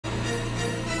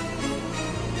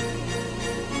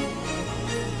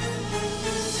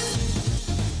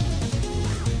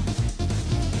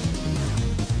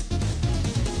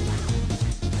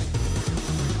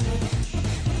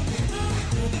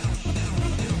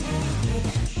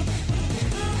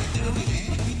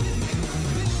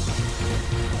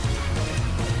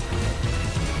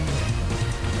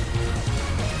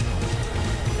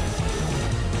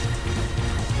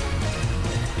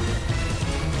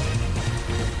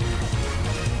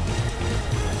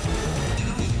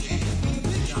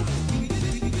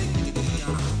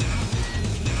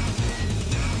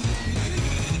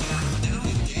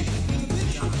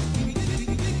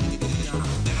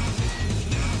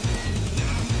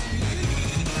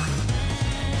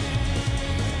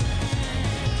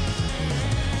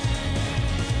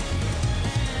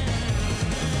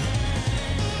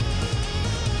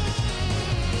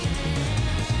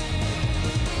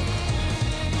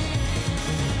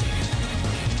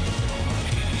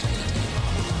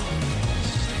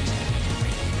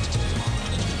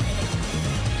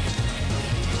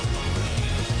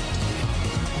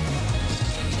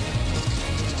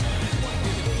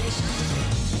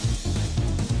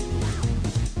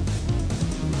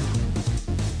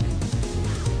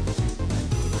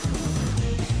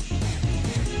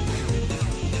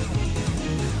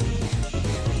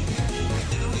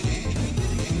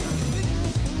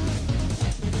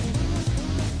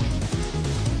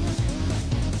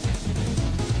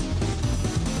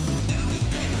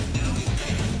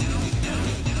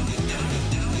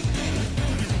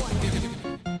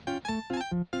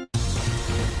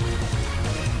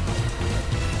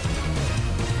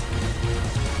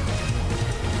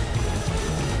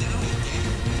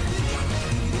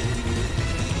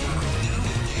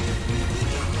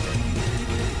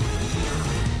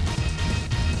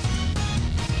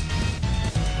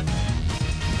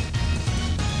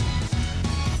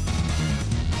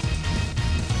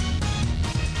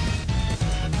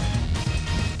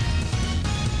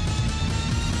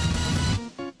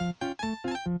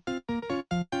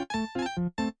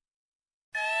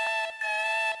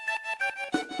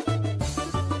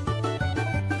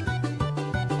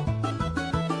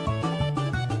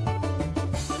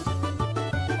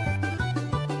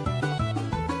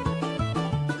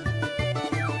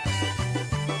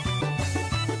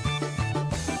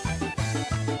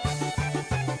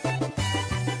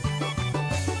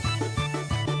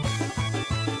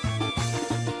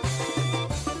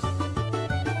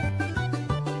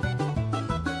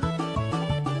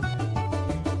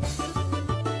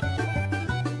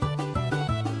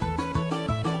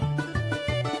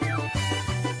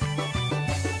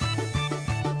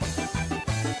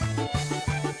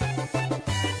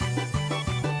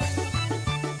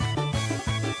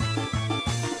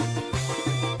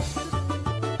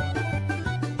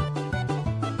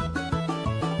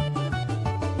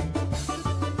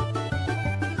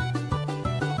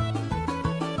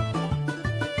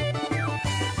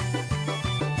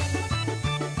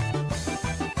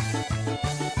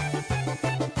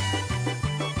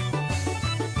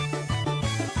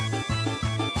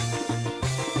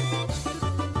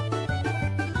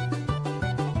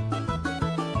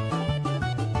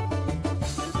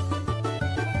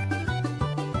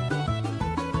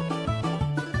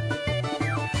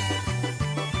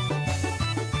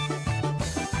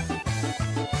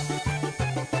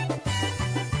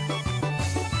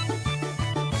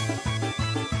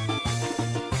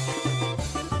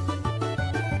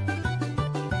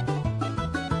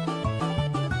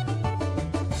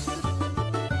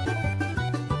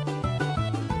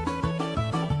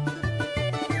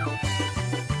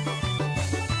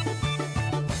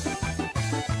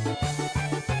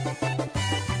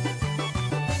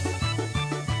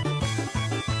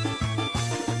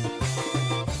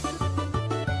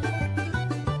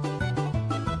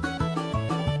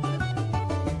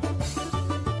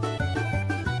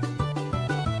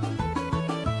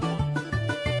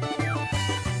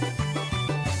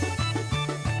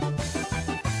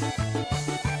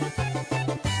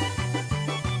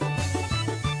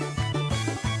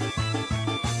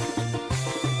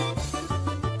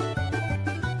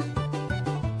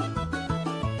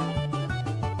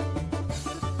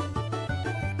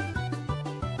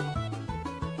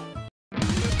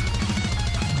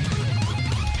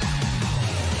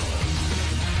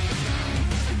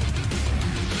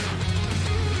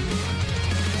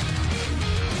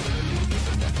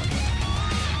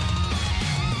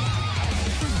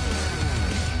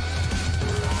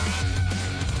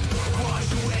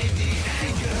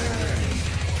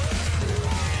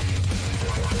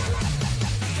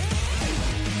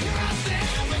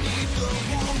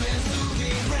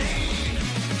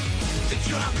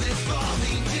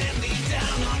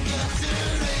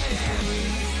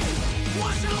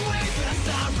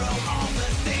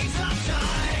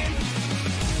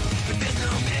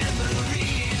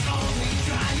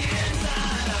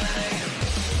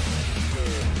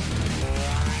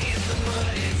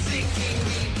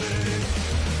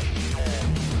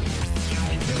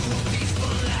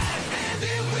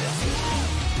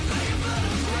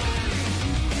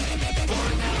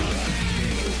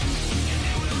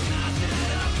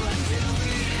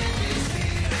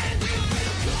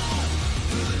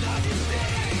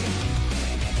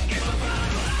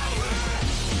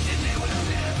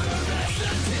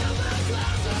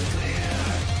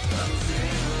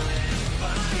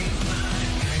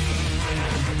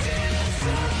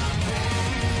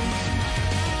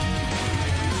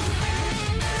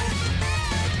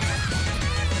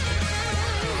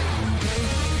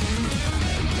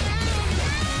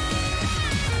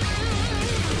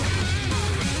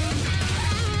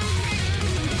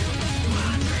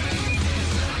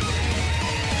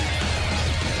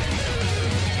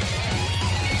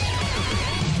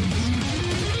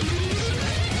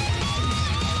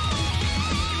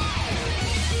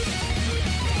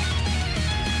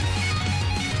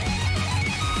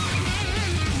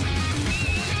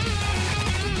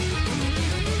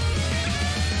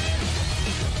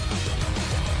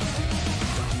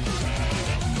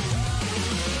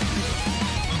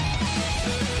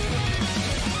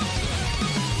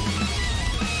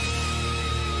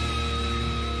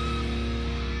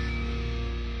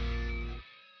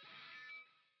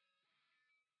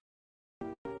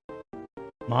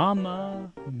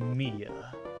Mamma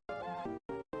Mia.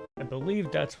 I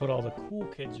believe that's what all the cool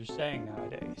kids are saying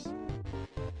nowadays.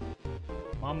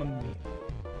 Mamma Mia.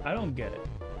 I don't get it.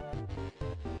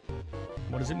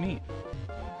 What does it mean?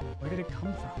 Where did it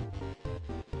come from?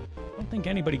 I don't think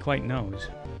anybody quite knows.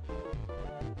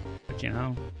 But you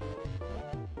know,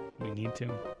 we need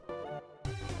to.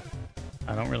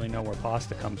 I don't really know where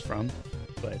pasta comes from,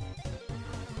 but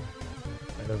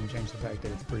that doesn't change the fact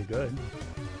that it's pretty good.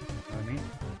 You know what I mean?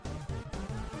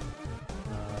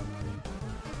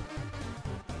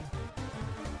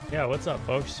 Yeah, what's up,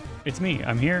 folks? It's me.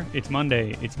 I'm here. It's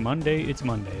Monday. It's Monday. It's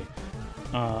Monday.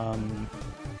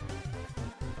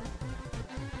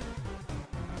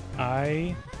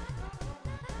 I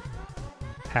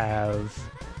have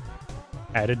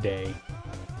had a day.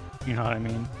 You know what I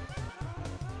mean?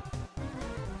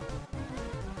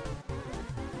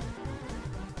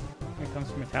 It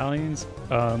comes from Italians.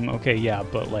 Okay, yeah,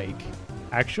 but like,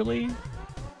 actually,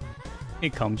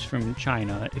 it comes from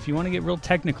China. If you want to get real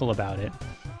technical about it,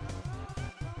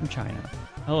 from China.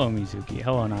 Hello, Mizuki.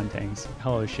 Hello, Nantangs.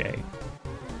 Hello, Shay.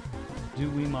 Do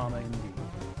we mama indeed?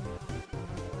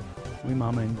 We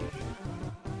mama indeed.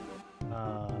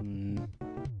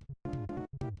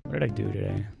 What did I do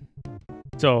today?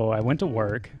 So I went to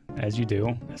work, as you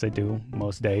do, as I do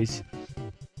most days.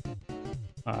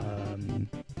 And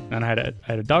I had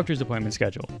a doctor's appointment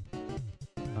scheduled.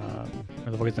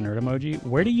 Where the fuck is the nerd emoji?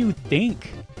 Where do you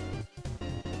think?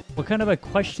 What kind of a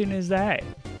question is that?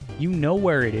 You know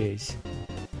where it is.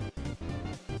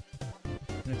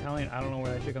 In Italian, I don't know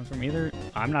where that shit comes from either.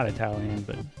 I'm not Italian,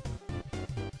 but...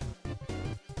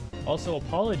 Also,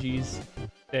 apologies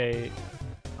that,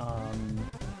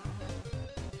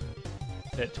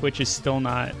 that Twitch is still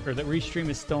not... Or that Restream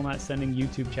is still not sending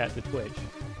YouTube chat to Twitch.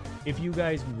 If you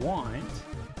guys want...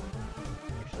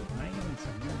 Actually, can I even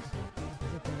send this? Is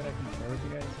there a thing that I can share with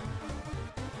you guys?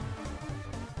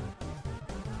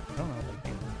 I don't know if I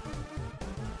can.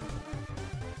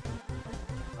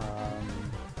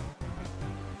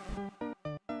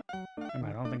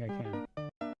 I don't think I can.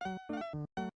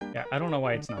 Yeah, I don't know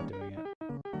why it's not doing it.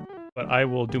 But I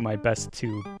will do my best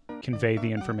to convey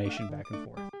the information back and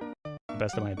forth. The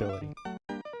best of my ability.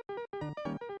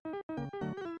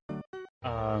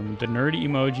 The nerd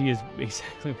emoji is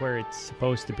exactly where it's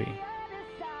supposed to be.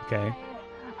 Okay?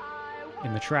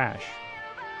 In the trash.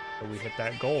 So we hit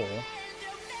that goal.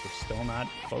 We're still not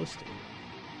close to.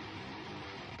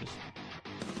 Just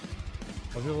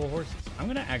love your little horses. I'm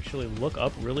gonna actually look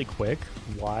up really quick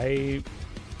why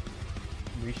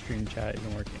Restream chat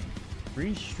isn't working.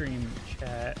 Restream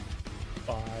chat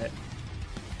bot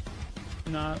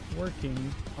not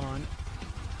working on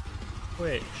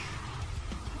Twitch.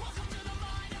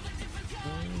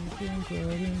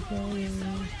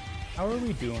 How are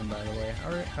we doing, by the way?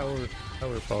 How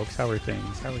are folks? How are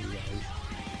things? How are you guys?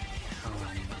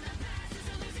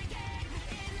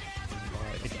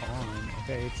 It's on.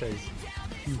 Okay, it says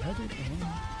you have it on.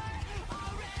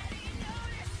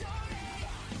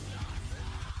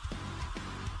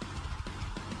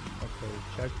 Okay,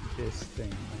 check this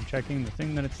thing. I'm checking the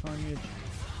thing that it's telling me to check.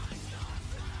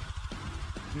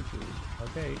 YouTube.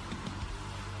 Okay.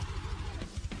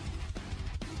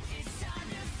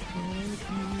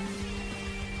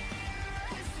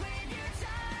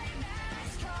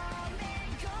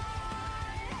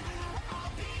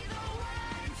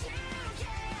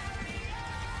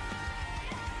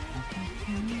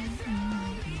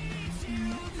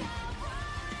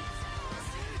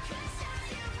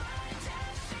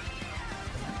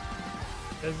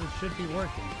 Says it should be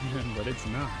working, but it's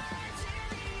not.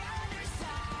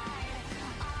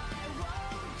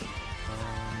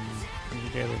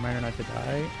 Daily reminder not to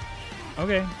die.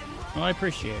 Okay, well, I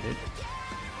appreciate it.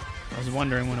 I was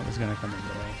wondering when it was going to come in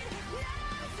today.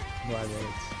 Glad that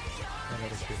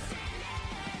it's here.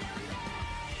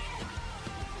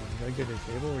 Did I get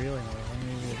disable relaying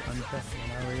only unchecked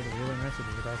and not relaying the relaying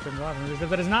messages across different platforms?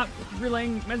 That is not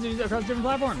relaying messages across different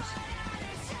platforms.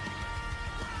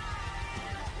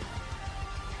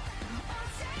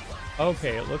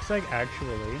 Okay, it looks like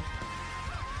actually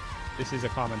this is a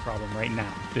common problem right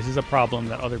now. This is a problem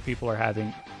that other people are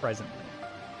having presently.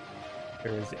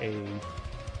 There is a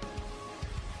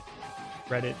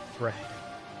Reddit thread.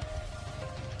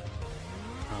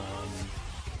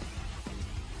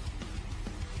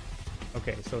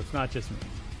 Okay, so it's not just me.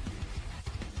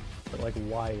 But like,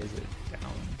 why is it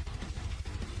down?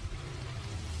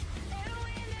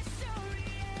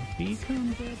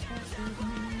 Becomes a part of me.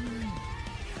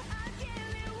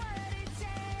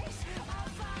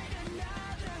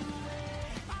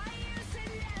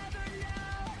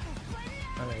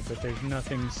 Alright, but there's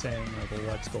nothing saying like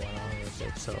what's going on with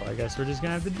it, so I guess we're just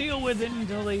gonna have to deal with it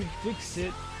until they fix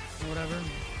it or whatever.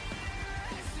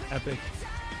 Epic.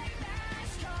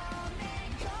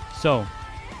 So,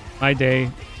 my day,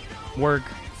 work,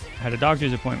 had a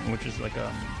doctor's appointment, which is like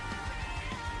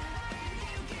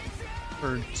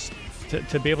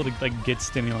to be able to like get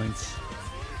stimulants,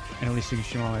 and at least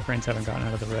all my friends haven't gotten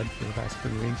out of the red for the past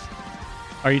 3 weeks.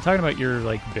 Are you talking about your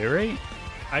like bit rate?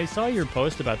 I saw your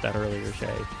post about that earlier,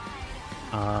 Shay.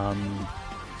 I'm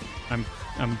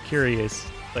curious.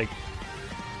 Like,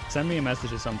 send me a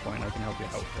message at some point. I can help you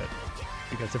out with it.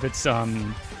 Because if it's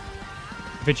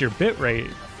your bit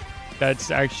rate, that's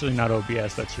actually not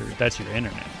OBS. That's your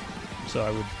internet. So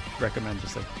I would recommend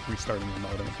just like restarting your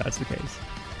modem if that's the case.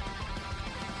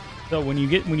 So when you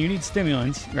need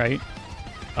stimulants, right?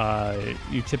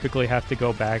 You typically have to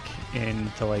go back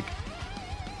into like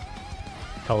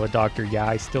tell a doctor, yeah,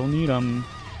 I still need them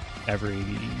every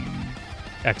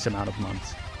X amount of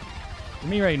months. For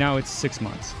me right now, it's 6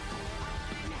 months.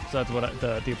 So that's what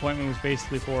the appointment was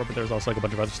basically for, but there's also like a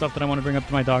bunch of other stuff that I want to bring up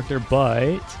to my doctor,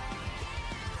 but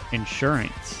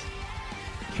insurance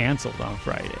canceled on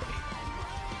Friday.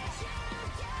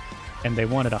 And they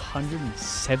wanted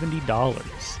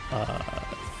 $170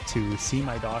 to see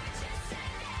my doctor.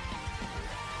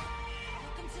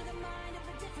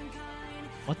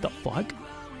 What the fuck?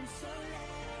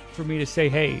 For me to say,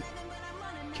 hey,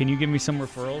 can you give me some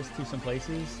referrals to some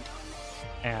places?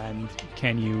 And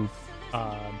can you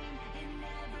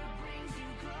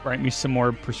write me some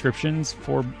more prescriptions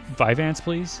for Vyvanse,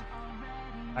 please?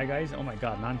 Hi, guys. Oh, my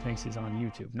God. Non-Tanks is on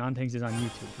YouTube. Non-Tanks is on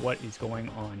YouTube. What is going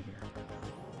on here?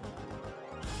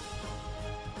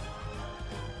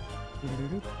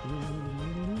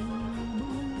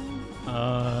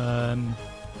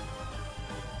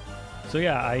 So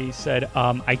yeah, I said,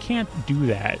 I can't do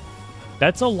that.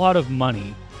 That's a lot of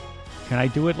money. Can I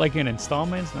do it like in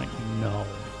installments? Like, no.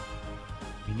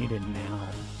 We need it now.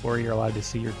 Before you're allowed to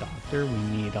see your doctor, we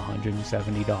need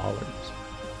 $170.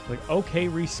 Like, okay,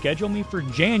 reschedule me for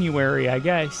January, I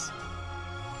guess.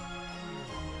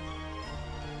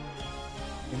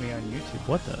 Get me on YouTube.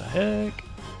 What the heck?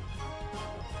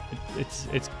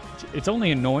 It's only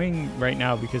annoying right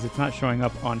now because it's not showing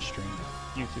up on stream.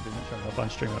 YouTube isn't showing up on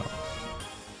stream at all.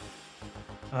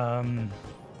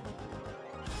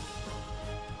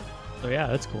 So yeah,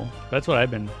 that's cool. That's what I've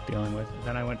been dealing with.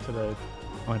 Then I went to the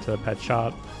pet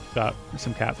shop, got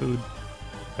some cat food,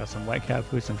 got some wet cat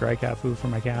food, some dry cat food for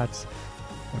my cats.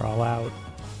 They're all out.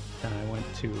 Then I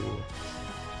went to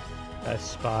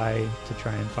Best Buy to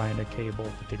try and find a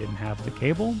cable, but they didn't have the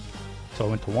cable. So I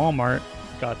went to Walmart,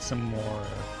 got some more,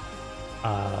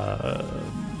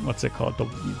 what's it called? The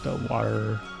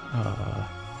water,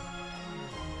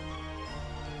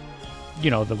 you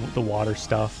know, the water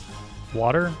stuff.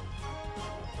 Water?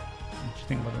 What you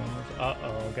think about the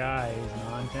uh-oh, guys.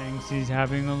 Non-Tanks, he's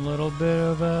having a little bit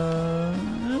of a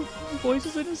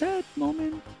voices in his head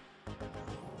moment.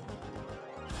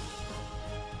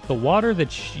 The water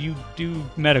that you do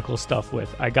medical stuff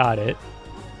with, I got it.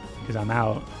 Because I'm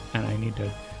out, and I need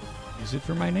to Use it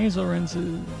for my nasal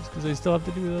rinses, because I still have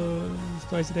to do those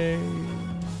twice a day.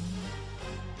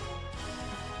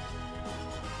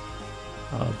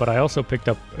 But I also picked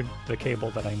up the cable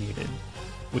that I needed,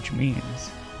 which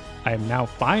means I am now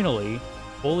finally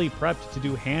fully prepped to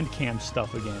do hand cam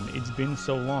stuff again. It's been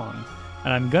so long.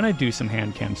 And I'm going to do some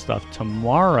hand cam stuff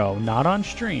tomorrow, not on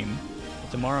stream, but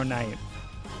tomorrow night.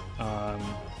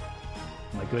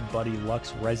 My good buddy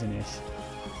Lux Resinus,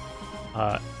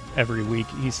 every week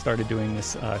he's started doing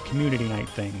this community night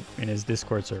thing in his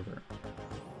Discord server.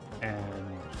 And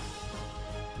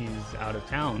he's out of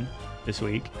town this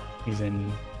week. He's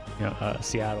in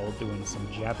Seattle doing some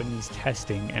Japanese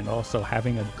testing and also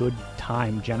having a good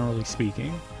time, generally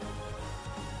speaking.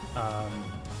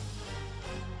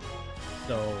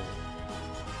 So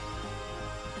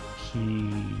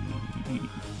he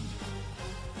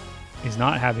is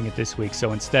not having it this week,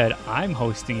 so instead I'm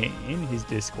hosting it in his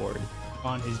Discord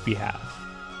on his behalf.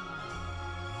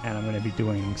 And I'm going to be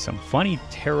doing some funny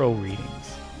tarot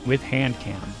readings with hand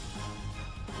cam.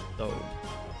 So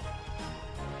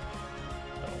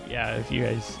yeah, if you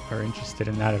guys are interested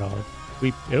in that at all,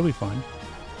 it'll be fun.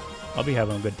 I'll be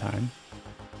having a good time.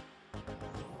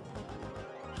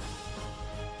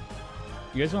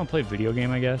 You guys want to play a video game,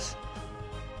 I guess?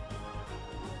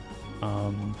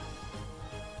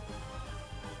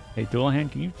 Hey, Dual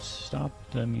Hand, can you stop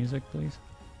the music, please?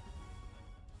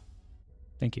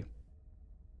 Thank you.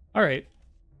 All right.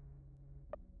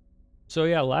 So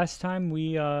yeah, last time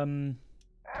we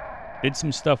did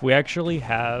some stuff. We actually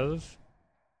have,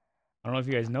 I don't know if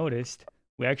you guys noticed,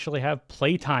 we actually have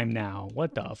playtime now.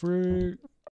 What the frick?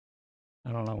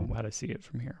 I don't know how to see it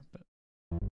from here, but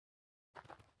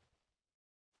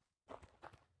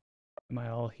am I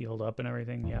all healed up and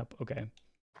everything? Yep, okay.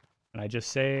 And I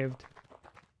just saved.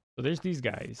 So there's these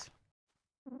guys.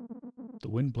 The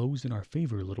wind blows in our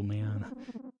favor, little man.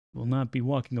 We'll not be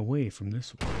walking away from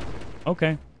this one.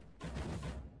 Okay.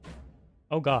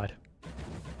 Oh god.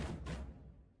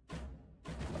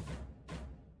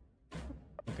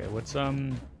 Okay, what's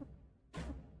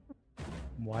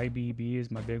YBB is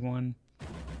my big one.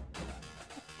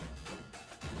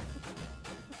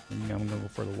 I'm gonna go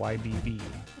for the YBB.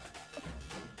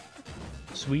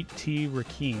 Sweet Tea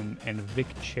Rakeem and Vic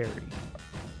Cherry.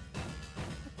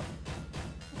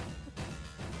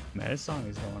 Man, this song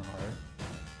is going hard.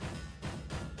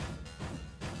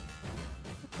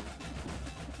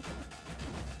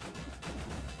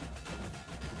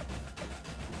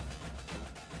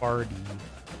 Party.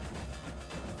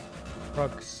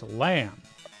 Truck Slam.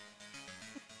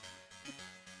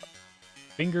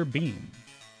 Finger Beam.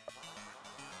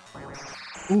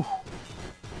 Ooh.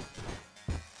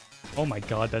 Oh my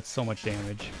god, that's so much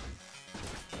damage.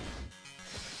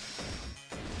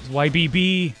 It's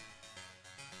YBB.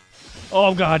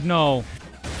 Oh god, no.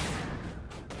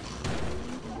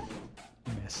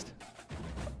 Missed.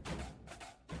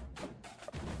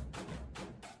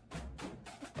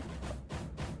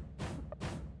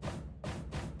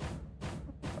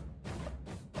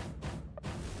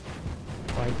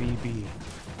 YBB.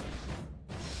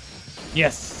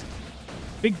 Yes!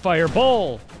 Big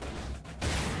fireball!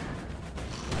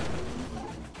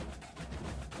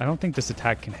 I don't think this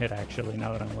attack can hit, actually,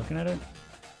 now that I'm looking at it.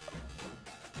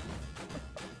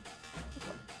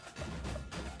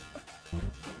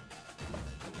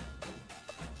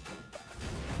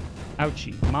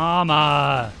 Ouchie.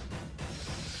 Mama!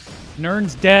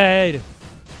 Nern's dead!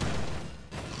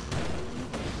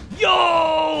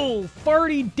 Yo!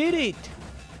 Farty did it!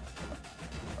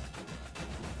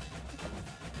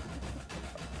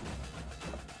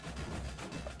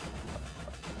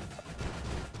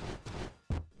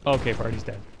 Okay, Farty's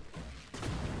dead.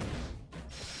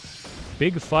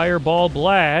 Big fireball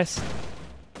blast.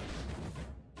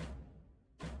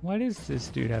 Why does this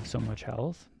dude have so much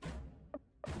health?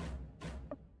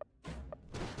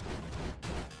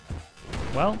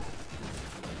 Well.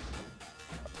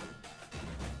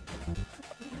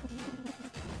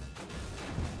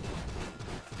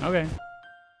 Okay.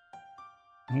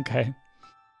 Okay.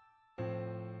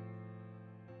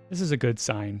 This is a good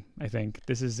sign, I think.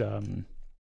 This is a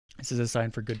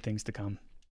sign for good things to come.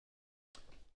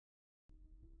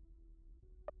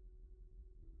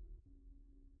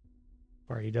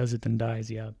 Or he does it then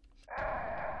dies, yeah.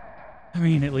 I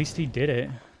mean, at least he did it.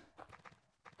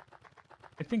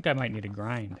 I think I might need a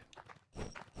grind.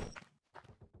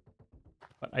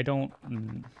 But I don't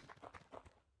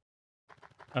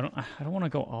want to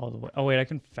go all the way. Oh wait, I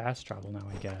can fast travel now,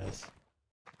 I guess.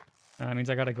 That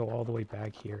means I gotta go all the way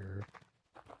back here.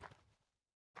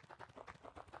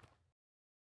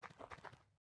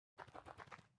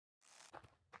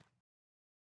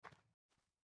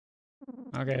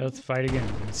 Okay, let's fight again.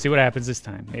 Let's see what happens this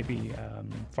time. Maybe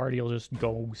Farty will just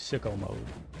go sicko mode.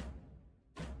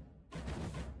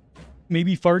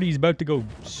 Maybe Farty's about to go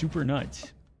super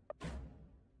nuts.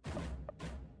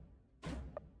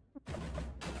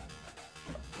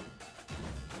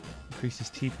 Increases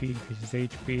TP, increases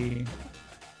HP,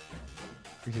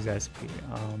 increases SP.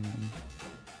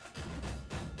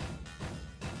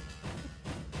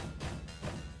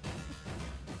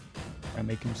 I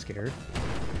make him scared.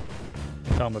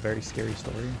 Tell him a very scary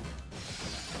story.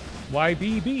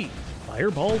 YBB,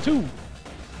 Fireball 2.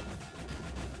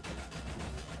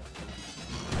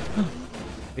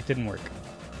 It didn't work.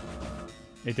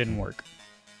 It didn't work.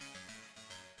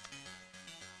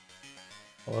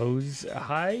 Hello's.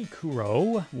 Hi,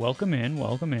 Kuro. Welcome in.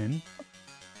 Welcome in.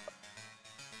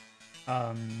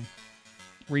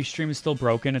 Restream is still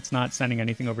broken. It's not sending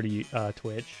anything over to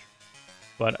Twitch.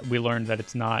 But we learned that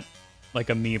it's not like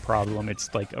a me problem.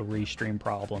 It's like a restream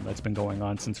problem that's been going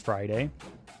on since Friday.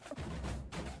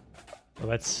 So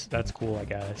that's cool, I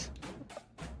guess.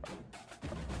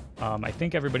 I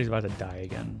think everybody's about to die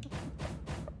again.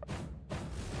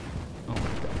 Oh my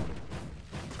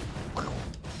god.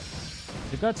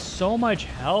 They've got so much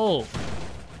health.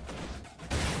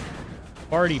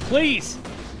 Farty, please!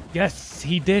 Yes,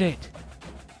 he did it.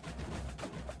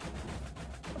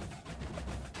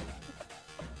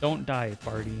 Don't die,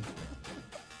 Farty.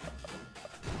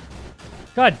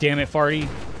 God damn it, Farty.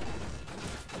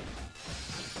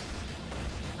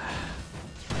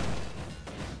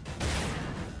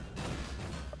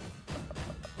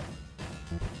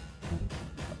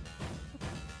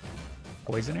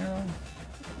 Poison arrow?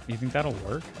 You think that'll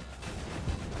work?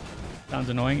 Sounds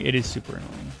annoying. It is super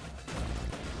annoying.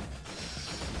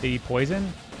 Did he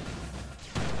poison?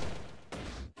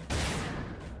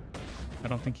 I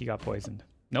don't think he got poisoned.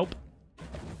 Nope.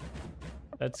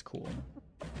 That's cool.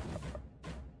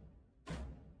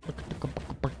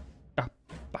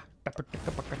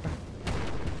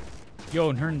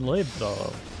 Yo, Nern lived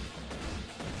though.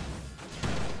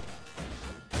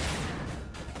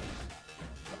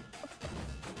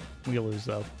 We lose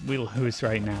though. We lose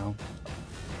right now.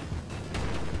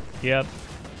 Yep.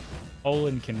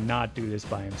 Olin cannot do this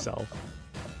by himself.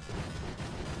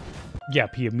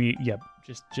 Yep,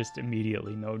 just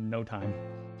immediately. No time.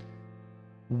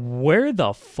 Where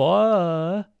the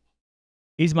fuck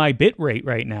is my bit rate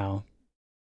right now?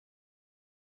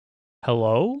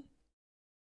 Hello?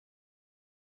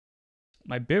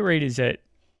 My bit rate is at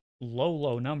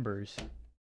low numbers.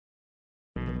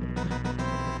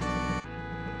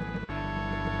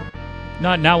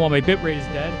 Not now while my bit rate is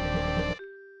dead.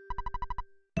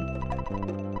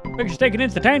 Picture's taken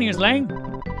instantaneous, Lang.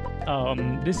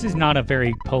 This is not a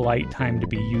very polite time to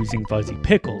be using fuzzy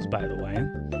pickles, by the way.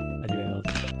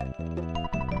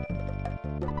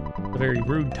 A very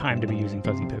rude time to be using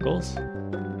fuzzy pickles.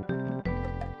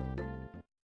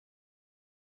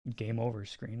 Game over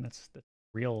screen. That's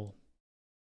real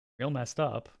messed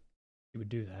up. You would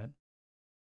do that.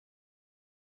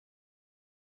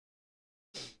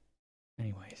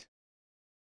 Anyways.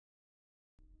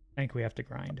 I think we have to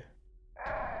grind.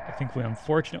 I think we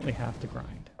unfortunately have to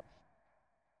grind.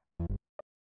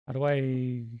 How do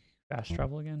I fast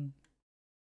travel again?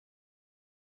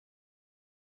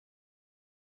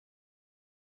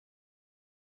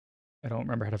 I don't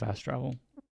remember how to fast travel.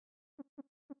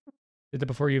 Did that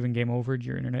before you even game overed?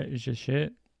 Your internet is just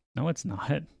shit? No, it's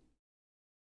not.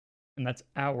 And that's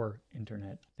our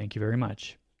internet. Thank you very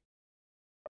much.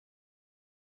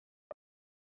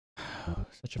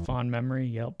 Such a fond memory.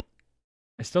 Yep.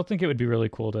 I still think it would be really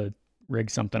cool to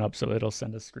rig something up so it'll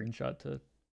send a screenshot to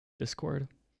Discord.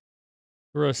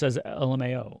 Ruro says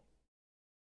LMAO.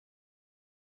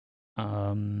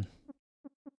 How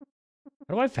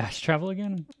do I fast travel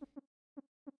again?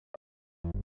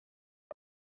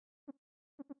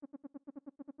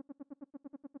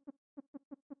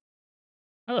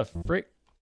 How the frick?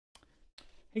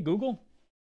 Hey Google.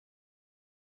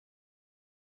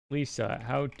 Lisa,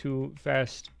 how to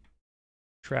fast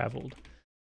traveled.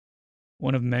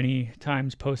 One of many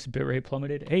times post bitrate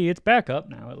plummeted. Hey, it's back up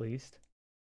now at least.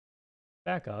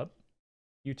 Back up.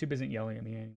 YouTube isn't yelling at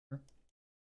me anymore.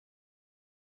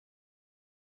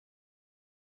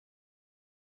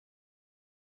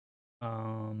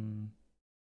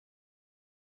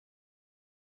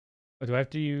 Oh, do I have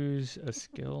to use a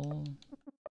skill?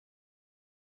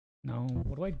 No.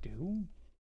 What do I do?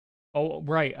 Oh,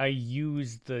 right. I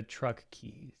use the truck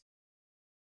keys.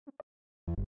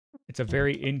 It's a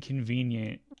very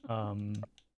inconvenient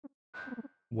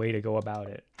way to go about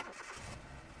it.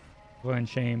 Go and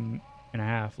shame and a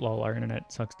half. Lol, our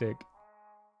internet sucks dick.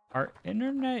 Our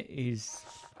internet is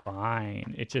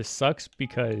fine. It just sucks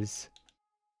because,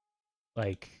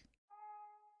 like,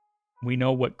 we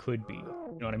know what could be.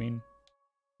 You know what I mean?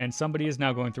 And somebody is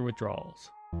now going through withdrawals.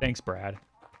 Thanks, Brad.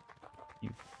 You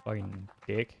fucking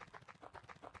dick.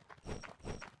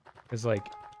 Because, like,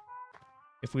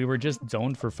 if we were just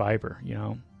zoned for fiber, you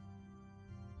know?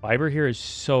 Fiber here is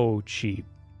so cheap.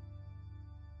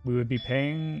 We would be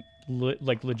paying,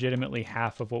 like, legitimately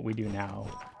half of what we do now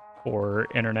for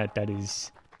internet that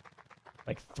is,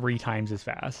 like, 3 times as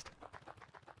fast.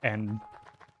 And,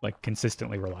 like,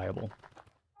 consistently reliable.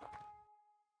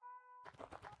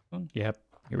 Yep.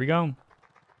 Here we go.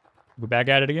 We're back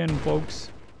at it again,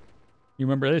 folks. You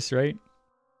remember this, right?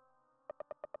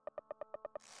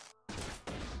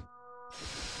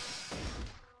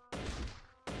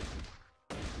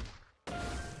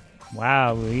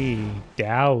 Wowee.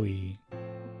 Dowie.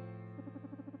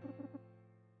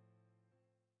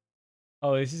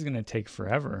 Oh, this is gonna take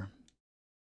forever.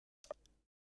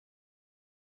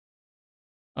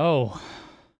 Oh.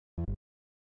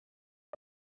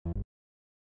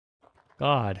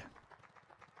 God.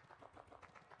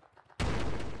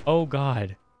 Oh,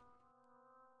 God.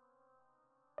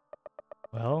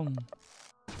 Well.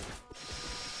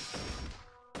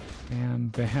 Bam,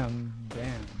 bam,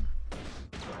 bam.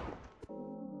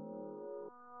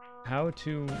 How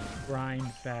to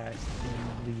grind fast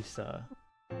in Lisa.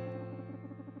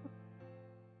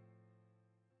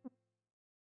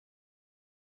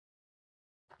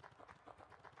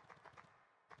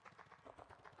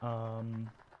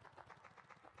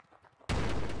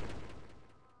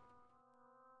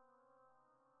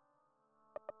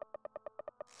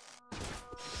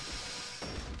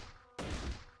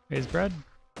 Is Brad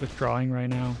withdrawing right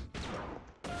now?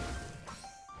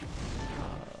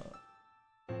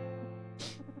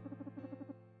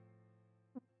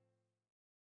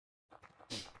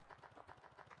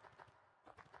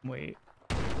 Wait.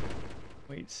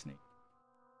 Wait, Snake.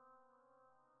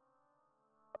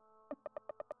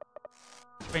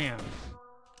 Bam.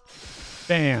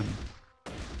 Bam.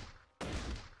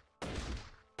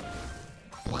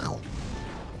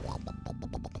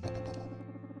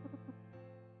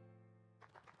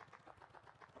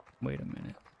 Wait a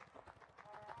minute.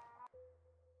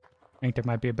 I think there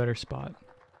might be a better spot.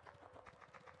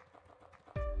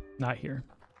 Not here.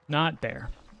 Not there.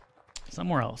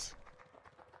 Somewhere else.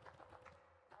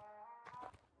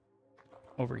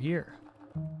 Over here.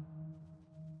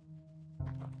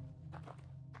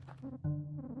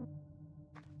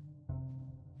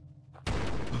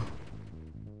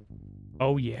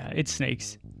 Oh yeah, it's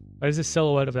snakes. Why does the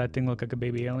silhouette of that thing look like a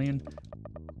baby alien?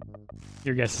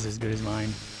 Your guess is as good as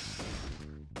mine.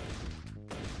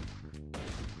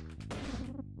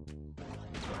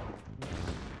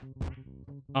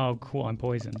 Oh, cool, I'm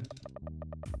poisoned.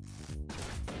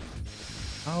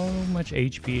 How much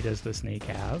HP does the snake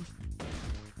have?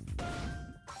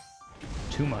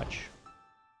 Too much.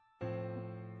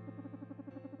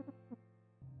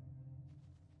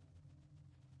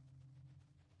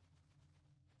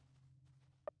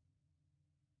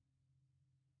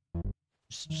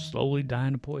 Just slowly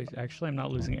dying to poison. Actually, I'm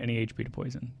not losing any HP to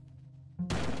poison.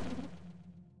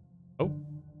 Oh.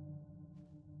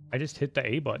 I just hit the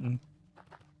A button.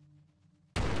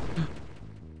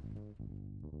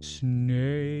 Snake.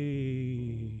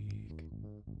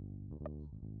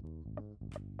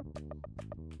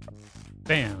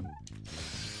 Bam.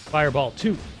 Fireball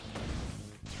 2.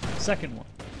 Second one.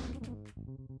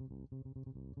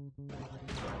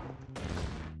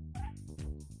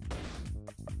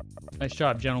 Nice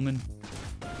job, gentlemen.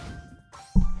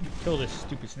 Kill this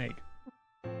stupid snake.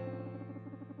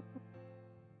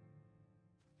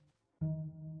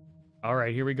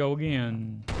 Alright, here we go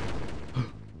again.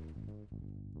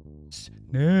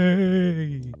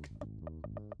 Snake.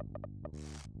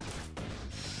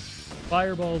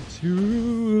 Fireball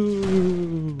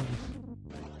 2.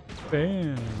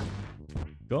 Bam.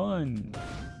 Gun.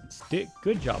 Stick.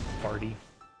 Good job, party.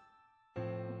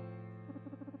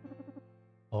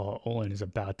 Oh, Olin is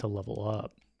about to level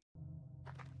up.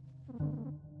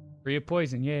 Free of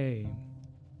poison, yay.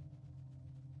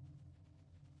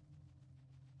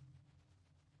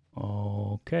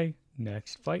 Okay,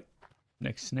 next fight.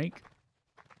 Next snake.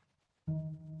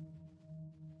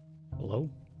 Hello?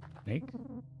 Snake?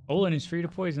 Olin is free to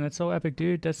poison. That's so epic,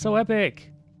 dude. That's so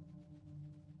epic!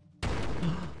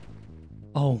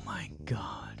 Oh my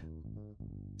god.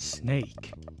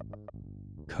 Snake.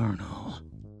 Colonel.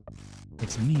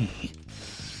 It's me.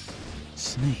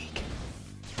 Snake.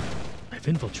 I've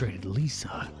infiltrated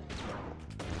Lisa.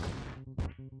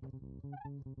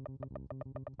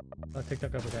 A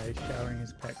TikTok of a guy showering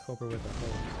his pet cobra with a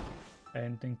hose. I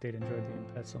didn't think they'd enjoy being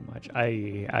pets so much.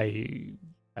 I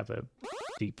have a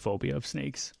deep phobia of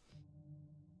snakes.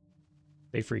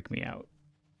 They freak me out.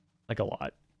 Like a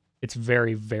lot. It's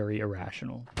very, very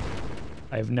irrational.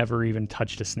 I've never even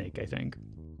touched a snake, I think.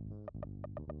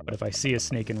 But if I see a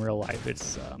snake in real life,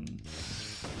 it's,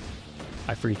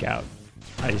 I freak out.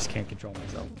 I just can't control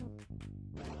myself.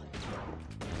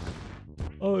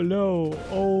 Oh no,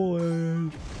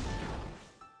 Olin.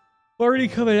 Already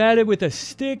coming at it with a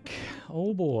stick.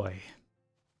 Oh boy.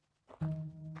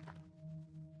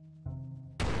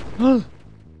 I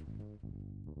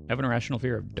have an irrational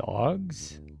fear of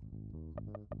dogs.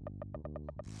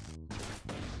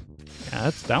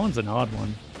 Yeah, that one's an odd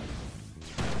one.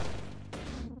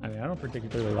 I mean, I don't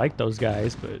particularly like those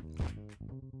guys, but...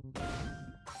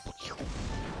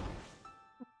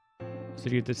 So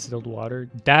you get distilled water?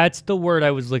 That's the word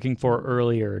I was looking for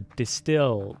earlier.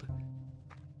 Distilled.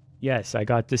 Yes, I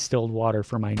got distilled water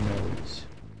for my nose.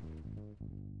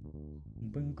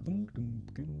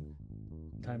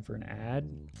 Time for an ad.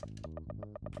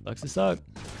 Sucks to suck.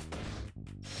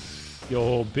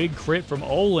 Yo, big crit from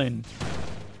Olin.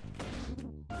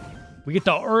 We get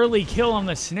the early kill on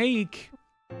the snake.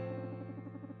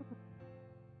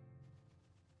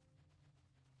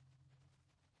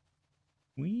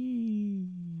 Wee.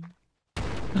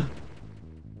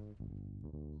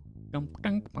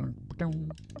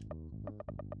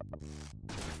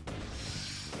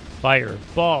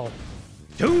 Fireball.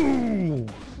 Two.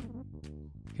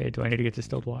 Okay, do I need to get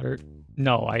distilled water?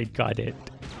 No, I got it.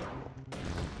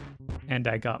 And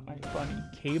I got my funny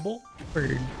cable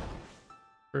for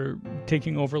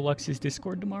taking over Lux's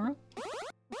Discord tomorrow.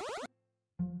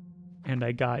 And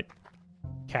I got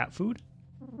cat food.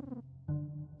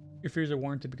 Your fears are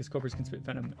warranted because cobras can spit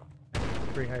venom at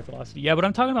very high velocity. Yeah, but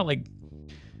I'm talking about like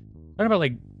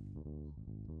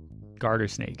garter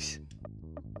snakes.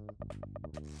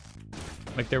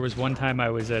 Like there was one time I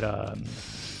was at a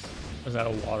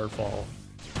waterfall,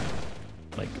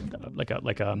 like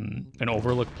an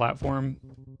overlook platform,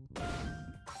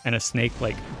 and a snake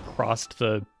like crossed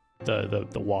the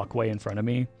walkway in front of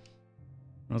me.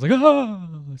 I was like, ah,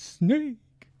 snake.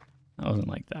 I wasn't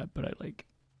like that, but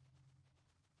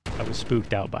I was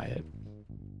spooked out by it.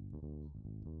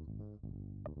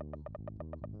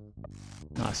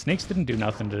 Nah, snakes didn't do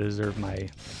nothing to deserve my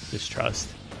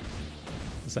distrust.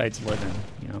 Besides living,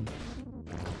 you know.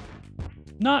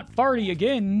 Not farty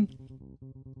again!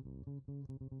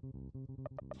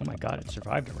 Oh my god, it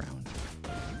survived a round.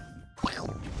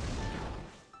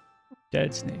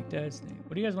 Dead snake, dead snake.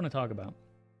 What do you guys want to talk about?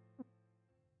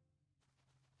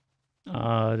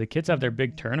 The kids have their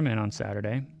big tournament on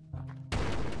Saturday.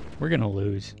 We're gonna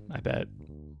lose, I bet.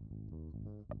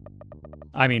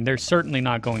 I mean, they're certainly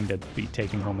not going to be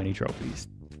taking home any trophies.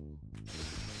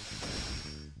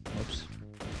 Oops.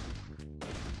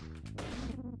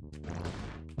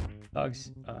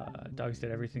 Dogs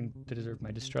did everything to deserve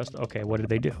my distrust. Okay, what did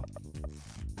they do?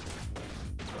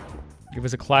 It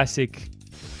was a classic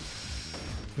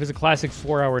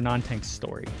 4-hour non-tank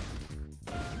story.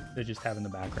 They just have in the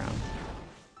background.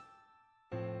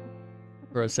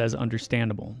 Bro says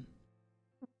understandable.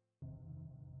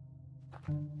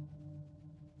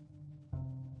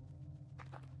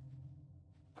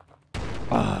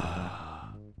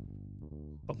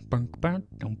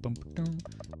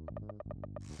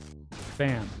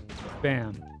 Bam.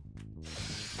 Bam.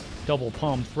 Double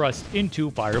palm thrust into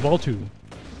Fireball 2.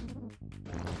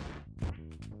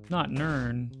 Not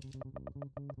Nern.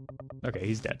 Okay,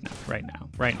 he's dead now. Right now.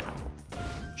 Right now.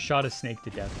 Shot a snake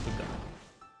to death with a gun.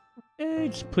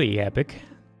 It's pretty epic.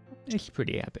 It's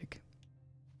pretty epic.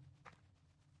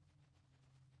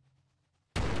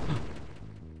 Am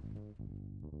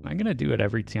I gonna do it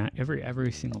every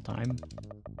single time?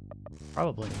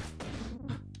 Probably.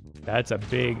 That's a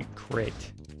big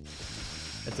crit.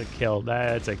 That's a kill.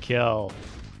 That's a kill.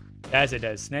 That's a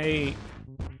dead snake.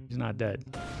 He's not dead.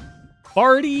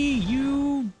 Farty,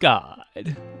 you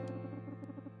god.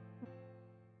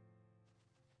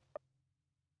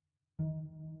 I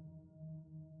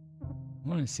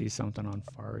want to see something on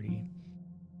Farty.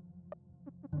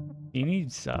 He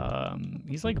needs,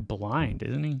 he's like blind,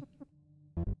 isn't he?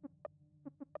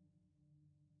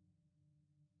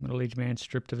 Middle-aged man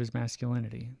stripped of his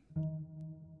masculinity.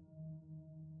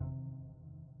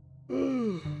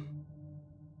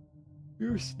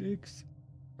 Your snakes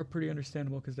are pretty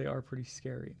understandable because they are pretty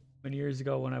scary. Many years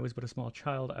ago when I was but a small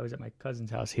child, I was at my cousin's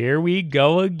house. Here we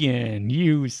go again.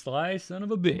 You sly son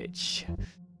of a bitch.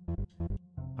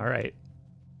 All right.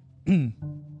 Yeah,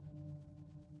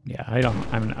 I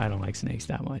don't like snakes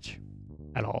that much.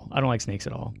 At all. I don't like snakes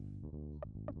at all.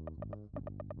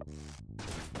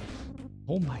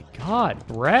 Oh my god,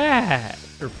 Brad!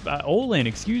 Or Olin,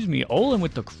 excuse me. Olin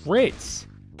with the crits.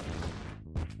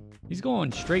 He's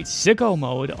going straight sicko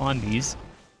mode on these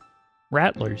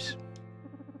rattlers.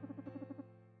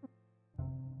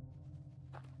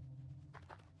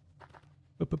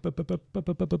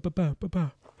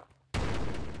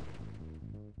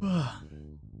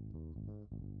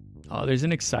 Oh, there's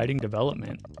an exciting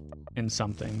development in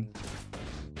something.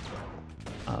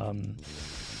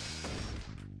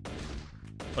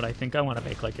 But I think I want to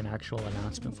make like an actual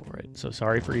announcement for it. So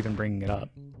sorry for even bringing it up.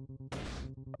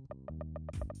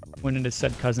 Went into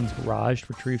said cousin's garage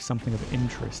to retrieve something of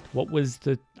interest. What was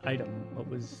the item? What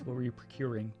were you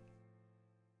procuring?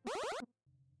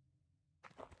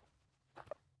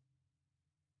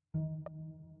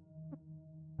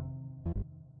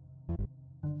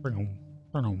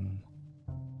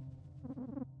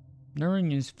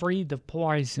 Nuring is freed of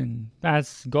poison.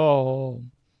 Let's go.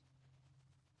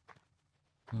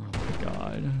 Oh my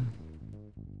god.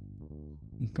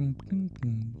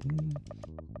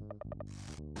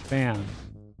 Bam.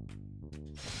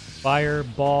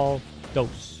 Fireball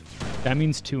dose. That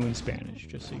means 2 in Spanish,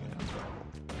 just so you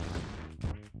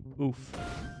know. Oof.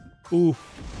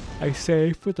 Oof. I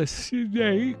say for the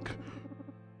snake.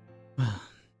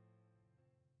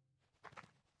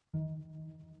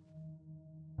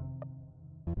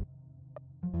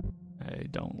 I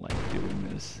don't like doing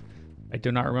this. I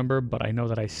do not remember, but I know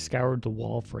that I scoured the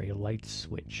wall for a light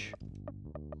switch.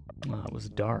 Ah, it was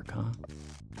dark, huh?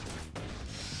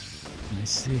 I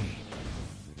see.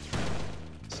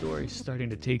 The story's starting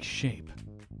to take shape.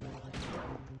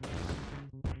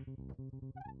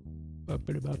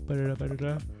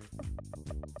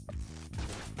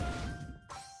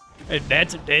 And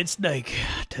that's a dead snake.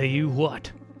 Tell you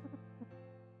what.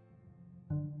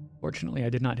 Fortunately, I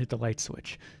did not hit the light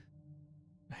switch.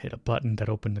 I hit a button that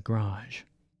opened the garage.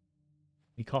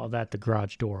 We call that the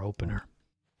garage door opener.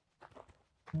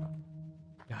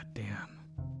 God damn.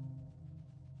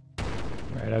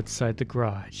 Right outside the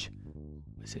garage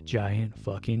was a giant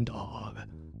fucking dog.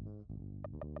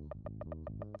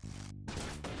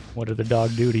 What did the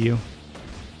dog do to you?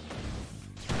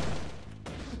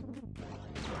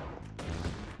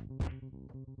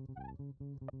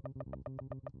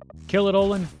 Kill it,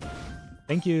 Olin.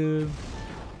 Thank you.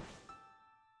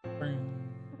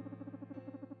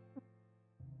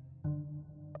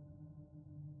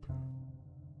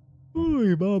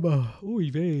 Oy, baba. Oy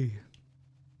vey.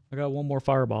 I got one more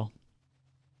fireball.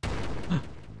 And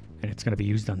it's going to be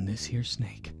used on this here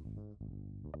snake.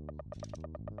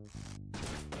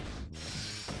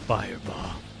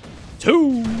 Fireball.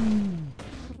 2!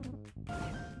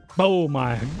 Oh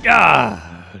my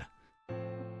god!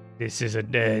 This is a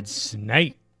dead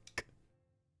snake.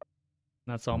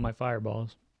 That's all my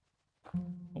fireballs.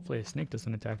 Hopefully a snake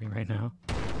doesn't attack me right now.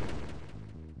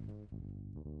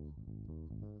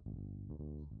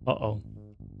 Uh-oh.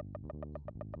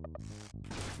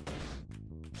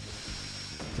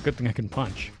 It's a good thing I can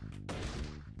punch.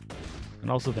 And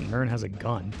also that Nern has a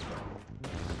gun.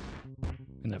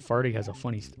 And that Farty has a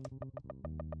funny...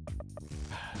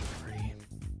 Farty.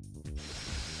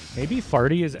 Maybe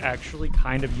Farty is actually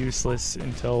kind of useless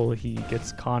until he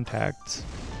gets contact.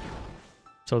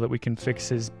 So that we can fix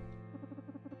his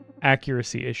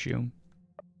accuracy issue.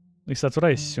 At least that's what I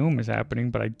assume is happening,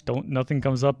 but I don't... Nothing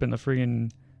comes up in the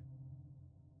friggin'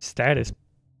 status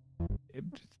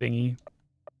thingy.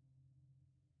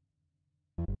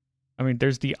 I mean,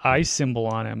 there's the eye symbol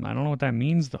on him. I don't know what that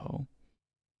means, though.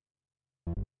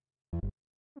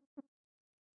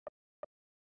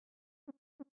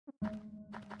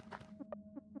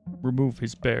 Remove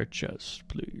his bare chest,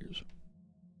 please.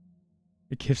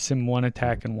 It gives him 1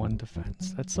 attack and 1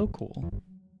 defense. That's so cool.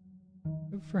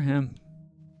 Good for him.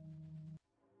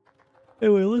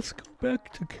 Anyway, let's go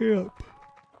back to camp.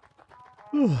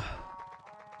 Oh,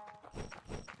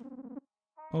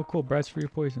 cool. Brats for your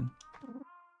poison.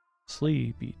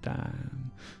 Sleepy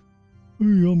time. Hey,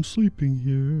 I'm sleeping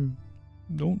here.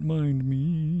 Don't mind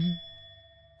me.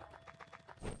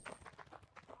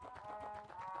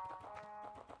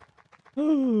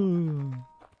 Oh.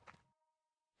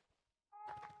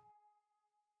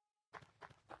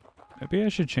 Maybe I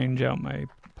should change out my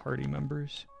party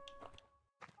members.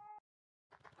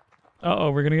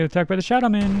 Uh-oh, we're gonna get attacked by the Shadow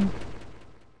Man.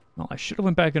 Well, I should have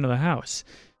went back into the house.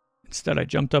 Instead, I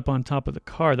jumped up on top of the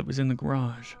car that was in the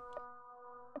garage.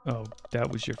 Oh,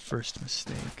 that was your first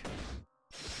mistake.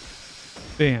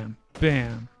 Bam,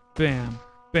 bam, bam,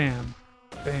 bam,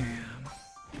 bam.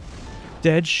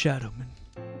 Dead Shadowman.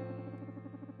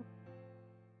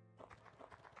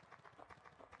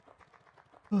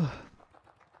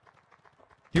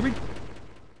 Here we...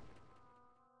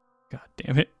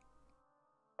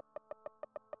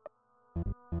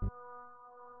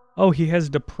 Oh, he has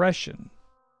depression.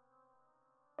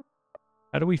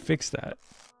 How do we fix that?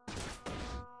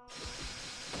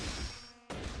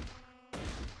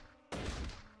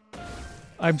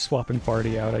 I'm swapping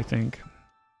Farty out, I think.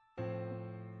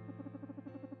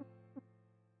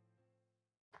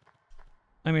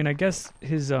 I mean, I guess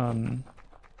his,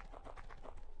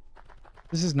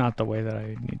 this is not the way that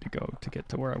I need to go to get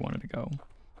to where I wanted to go.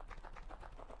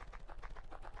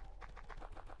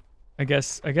 I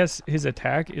guess his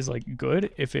attack is, like,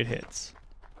 good if it hits.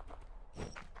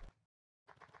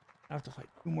 I have to fight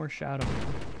 2 more Shadow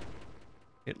Men.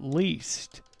 At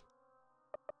least.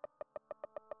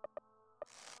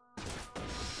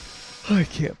 I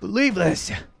can't believe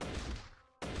this!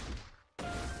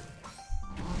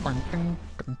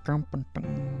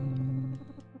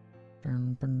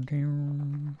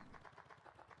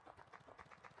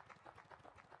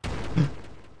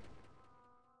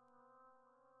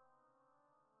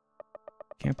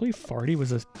 Can't believe Farty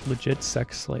was a legit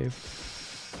sex slave.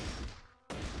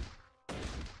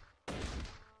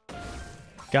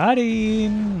 Got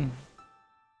him!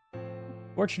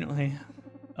 Fortunately,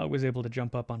 I was able to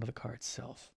jump up onto the car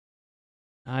itself.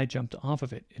 I jumped off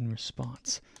of it in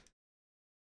response.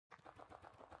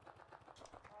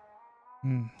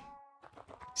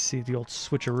 See the old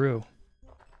switcheroo.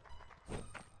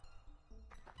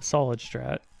 Solid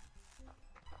strat.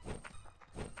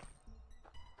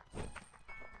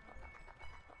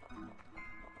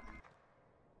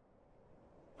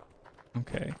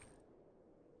 Okay.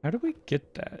 How do we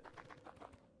get that?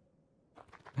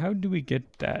 How do we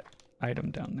get that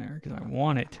item down there? Because I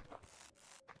want it.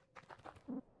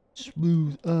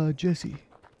 Smooth, Jesse.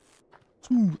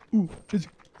 Smooth, Jesse.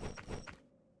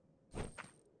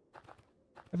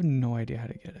 I have no idea how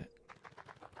to get it.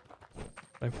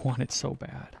 I want it so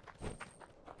bad.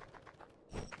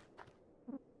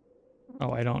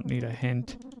 Oh, I don't need a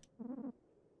hint.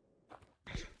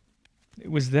 It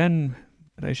was then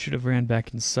that I should have ran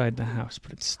back inside the house,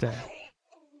 but instead...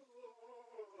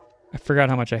 I forgot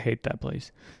how much I hate that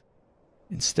place.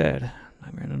 Instead, I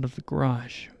ran out of the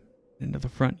garage, into the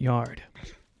front yard.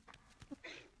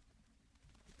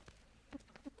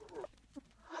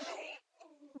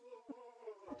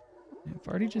 And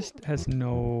Farty just has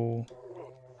no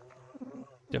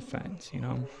defense, you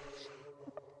know?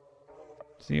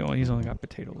 See, he's only got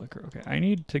potato liquor. Okay, I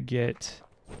need to get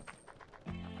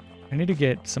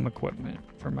some equipment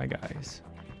for my guys.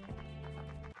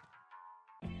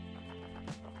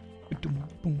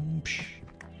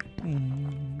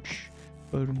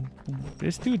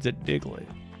 This dude's a Diglett.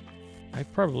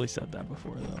 I've probably said that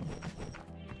before, though.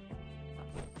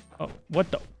 Oh, what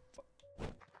the?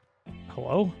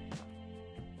 Hello?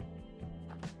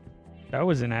 That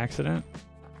was an accident.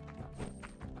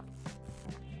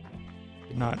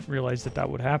 Did not realize that that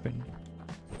would happen.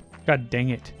 God dang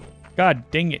it. God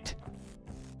dang it.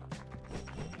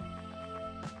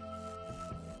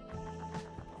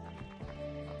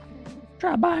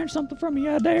 Try buying something from me,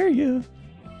 I dare you.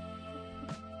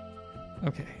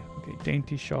 Okay,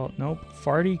 dainty shawl. Nope,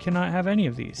 Farty cannot have any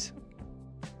of these.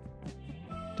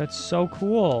 That's so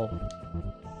cool.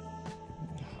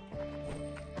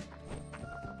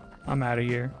 I'm out of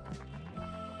here.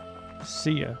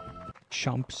 See ya,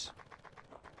 chumps.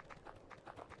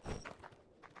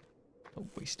 A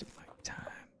waste of my time.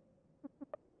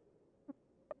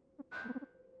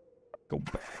 Go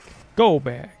back. Go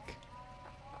back.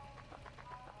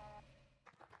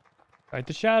 Fight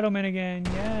the Shadow Man again,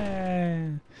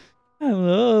 yeah! I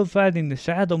love fighting the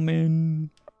Shadow Man.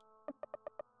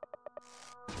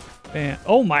 Man,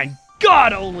 oh my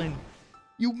god, Olin!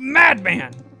 You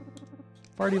madman!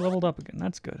 Farty leveled up again,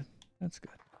 that's good. That's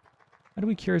good. How do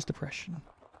we cure his depression?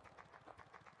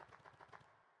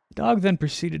 The dog then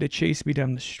proceeded to chase me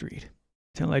down the street,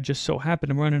 until I just so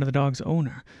happened to run into the dog's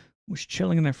owner, who was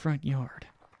chilling in their front yard.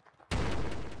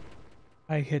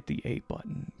 I hit the 8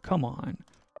 button, come on.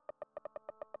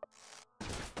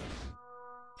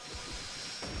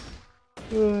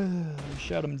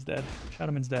 Shadowman's dead.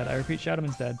 Shadowman's dead. I repeat,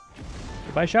 Shadowman's dead.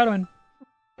 Goodbye, Shadowman.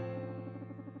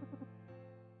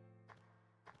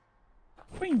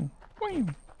 Wow, wow.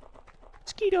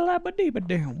 Skeeter labba deeba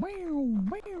down. Wow,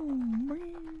 wow, wow.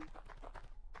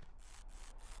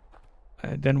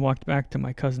 I then walked back to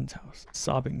my cousin's house,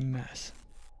 sobbing mess.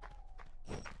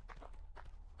 I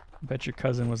bet your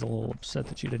cousin was a little upset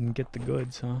that you didn't get the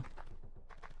goods, huh?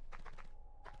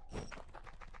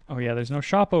 Oh yeah, there's no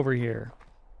shop over here.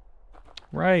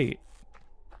 Right.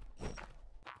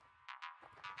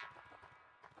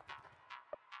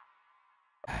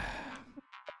 Here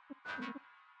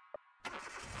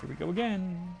we go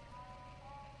again.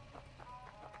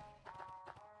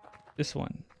 This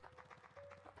one.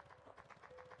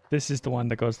 This is the one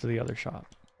that goes to the other shop.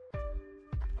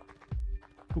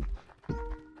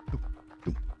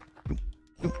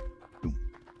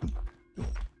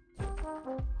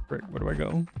 Frick, where do I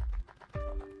go?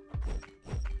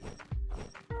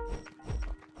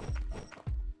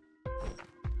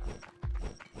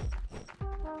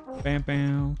 Bam,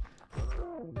 bam.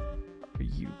 Are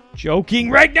you joking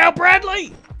right now,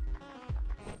 Bradley?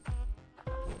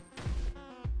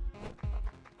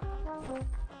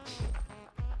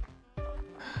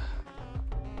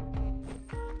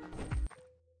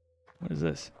 What is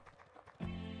this?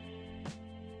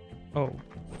 Oh.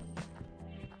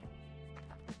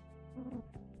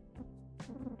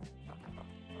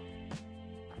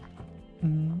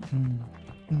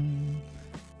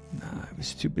 Nah, I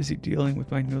was too busy dealing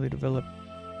with my newly developed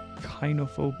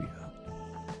kynophobia.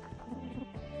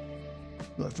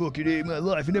 I fucking hate my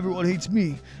life and everyone hates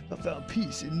me. I found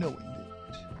peace in knowing it.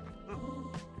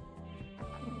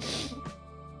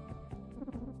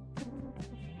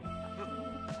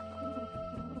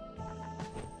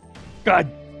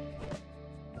 God.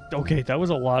 Okay, that was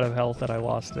a lot of health that I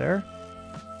lost there.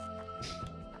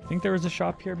 I think there was a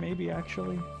shop here, maybe,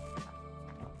 actually.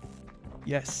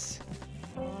 Yes.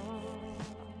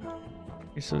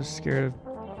 You're so scared of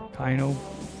Kaino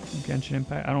Genshin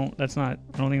Impact. I don't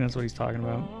think that's what he's talking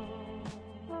about.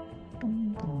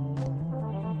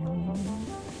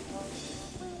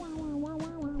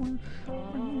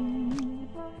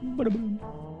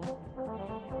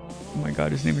 Oh my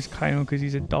god, his name is Kaino because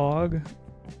he's a dog?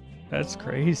 That's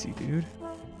crazy, dude.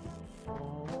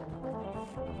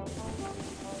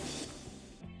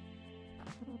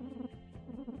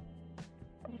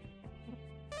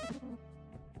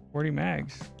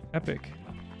 Mags. Epic.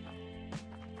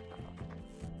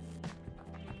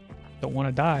 Don't want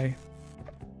to die.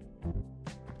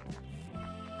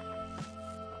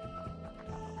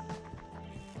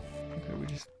 Okay, we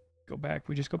just go back.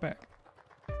 We just go back.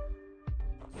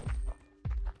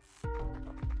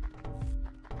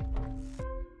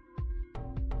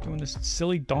 Doing this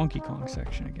silly Donkey Kong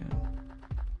section again.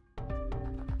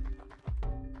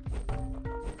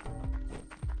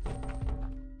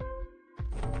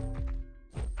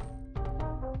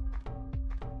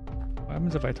 What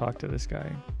happens if I talk to this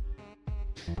guy?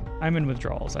 I'm in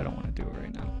withdrawals. I don't want to do it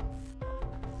right now.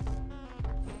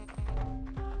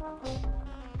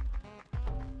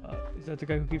 Is that the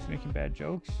guy who keeps making bad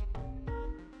jokes?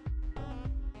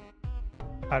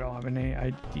 I don't have any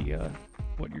idea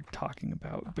what you're talking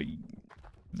about, but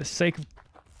for the sake of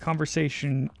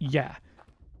conversation, yeah.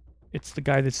 It's the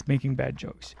guy that's making bad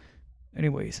jokes.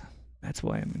 Anyways, that's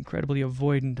why I'm incredibly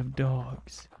avoidant of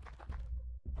dogs.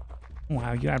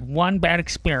 Wow, you had one bad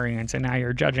experience and now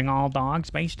you're judging all dogs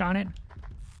based on it?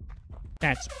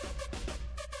 That's...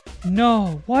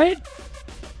 No, what?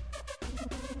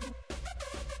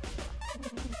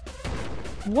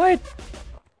 What?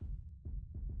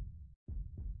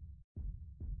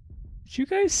 Did you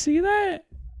guys see that?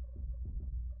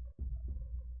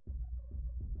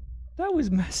 That was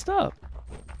messed up.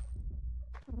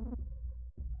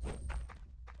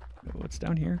 What's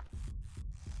down here?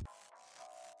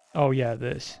 Oh yeah,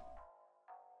 this.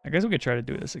 I guess we could try to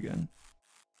do this again.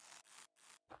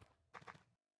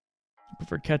 I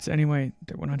prefer cats anyway.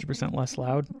 They're 100% less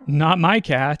loud. Not my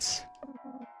cats.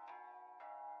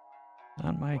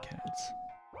 Not my cats.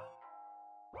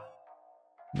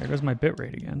 There goes my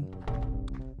bitrate again.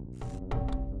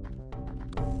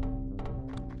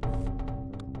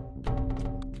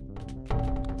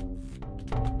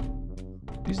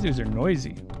 These dudes are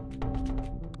noisy.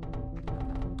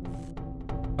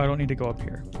 I don't need to go up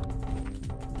here.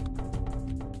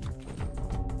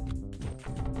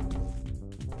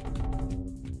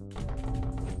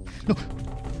 No!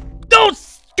 No!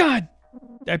 God!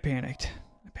 I panicked.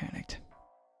 I panicked.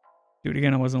 Do it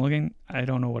again. I wasn't looking. I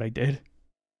don't know what I did.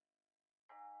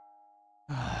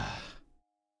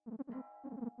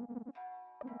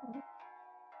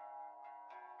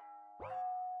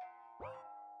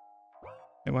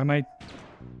 Hey, why am I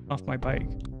off my bike?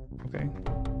 Okay.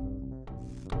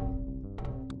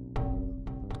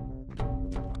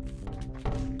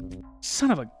 Son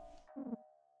of a...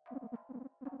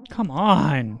 Come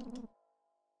on!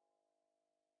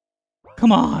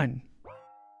 Come on!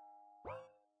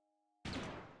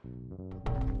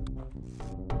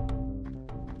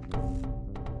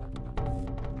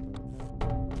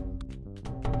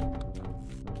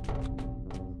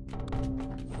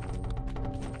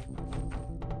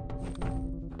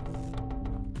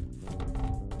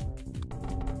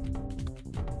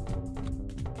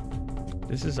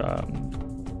 This is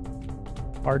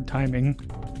hard timing.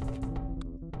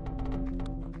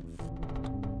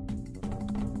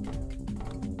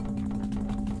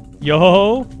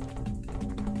 Yo!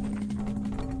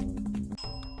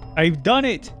 I've done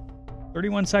it!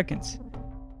 31 seconds.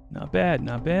 Not bad,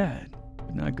 not bad.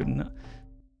 But not good enough.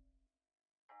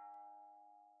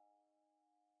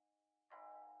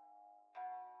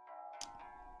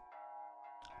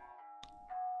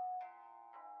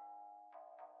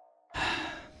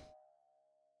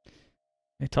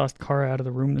 I tossed Kara out of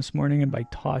the room this morning, and by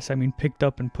toss, I mean picked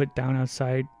up and put down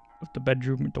outside of the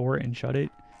bedroom door and shut it.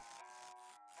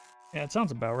 Yeah, it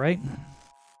sounds about right.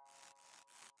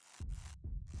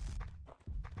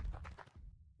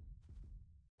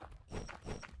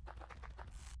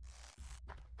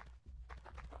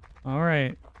 All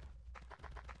right.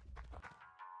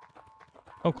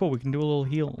 Oh, cool. We can do a little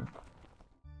heal.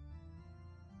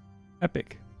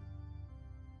 Epic.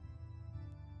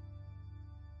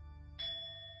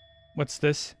 What's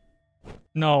this?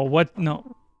 No, what?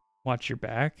 No. Watch your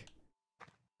back.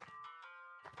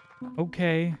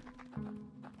 Okay.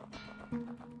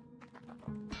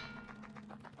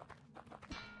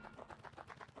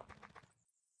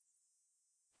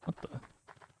 What the?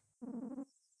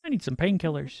 I need some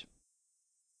painkillers.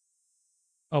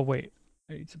 Oh, wait.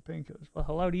 I need some painkillers. Well,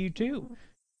 hello to you, too.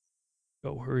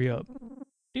 Go, hurry up.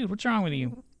 Dude, what's wrong with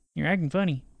you? You're acting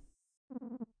funny.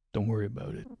 Don't worry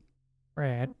about it.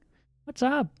 Brad, what's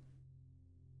up?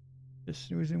 Just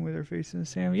snoozing with her face in the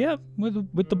sand. Yep,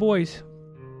 with the boys.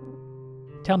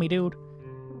 Tell me, dude.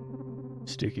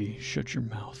 Sticky, shut your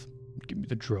mouth. Give me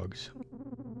the drugs.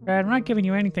 Brad, I'm not giving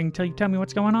you anything until you tell me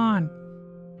what's going on.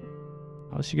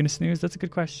 How is she gonna snooze? That's a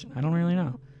good question. I don't really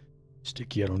know.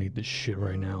 Sticky, I don't need this shit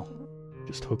right now.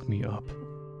 Just hook me up.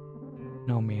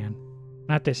 No, man.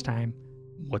 Not this time.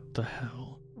 What the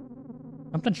hell?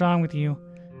 Something's wrong with you.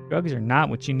 Drugs are not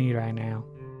what you need right now.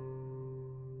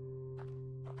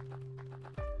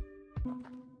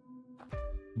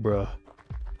 Bruh.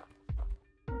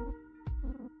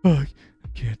 I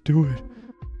can't do it.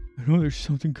 I know there's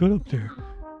something good up there.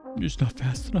 I'm just not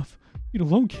fast enough. You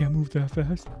alone can't move that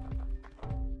fast.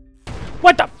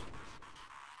 What the?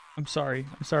 I'm sorry.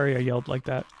 I'm sorry I yelled like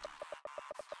that.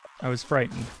 I was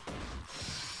frightened.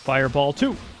 Fireball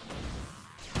 2.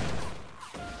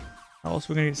 How else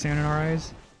are we gonna get sand in our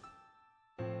eyes?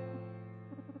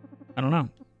 I don't know,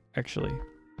 actually.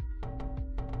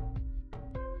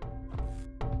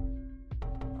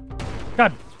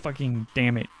 God fucking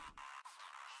damn it.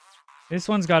 This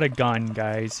one's got a gun,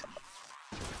 guys.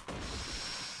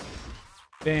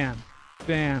 Bam.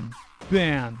 Bam.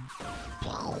 Bam.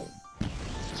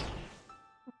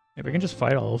 Maybe we can just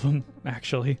fight all of them,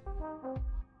 actually.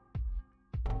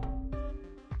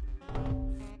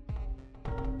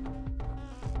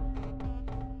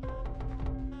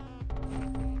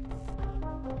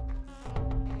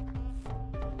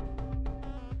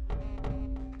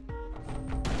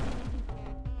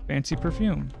 Fancy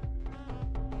perfume.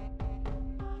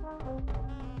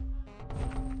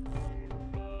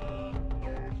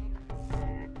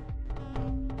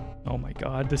 Oh my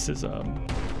god, this is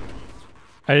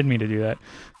I didn't mean to do that.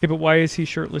 Okay, but why is he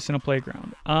shirtless in a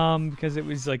playground? Because it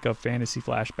was like a fantasy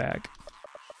flashback.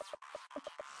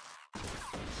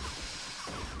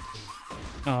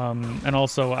 And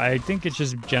also I think it's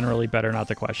just generally better not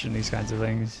to question these kinds of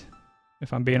things,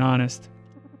 if I'm being honest.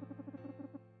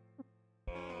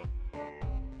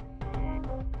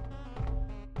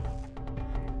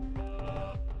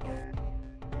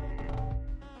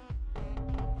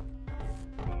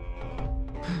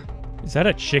 Is that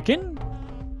a chicken?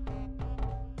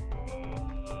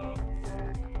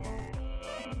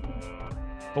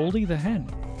 Goldie the hen.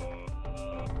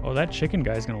 Oh, that chicken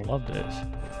guy's gonna love this.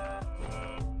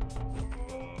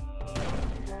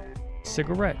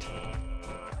 Cigarette.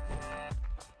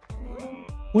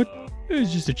 What?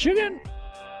 It's just a chicken?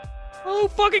 Oh,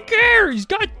 fucking cares!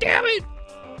 God damn it!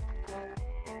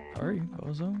 Sorry,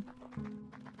 bozo.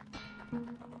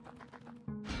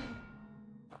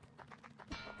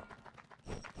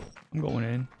 I'm going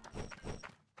in.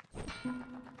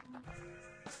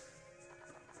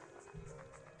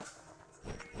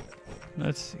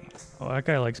 Let's see. Oh, that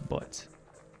guy likes butts.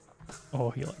 Oh,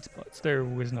 he likes butts. There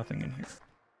was nothing in here.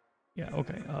 Yeah,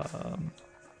 okay.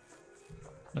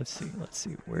 Let's see. Let's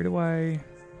see. Where do I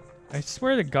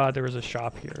swear to God there was a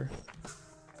shop here.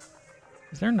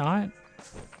 Is there not?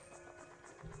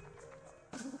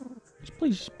 This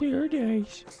place is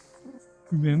paradise.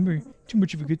 Remember, too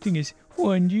much of a good thing is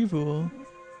wonderful.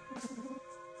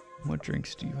 What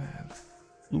drinks do you have?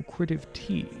 Lucrative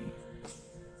tea.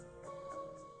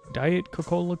 Diet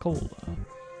Coca-Cola.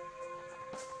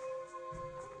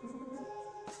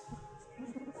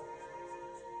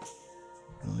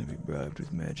 Only be bribed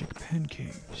with magic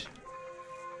pancakes.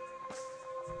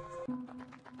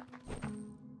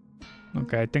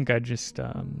 Okay, I think I just,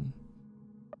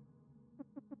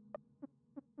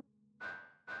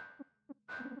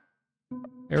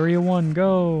 Area 1,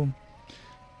 go!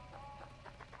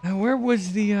 Now, where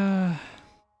was the,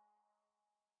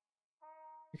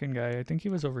 chicken guy? I think he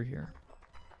was over here.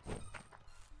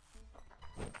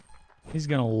 He's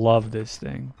gonna love this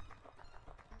thing.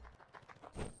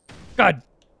 God!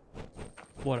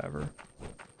 Whatever.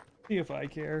 See if I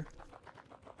care.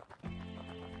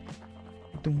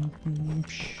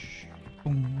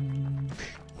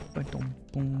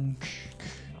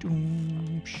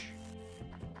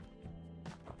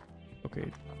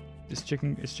 Okay, is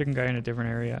chicken guy in a different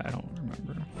area? I don't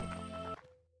remember.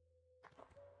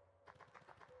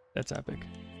 That's epic.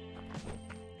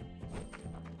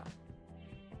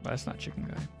 That's not chicken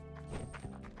guy.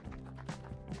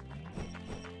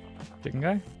 Chicken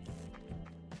guy?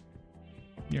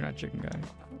 You're not chicken guy.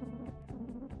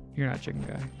 You're not chicken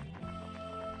guy.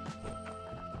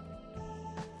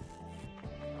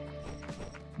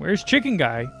 Where's chicken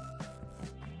guy?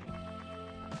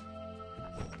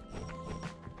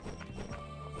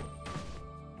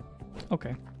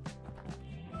 Okay.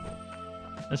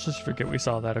 Let's just forget we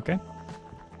saw that, okay?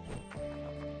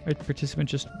 A participant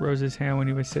just rose his hand when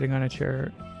he was sitting on a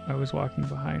chair I was walking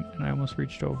behind, and I almost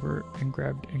reached over and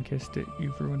grabbed and kissed it.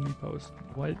 You've ruined me, Post.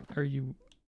 What are you...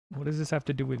 What does this have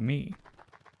to do with me?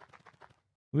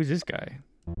 Who is this guy?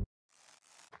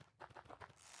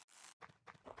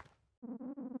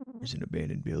 There's an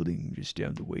abandoned building just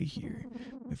down the way here.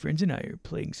 My friends and I are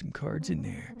playing some cards in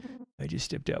there. I just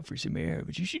stepped out for some air,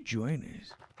 but you should join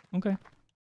us. Okay.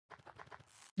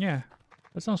 Yeah,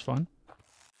 that sounds fun.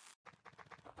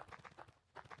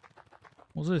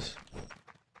 What's this?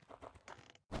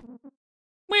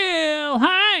 Well,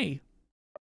 hi!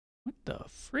 What the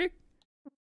frick?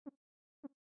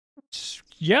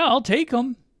 Yeah, I'll take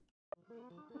them.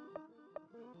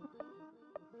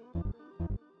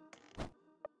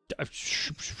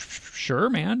 Sure,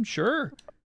 man, sure.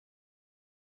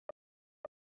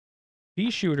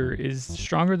 Pea shooter is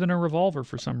stronger than a revolver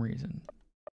for some reason.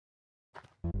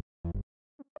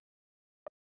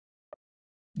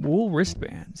 Wool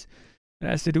wristbands. It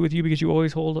has to do with you because you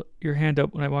always hold your hand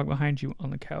up when I walk behind you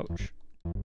on the couch.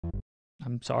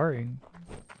 I'm sorry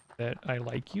that I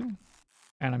like you,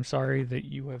 and I'm sorry that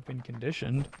you have been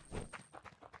conditioned.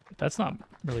 But that's not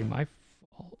really my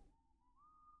fault.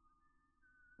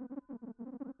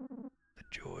 The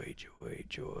joy, joy,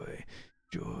 joy,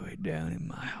 joy down in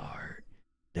my heart,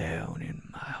 down in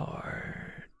my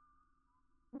heart,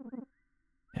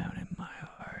 down in my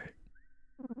heart.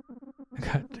 I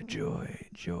got the joy,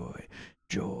 joy,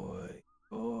 joy,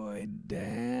 joy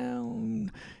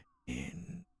down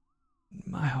in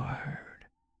my heart,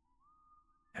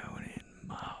 down in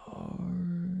my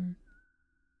heart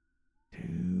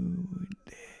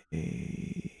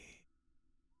today.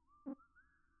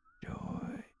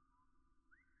 Joy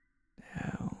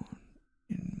down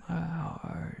in my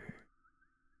heart.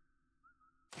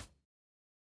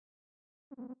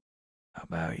 How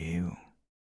about you?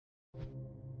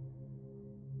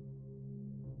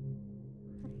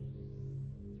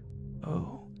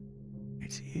 Oh,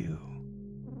 it's you.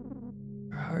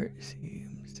 Your heart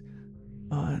seems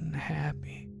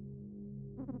unhappy.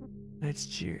 Let's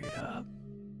cheer it up.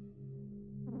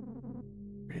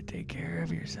 Better take care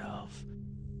of yourself.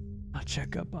 I'll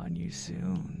check up on you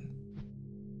soon.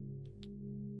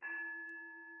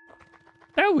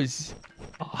 That was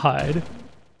odd.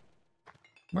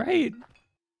 Right?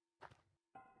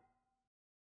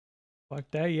 Fuck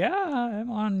that. Yeah, I'm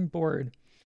on board.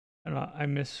 I don't know, I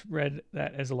misread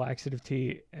that as a laxative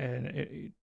tea,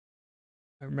 and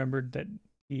I remembered that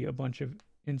a bunch of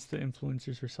Insta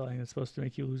influencers were selling that's supposed to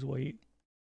make you lose weight.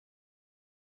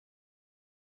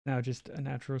 Now just a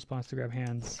natural response to grab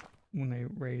hands when they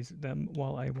raise them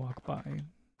while I walk by.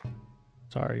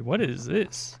 Sorry, what is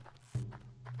this?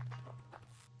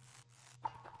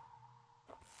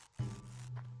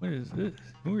 What is this?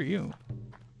 Who are you?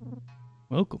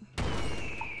 Welcome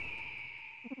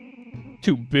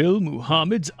to Bill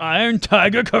Muhammad's Iron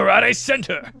Tiger Karate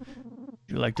Center. Would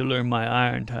you like to learn my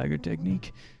Iron Tiger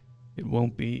technique? It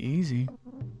won't be easy.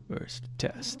 First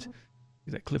test. See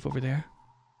that cliff over there?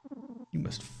 You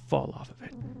must fall off of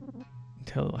it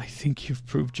until I think you've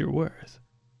proved your worth.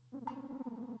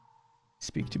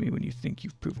 Speak to me when you think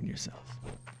you've proven yourself.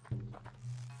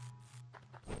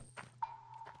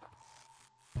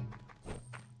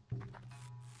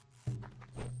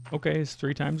 Okay, is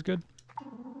 3 times good?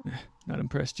 Not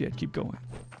impressed yet. Keep going.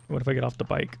 What if I get off the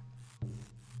bike?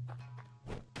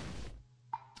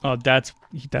 Oh, that's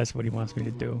what he wants me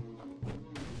to do.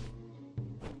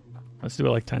 Let's do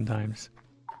it like 10 times.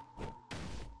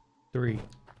 3,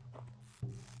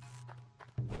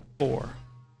 4,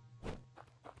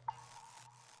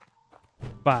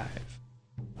 5.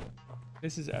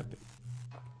 This is epic.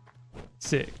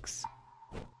 6,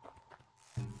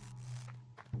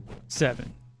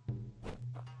 7,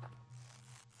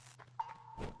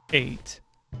 8,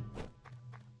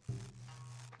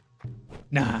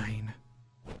 9,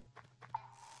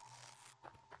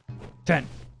 10.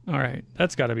 All right,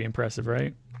 that's got to be impressive,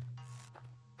 right?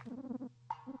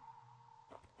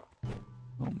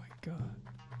 Oh my god.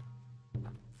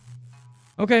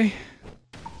 Okay.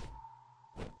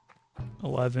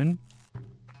 11,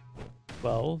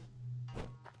 12,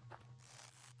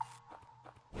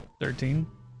 13,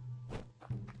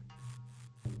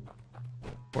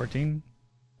 14,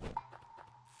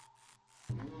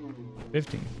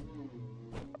 15.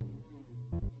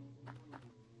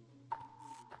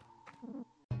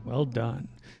 Well done.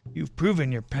 You've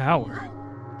proven your power.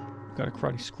 Got a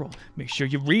karate scroll. Make sure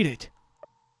you read it.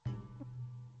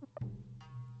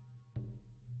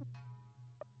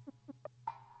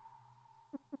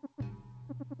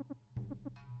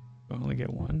 I only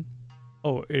get one.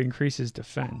 Oh, it increases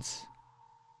defense.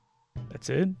 That's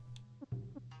it?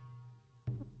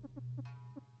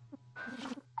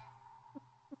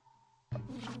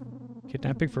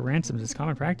 Kidnapping for ransoms is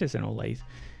common practice in Olathe.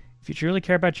 If you truly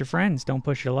care about your friends, don't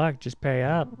push your luck, just pay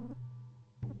up.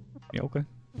 Yeah, okay.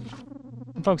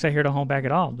 Some folks out here don't hold back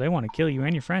at all. They want to kill you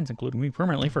and your friends, including me,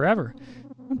 permanently forever.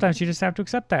 Sometimes you just have to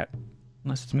accept that.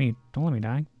 Unless it's me. Don't let me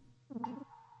die.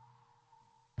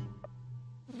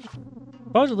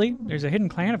 Supposedly, there's a hidden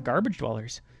clan of garbage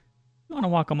dwellers. If you want to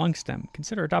walk amongst them,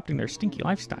 consider adopting their stinky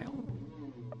lifestyle.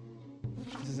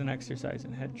 This is an exercise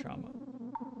in head trauma.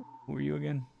 Who are you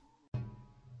again?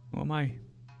 Who am I?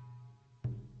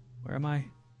 Where am I?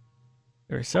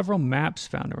 There are several maps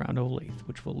found around Olathe,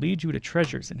 which will lead you to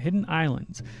treasures and hidden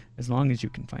islands, as long as you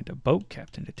can find a boat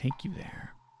captain to take you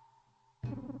there.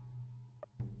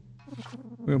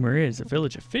 Rumor is a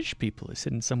village of fish people is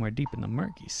hidden somewhere deep in the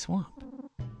murky swamp.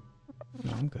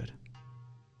 No, I'm good.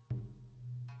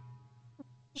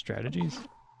 Strategies?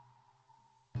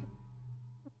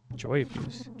 Joy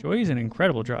abuse. Joy is an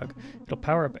incredible drug. It'll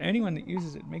power up anyone that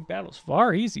uses it and make battles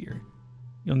far easier.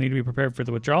 You'll need to be prepared for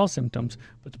the withdrawal symptoms,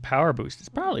 but the power boost is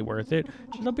probably worth it.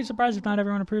 Just don't be surprised if not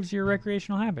everyone approves of your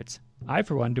recreational habits. I,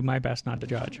 for one, do my best not to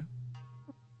judge.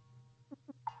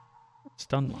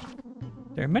 Stun lock.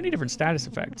 There are many different status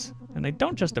effects, and they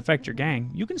don't just affect your gang.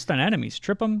 You can stun enemies,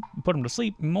 trip them, and put them to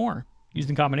sleep, and more. Used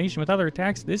in combination with other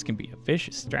attacks, this can be a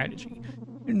vicious strategy.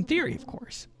 In theory, of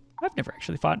course. I've never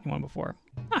actually fought anyone before.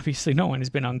 Obviously, no one has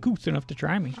been uncouth enough to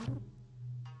try me.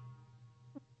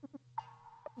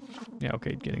 Yeah,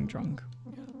 okay, getting drunk.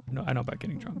 Yeah, no, I know about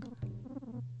getting drunk.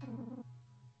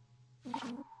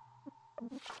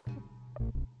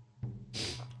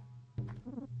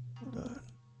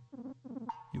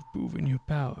 You've proven your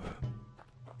power.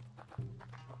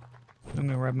 I'm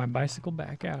gonna ride my bicycle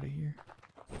back out of here.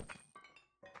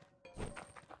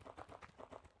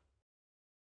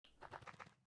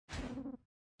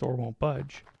 Door won't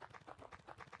budge.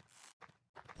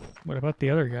 What about the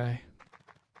other guy?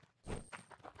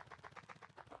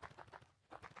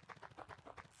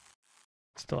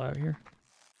 Still out here?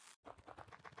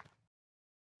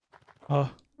 Oh.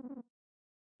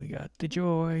 We got the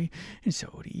joy, and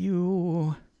so do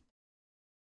you.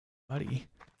 Buddy.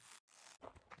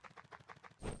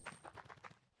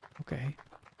 Okay.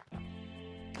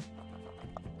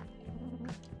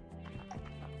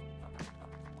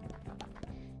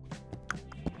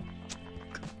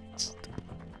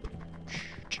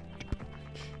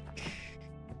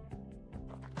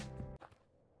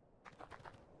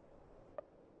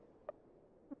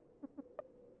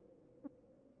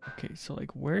 Okay, so like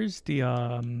where's the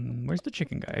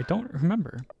chicken guy? I don't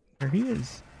remember where he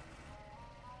is.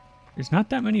 There's not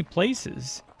that many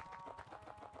places.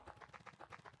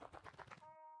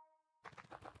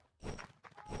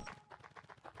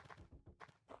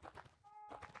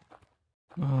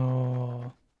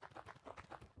 Oh.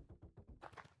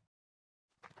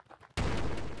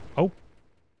 Oh.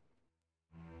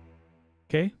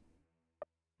 Okay.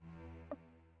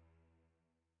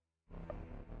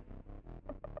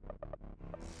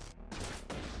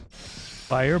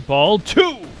 Fireball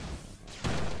 2!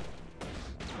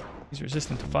 He's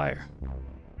resistant to fire.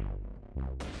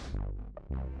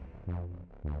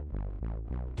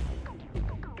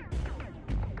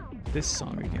 This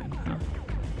song again, huh?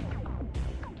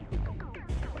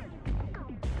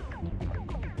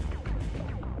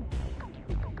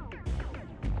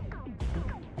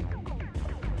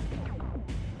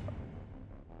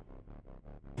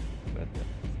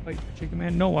 Fight the chicken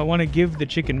man. No, I want to give the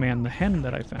chicken man the hen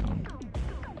that I found.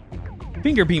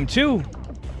 Finger beam too.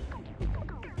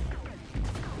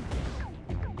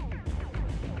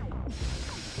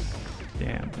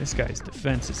 Damn, this guy's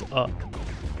defense is up.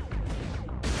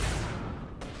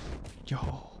 Yo.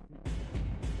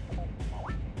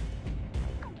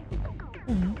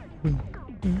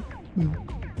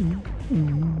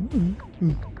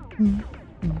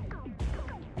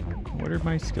 What are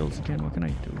my skills again? What can I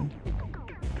do?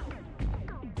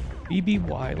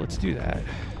 BBY, let's do that.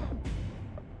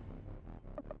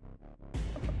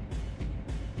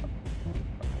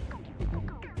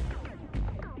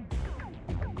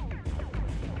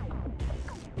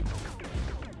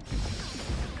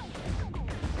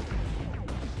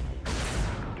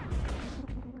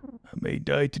 I may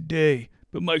die today,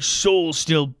 but my soul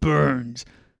still burns.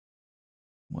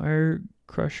 Why are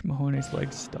Crush Mahone's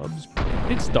legs stubs?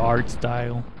 It's the art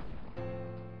style.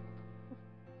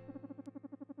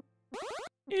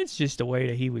 It's just the way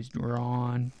that he was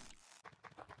drawn.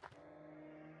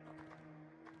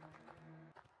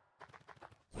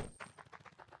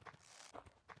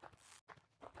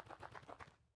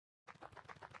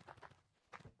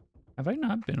 Have I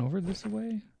not been over this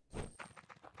way?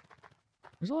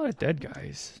 There's a lot of dead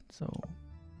guys, so...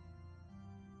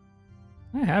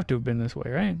 I have to have been this way,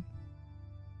 right?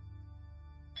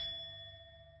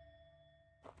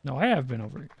 No, I have been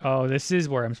over. Oh, this is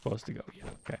where I'm supposed to go. Yeah,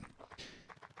 okay.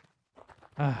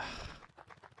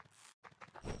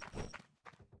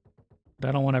 But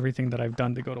I don't want everything that I've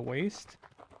done to go to waste.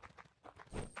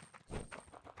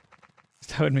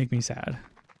 That would make me sad.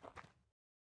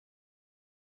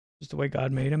 Just the way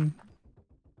God made him.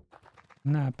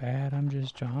 I'm not bad, I'm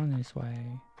just drawn this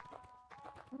way.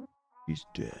 He's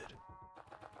dead.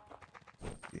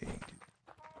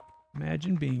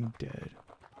 Imagine being dead.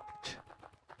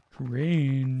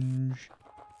 Cringe.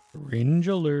 Cringe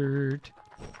alert.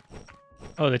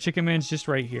 Oh, the chicken man's just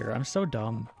right here. I'm so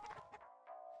dumb.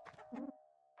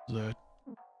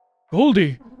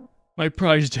 Goldie! My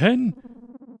prized hen!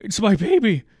 It's my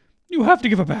baby! You have to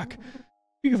give it back!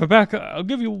 If you give it back, I'll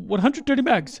give you 130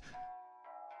 bags!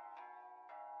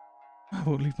 I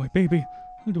won't leave my baby.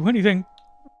 I'll do anything.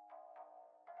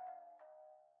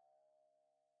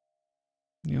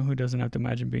 You know who doesn't have to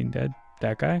imagine being dead?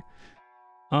 That guy?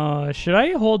 Should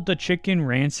I hold the chicken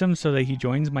ransom so that he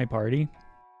joins my party?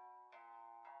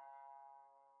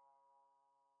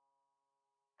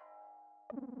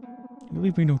 You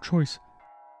leave me no choice.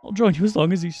 I'll join you as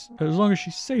long as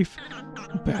she's safe.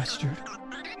 Bastard.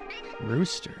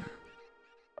 Rooster.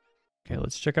 Okay,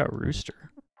 let's check out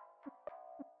Rooster.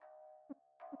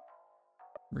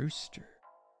 Rooster.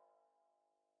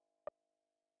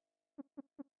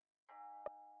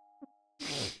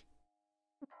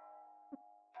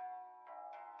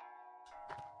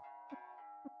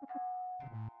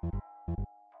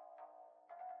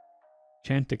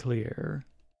 Chanticleer.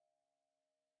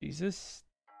 Jesus.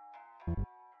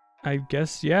 I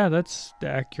guess, yeah, that's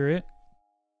accurate.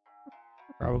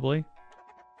 Probably.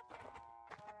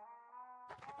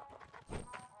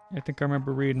 I think I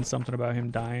remember reading something about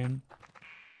him dying.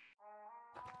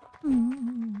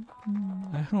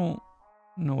 I don't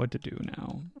know what to do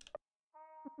now.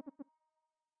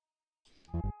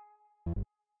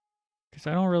 Because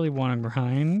I don't really want to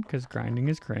grind, because grinding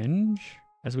is cringe,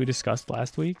 as we discussed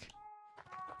last week.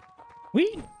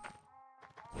 Whee!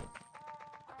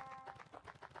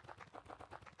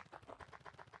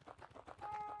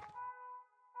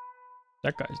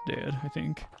 That guy's dead, I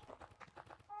think.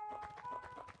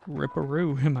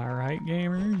 Ripperoo, am I right,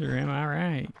 gamers? Or am I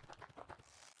right?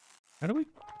 How do we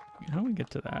get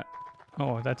to that?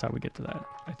 Oh, that's how we get to that.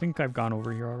 I think I've gone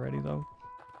over here already, though.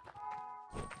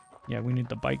 Yeah, we need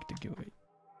the bike to do it.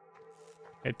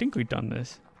 I think we've done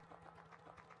this.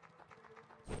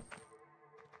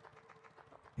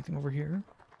 Anything over here?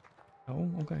 Oh,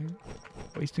 okay.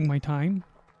 Wasting my time?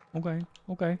 Okay,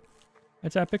 okay.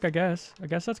 That's epic, I guess. I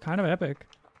guess that's kind of epic.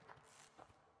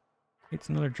 It's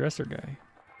another dresser guy.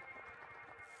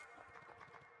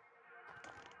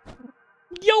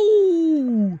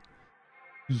 Yo!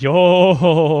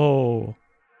 Yo!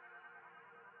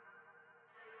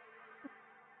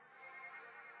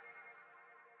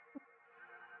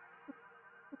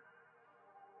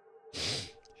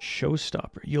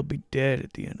 Showstopper. You'll be dead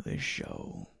at the end of this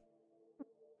show.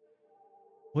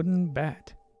 Wooden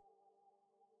bat.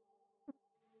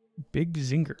 Big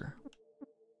zinger.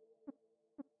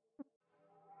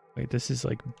 Wait, this is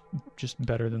like just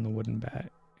better than the wooden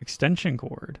bat. Extension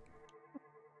cord.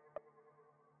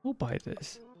 We'll buy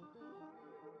this.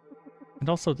 And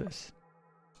also this.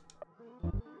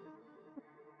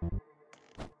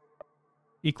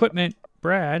 Equipment.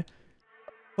 Brad,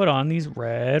 put on these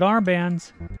red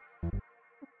armbands.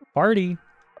 Party.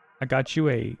 I got you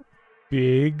a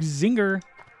big zinger.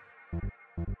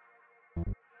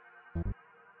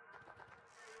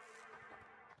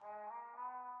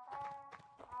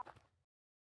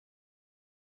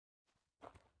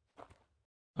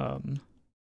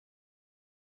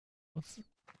 What's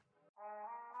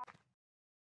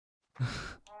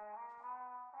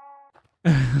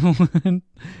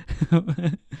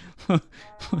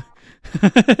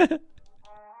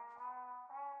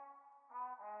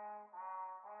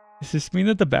Does this mean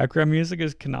that the background music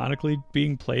is canonically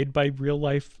being played by real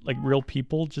life, like real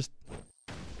people? Just,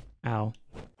 ow.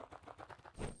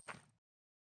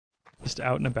 Just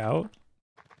out and about?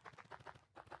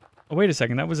 Oh, wait a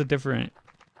second, that was a different...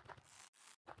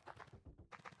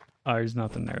 Oh, there's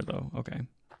nothing there though, okay.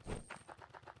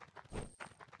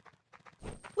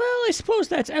 Well, I suppose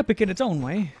that's epic in its own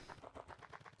way.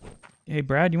 Hey,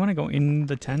 Brad, you want to go in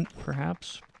the tent,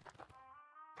 perhaps?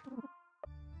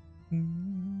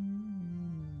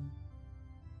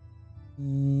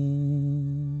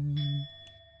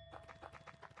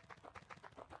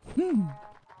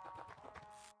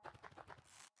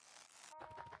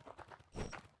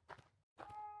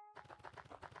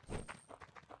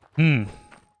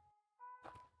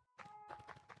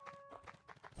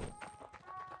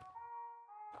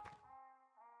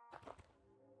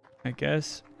 I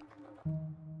guess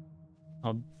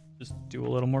I'll just do a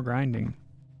little more grinding.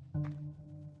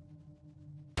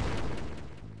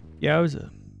 Yowza.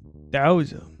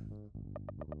 Dowza.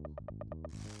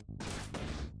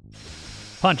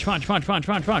 Punch, punch, punch, punch,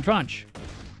 punch, punch, punch.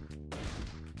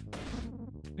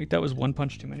 I think that was one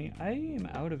punch too many. I am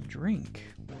out of drink.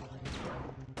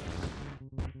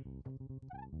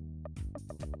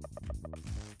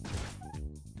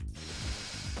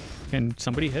 Can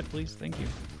somebody hit, please? Thank you.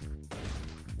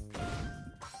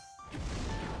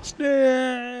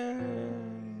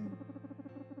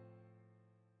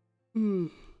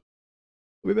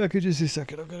 I'll be back in just a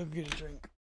second. I'm gonna get a drink.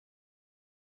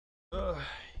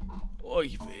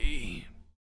 Oy vey.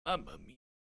 Mamma mia.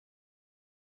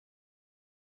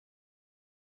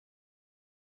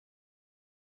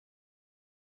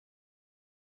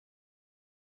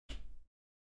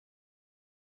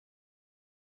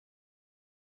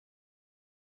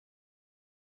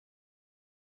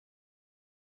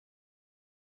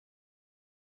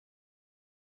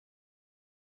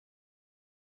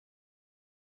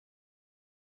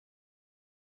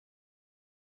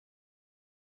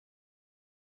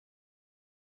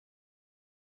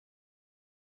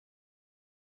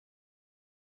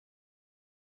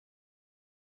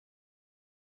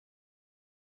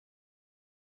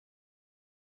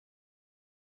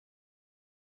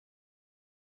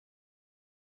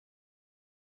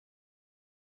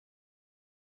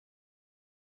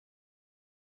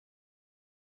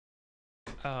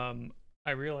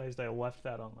 I realized I left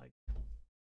that on like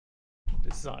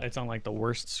it's on like the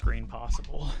worst screen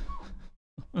possible.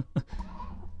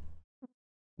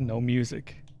 No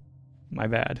music. My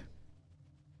bad.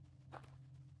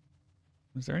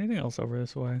 Is there anything else over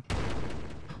this way?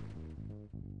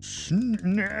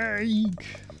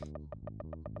 Snake!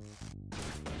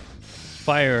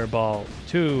 Fireball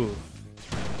 2.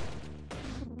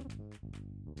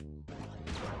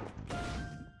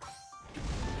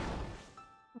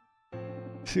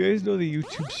 So you guys know the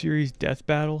YouTube series Death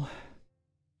Battle?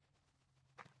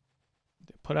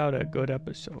 They put out a good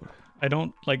episode. I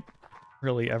don't like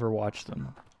really ever watch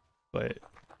them, but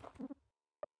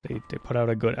they put out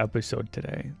a good episode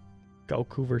today.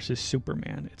 Goku versus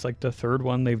Superman. It's like the third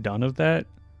one they've done of that.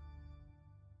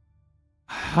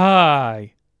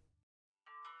 Hi.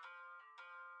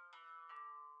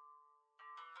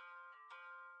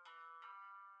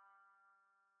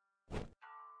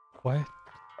 What?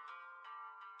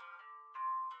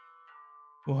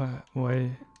 What? What?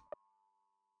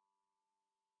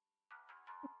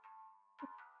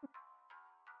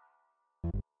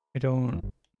 I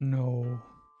don't know.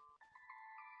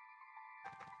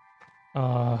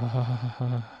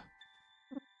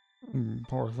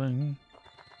 Poor thing.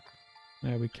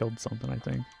 Yeah, we killed something, I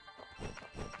think.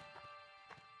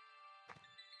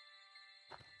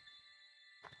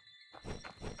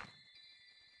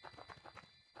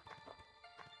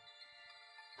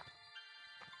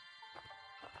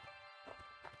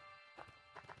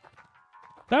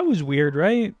 That was weird,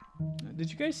 right? Did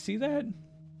you guys see that?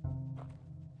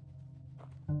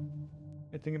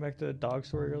 Thinking back to the dog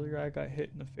story earlier, I got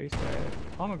hit in the face by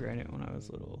a pomegranate when I was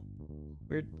little.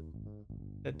 Weird.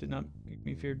 That did not make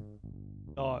me fear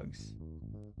dogs.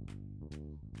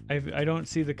 I don't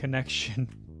see the connection.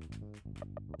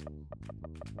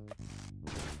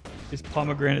 Is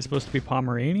pomegranate supposed to be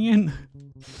Pomeranian?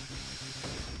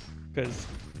 Because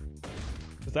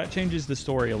that changes the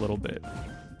story a little bit.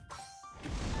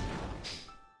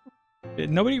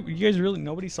 You guys really,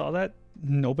 nobody saw that?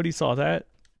 Nobody saw that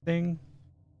thing?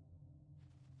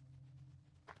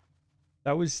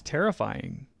 That was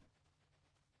terrifying.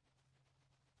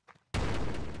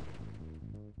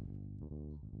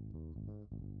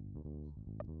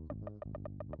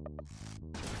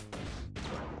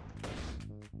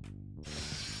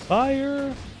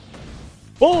 Fire!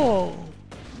 Ball!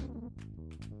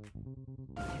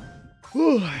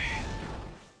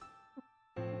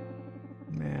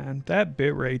 Man, that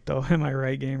bitrate though, am I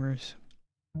right, gamers?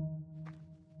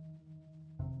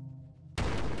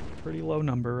 Pretty low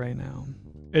number right now.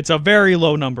 It's a very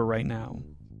low number right now.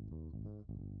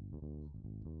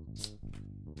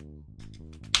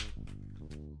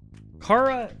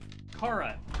 Kara.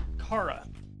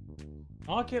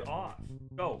 Knock it off.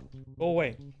 Go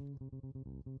away.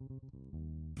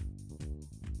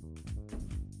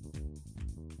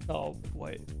 Oh,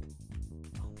 wait.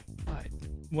 What?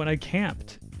 When I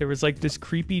camped, there was like this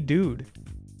creepy dude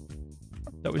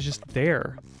that was just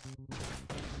there.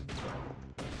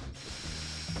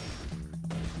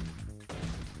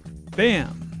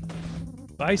 Bam!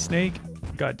 Bye, snake.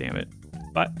 God damn it.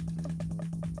 Bye.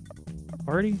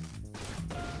 Party?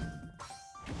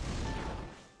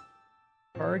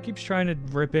 Kara keeps trying to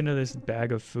rip into this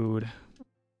bag of food.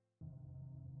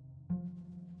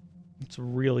 It's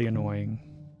really annoying.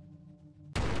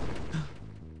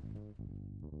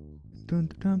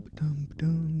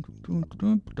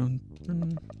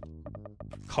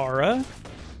 Kara?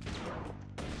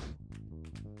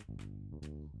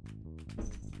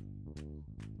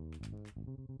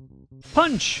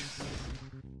 Punch!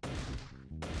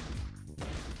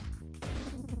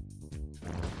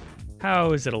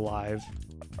 How is it alive?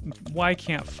 Why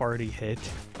can't Farty hit?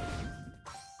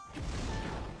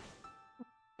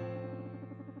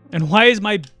 And why is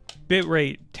my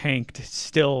bitrate tanked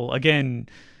still? Again...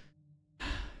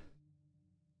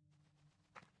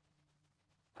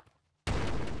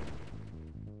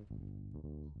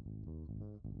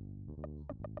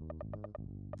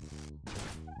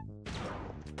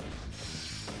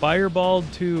 Fireball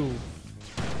 2.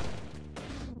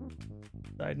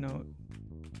 Side note.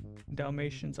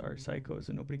 Dalmatians are psychos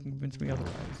and nobody can convince me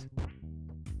otherwise.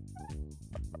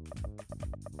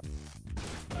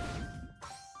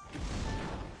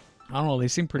 I don't know, they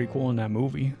seem pretty cool in that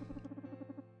movie.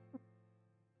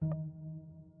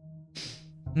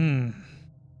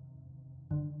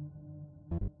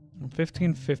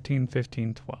 15, 15,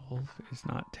 15, 12 is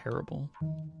not terrible.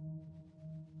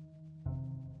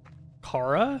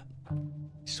 Kara? I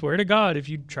swear to God, if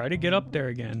you try to get up there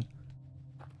again.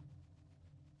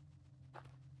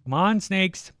 Come on,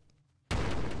 snakes.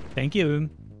 Thank you.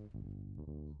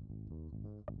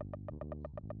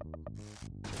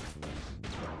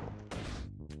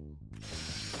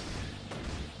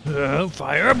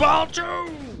 Fireball 2!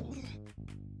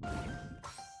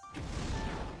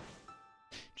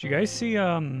 Did you guys see,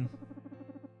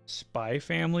 Spy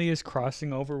Family is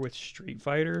crossing over with Street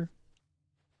Fighter?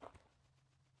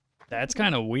 That's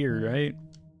kind of weird, right?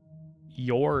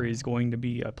 Yor is going to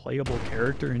be a playable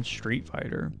character in Street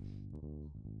Fighter.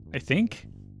 I think.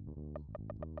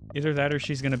 Either that or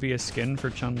she's going to be a skin for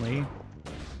Chun-Li.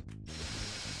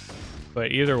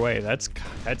 But either way,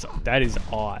 that is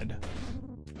odd.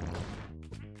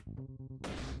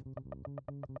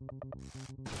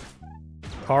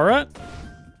 Kara?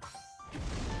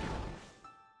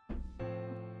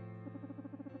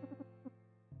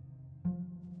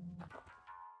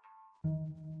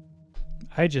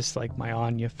 I just like my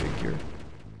Anya figure.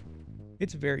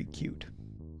 It's very cute.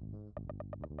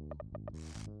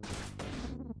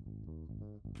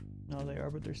 No, they are,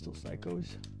 but they're still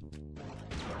psychos.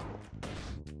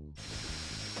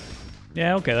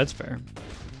 Yeah, okay, that's fair.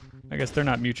 I guess they're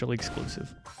not mutually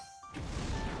exclusive.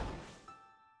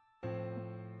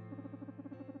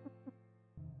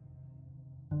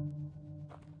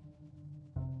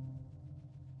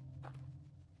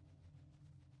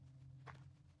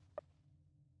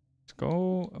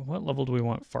 Go. What level do we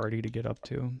want Farty to get up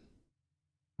to?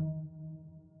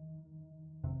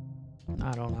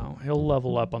 I don't know. He'll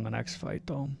level up on the next fight,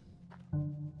 though.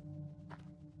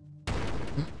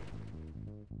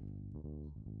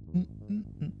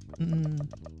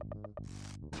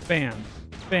 Bam.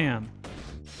 Bam.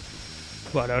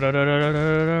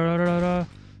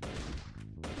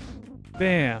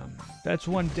 Bam. That's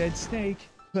one dead snake.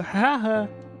 Look,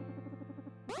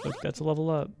 that's a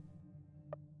level up.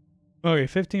 Okay,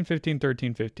 15, 15,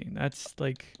 13, 15. That's,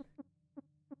 like,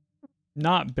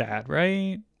 not bad,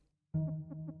 right?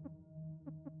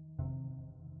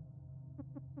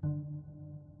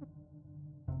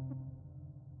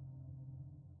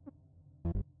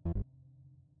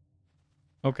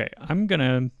 Okay, I'm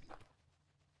gonna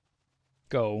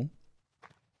go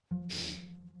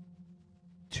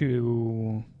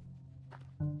to...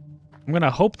 I'm gonna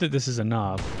hope that this is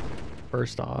enough,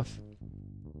 first off.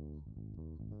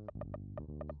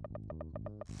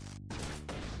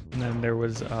 And then there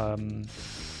was,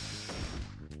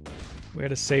 we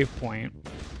had a save point.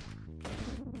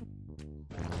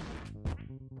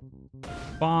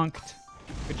 Bonked.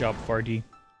 Good job, Fardy.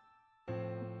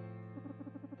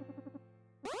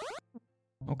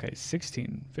 Okay,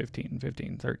 16, 15,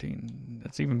 15, 13.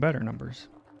 That's even better numbers.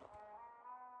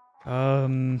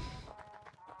 Where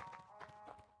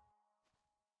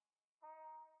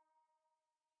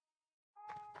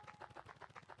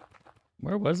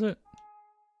was it?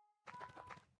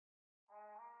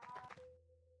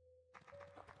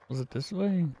 Was it this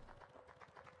way?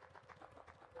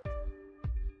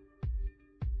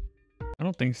 I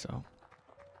don't think so.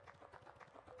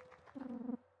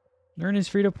 Learn is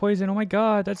free to poison. Oh my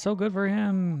god, that's so good for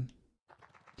him.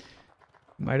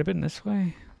 Might have been this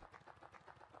way.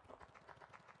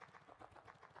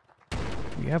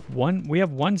 We have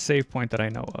one save point that I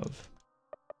know of.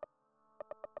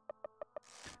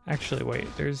 Actually, wait,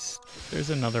 there's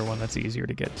another one that's easier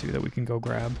to get to that we can go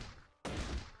grab.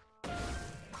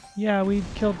 Yeah, we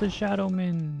killed the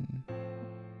Shadowman.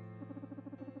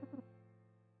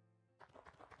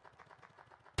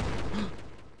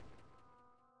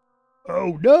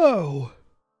 Oh no!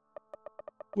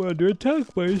 We're under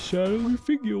attack by a shadowy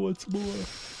figure once more.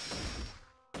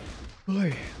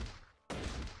 Oy.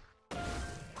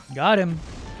 Got him.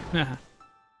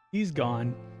 He's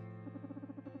gone.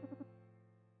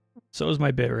 So is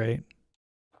my bit rate.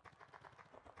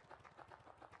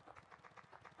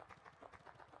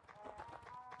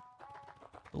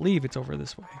 I believe it's over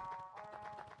this way.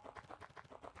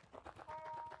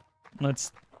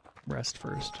 Let's rest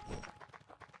first.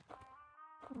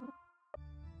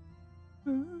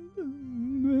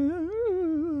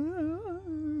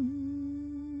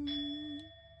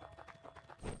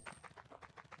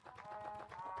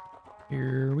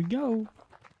 Here we go.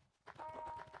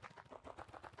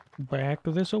 Back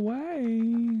this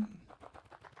away.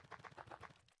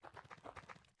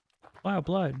 Wow,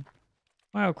 blood.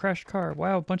 Wow, crashed car.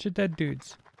 Wow, a bunch of dead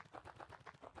dudes.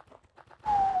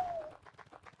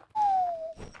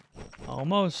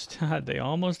 Almost. They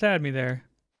almost had me there.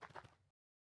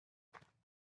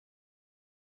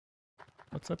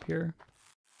 What's up here?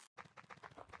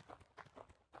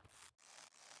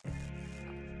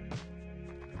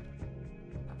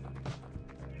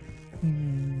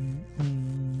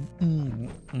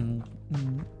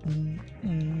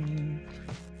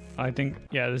 I think,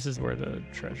 yeah, this is where the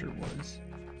treasure was.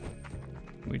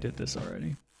 We did this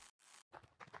already.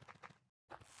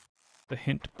 The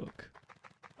hint book.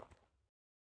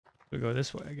 We go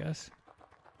this way, I guess.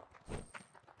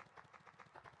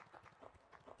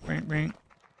 Ring, ring.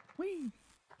 Whee!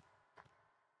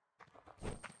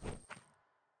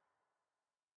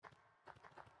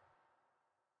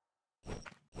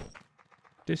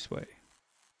 This way.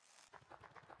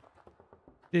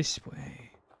 This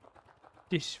way.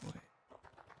 This way.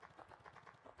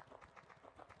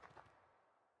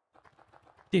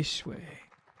 This way.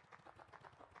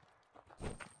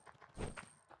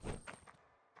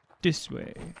 This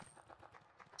way.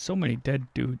 So many dead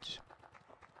dudes.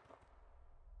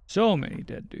 So many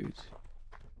dead dudes.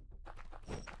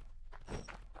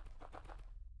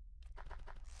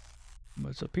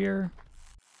 What's up here?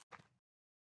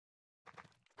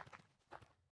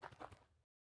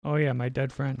 Oh yeah, my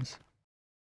dead friends.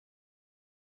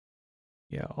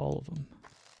 Yeah, all of them.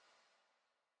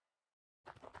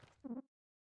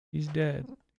 He's dead.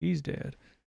 He's dead.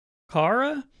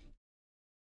 Kara?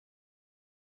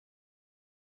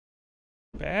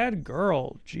 Bad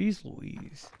girl. Jeez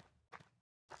Louise.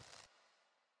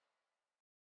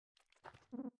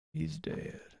 He's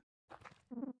dead.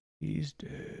 He's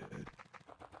dead.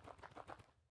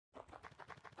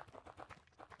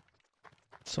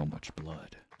 So much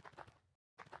blood.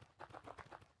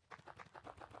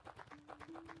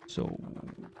 So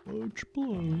much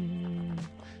blood.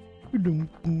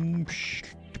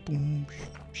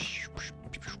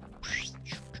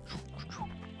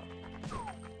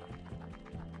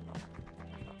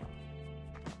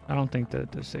 I don't think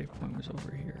that the save point was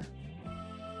over here.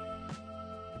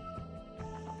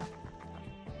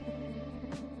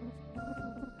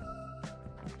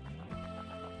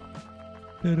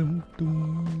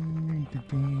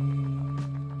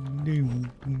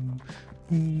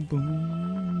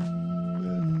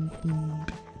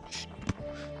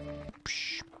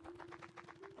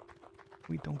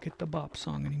 We don't get the bop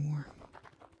song anymore.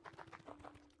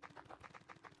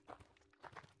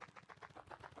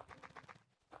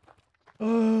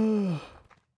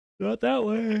 Not that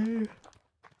way.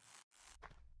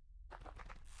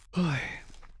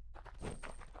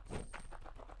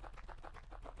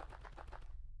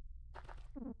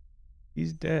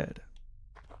 He's dead.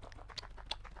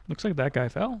 Looks like that guy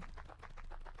fell.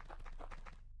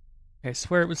 I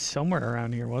swear it was somewhere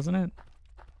around here, wasn't it?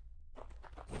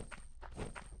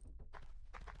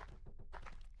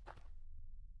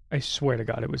 I swear to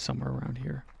God it was somewhere around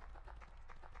here.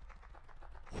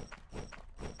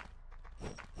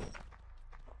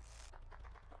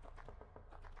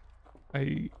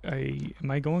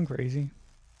 Am I going crazy?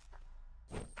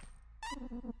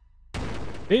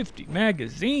 50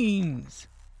 magazines!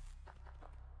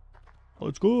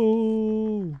 Let's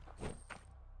go!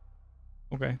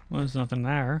 Okay, well there's nothing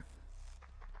there.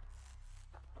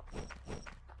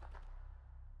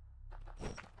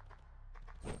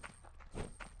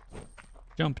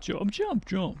 Jump, jump, jump,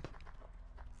 jump.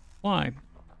 Climb.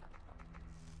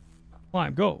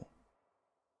 Climb, go.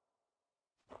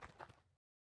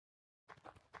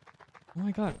 Oh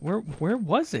my God, where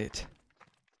was it?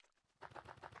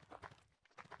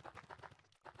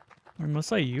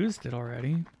 Unless I used it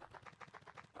already.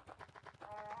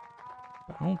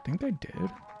 I don't think I did.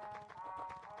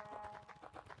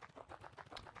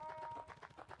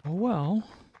 Oh well.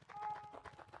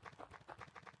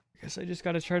 I guess I just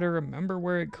gotta try to remember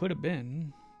where it could have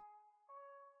been.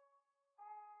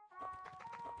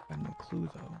 I have no clue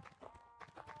though.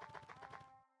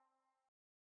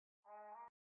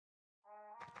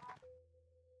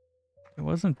 It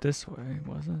wasn't this way,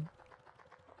 was it?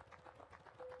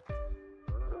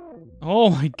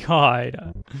 Oh my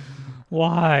God.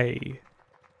 Why?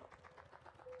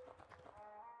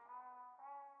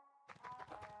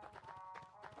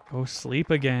 Go sleep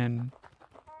again.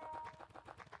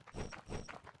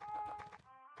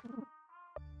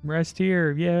 Rest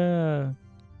here, yeah.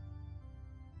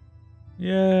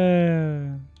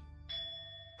 Yeah.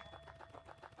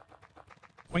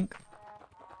 Wink.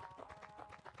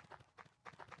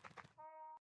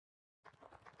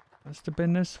 Must have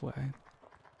been this way.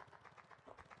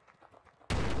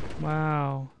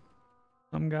 Wow.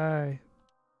 Some guy.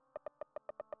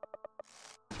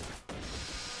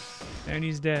 And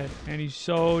he's dead. And he's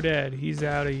so dead. He's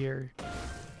out of here.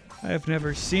 I've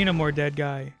never seen a more dead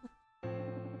guy.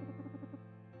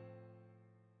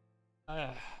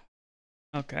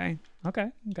 Okay.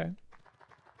 Okay. Okay. I'm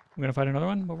gonna find another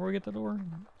one before we get to the door.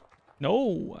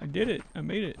 No, I did it. I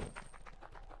made it.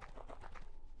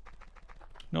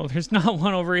 No, there's not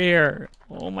one over here.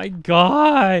 Oh my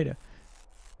God.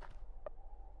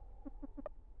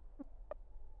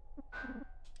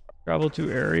 Travel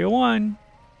to Area 1.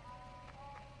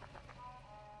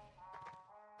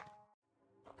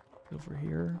 Over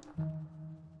here.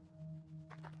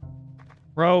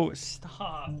 Bro,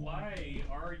 stop. Why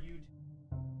are you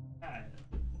bad?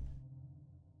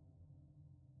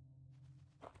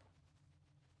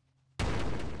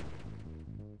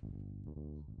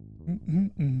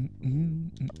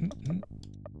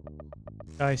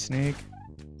 Die, snake.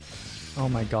 Oh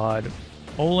my God.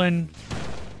 Olin.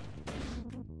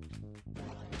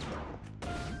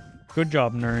 Good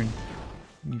job, Nern.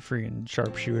 You freaking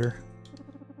sharpshooter.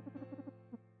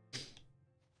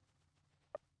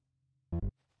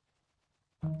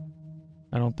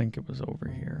 I don't think it was over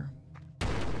here.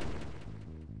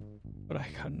 But I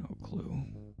got no clue.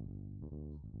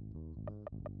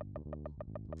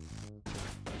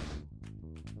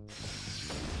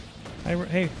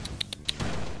 Hey.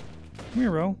 Come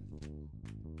here, bro.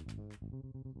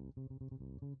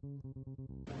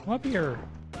 Come up here.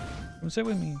 Come sit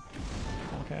with me.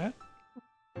 Okay.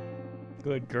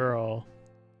 Good girl.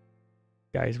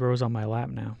 Guys, Rose on my lap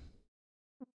now.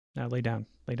 Now lay down.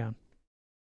 Lay down.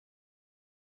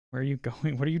 Where are you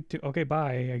going? What are you doing? Okay,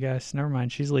 bye, I guess. Never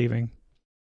mind. She's leaving.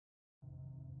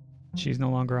 She's no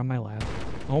longer on my lap.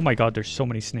 Oh my God, there's so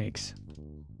many snakes.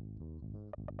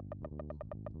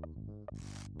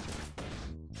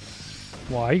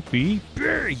 Y, B,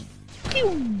 berry.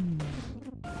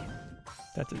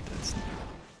 That's a dead snake.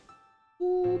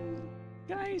 Ooh,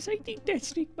 guys, I think that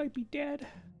snake might be dead.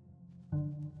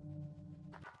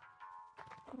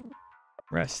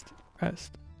 Rest,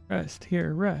 rest, rest.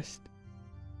 Here, rest.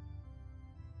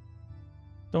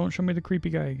 Don't show me the creepy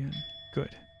guy again.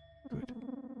 Good, good.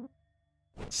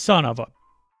 Son of a...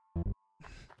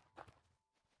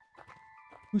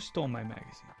 Who stole my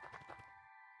magazine?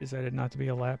 Decided not to be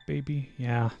a lap baby?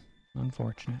 Yeah,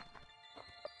 unfortunate.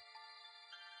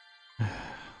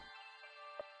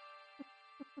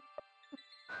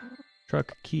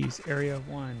 Truck keys, area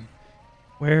 1.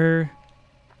 Where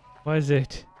was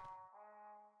it?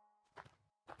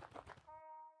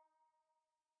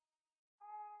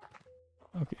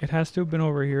 Okay, it has to have been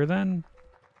over here then.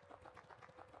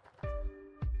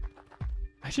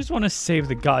 I just want to save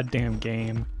the goddamn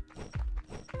game.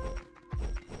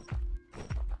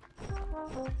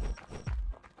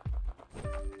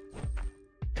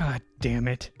 God damn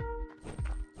it.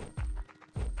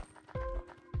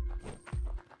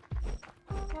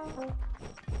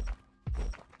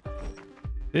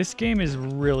 This game is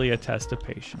really a test of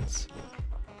patience.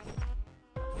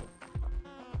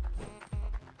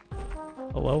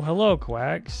 Hello, hello,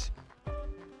 Quacks.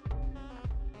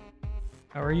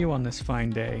 How are you on this fine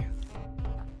day?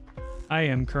 I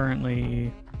am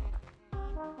currently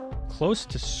close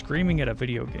to screaming at a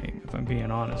video game, if I'm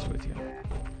being honest with you.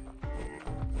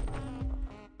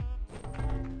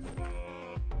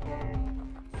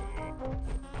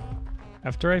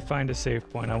 After I find a save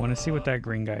point, I want to see what that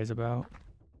green guy's about.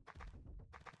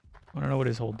 I don't know what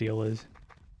his whole deal is.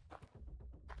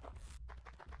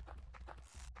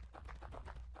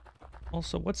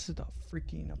 Also, what's the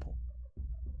freaking nipple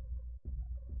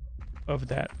of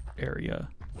that area?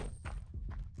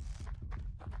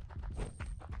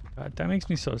 God, that makes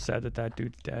me so sad that that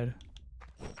dude's dead.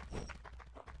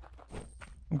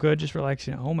 I'm good, just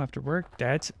relaxing at home after work.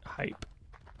 That's hype.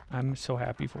 I'm so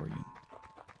happy for you.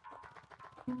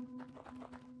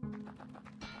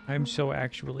 I'm so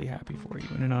actually happy for you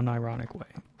in an unironic way.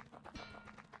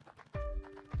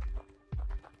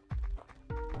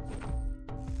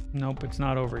 Nope, it's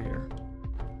not over here.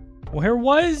 Where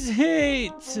was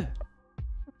it?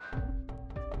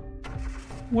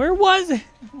 Where was it?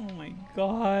 Oh my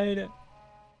god.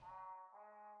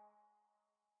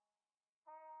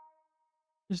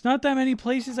 There's not that many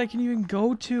places I can even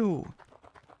go to.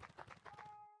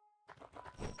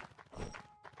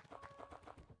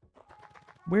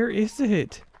 Where is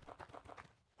it?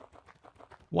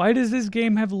 Why does this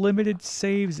game have limited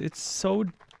saves? It's so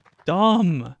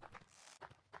dumb.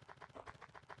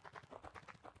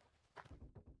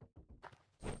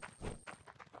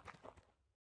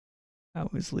 How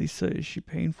is Lisa? Is she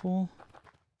painful?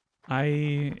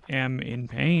 I am in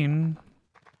pain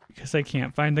because I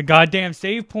can't find the goddamn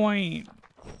save point.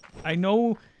 I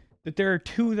know that there are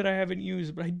two that I haven't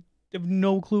used, but I have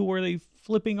no clue where they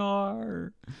flipping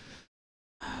are.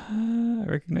 I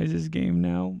recognize this game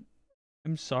now.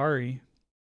 I'm sorry.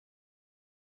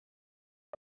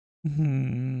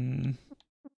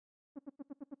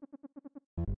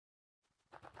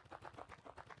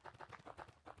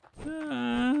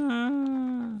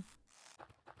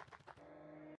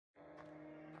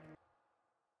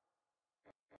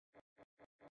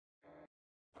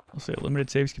 I'll say limited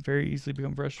saves can very easily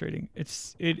become frustrating.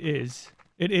 It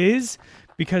is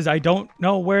because I don't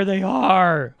know where they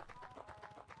are.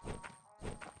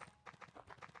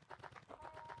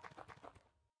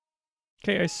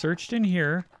 Okay, I searched in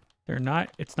here.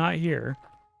 It's not here.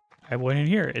 I went in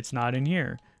here. It's not in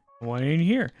here. I went in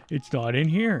here. It's not in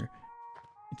here.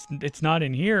 It's not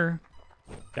in here.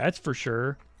 That's for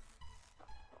sure.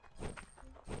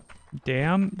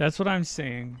 Damn, that's what I'm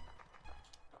saying.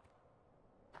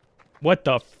 What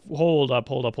the hold up.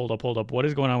 What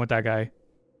is going on with that guy?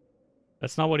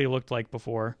 That's not what he looked like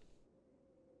before.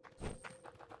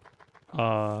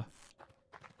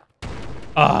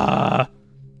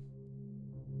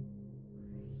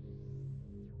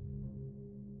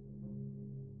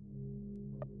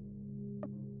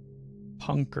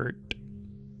 Punkert.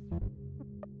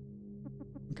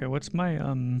 Okay, what's my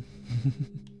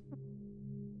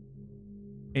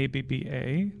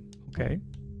ABBA? Okay.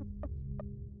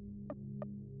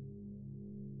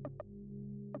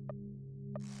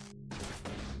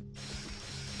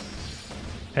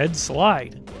 Head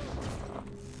slide.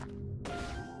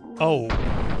 Oh.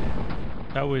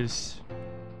 That was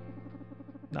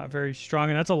not very strong,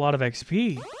 and that's a lot of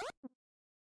XP.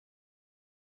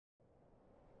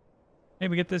 Hey,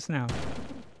 we get this now.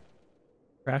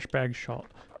 Trash bag shawl.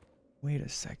 Wait a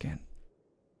second.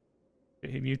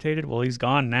 He mutated? Well, he's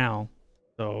gone now.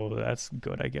 So that's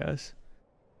good, I guess.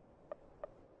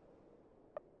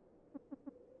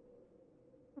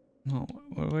 Oh,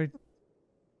 what do I...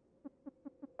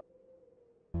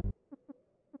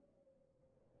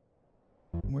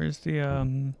 Where's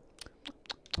the,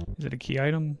 Is it a key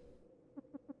item?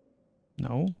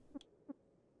 No.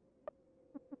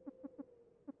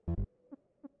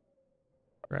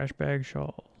 Trash bag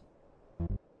shawl.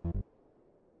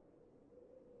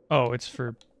 Oh, it's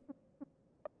for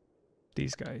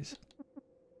these guys.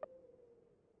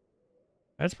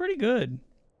 That's pretty good.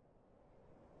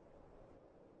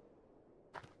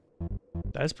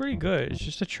 That's pretty good. It's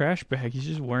just a trash bag. He's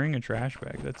just wearing a trash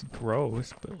bag. That's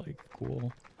gross, but like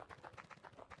cool.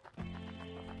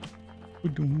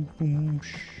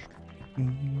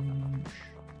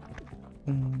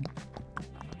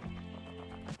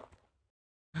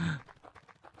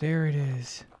 There it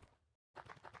is.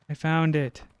 I found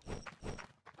it.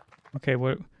 Okay,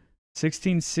 what?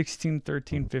 16, 16,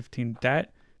 13, 15.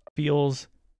 That feels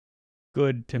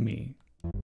good to me.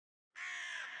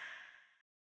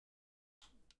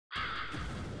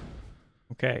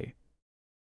 Okay.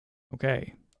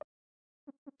 Okay.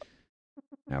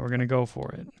 Now we're gonna go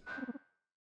for it.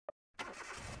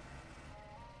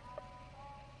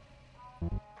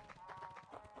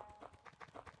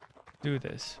 Do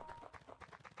this.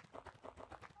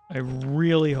 I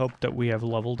really hope that we have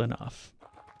leveled enough.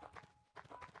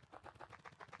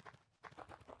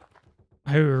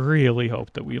 I really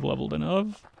hope that we've leveled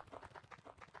enough.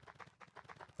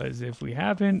 Because if we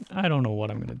haven't, I don't know what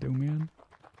I'm gonna do, man.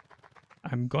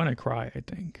 I'm gonna cry, I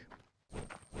think.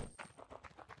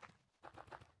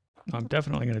 I'm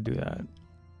definitely gonna do that.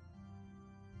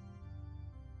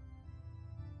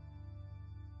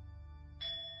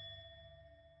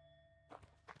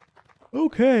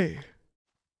 Okay.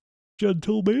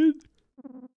 Gentlemen.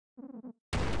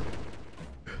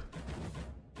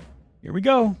 Here we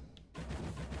go.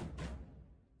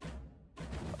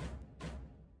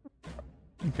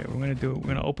 Okay, we're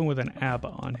gonna open with an ABBA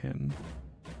on him.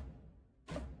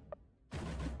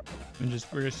 And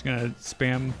we're just gonna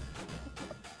spam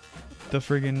the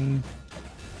friggin'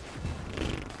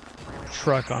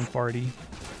 truck on Farty.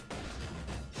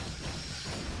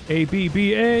 A, B,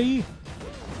 B, A.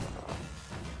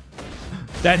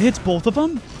 That hits both of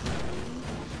them?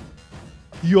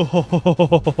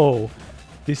 Yo!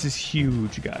 This is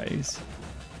huge, guys.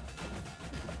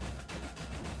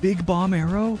 Big bomb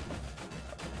arrow?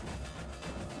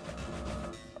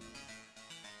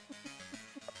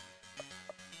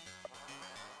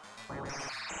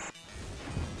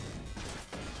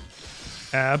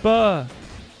 ABBA!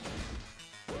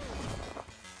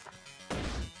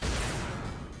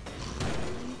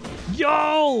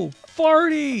 Yo!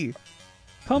 Farty!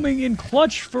 Coming in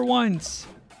clutch for once.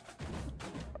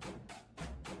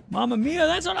 Mamma mia,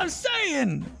 that's what I'm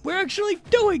saying! We're actually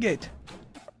doing it!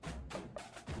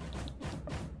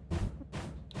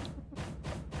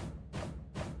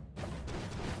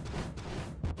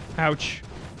 Ouch.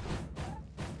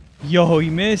 Yo, he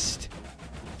missed.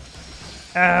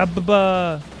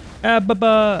 ABBA!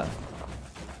 ABBA!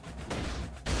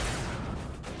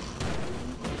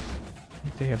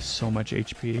 They have so much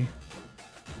HP.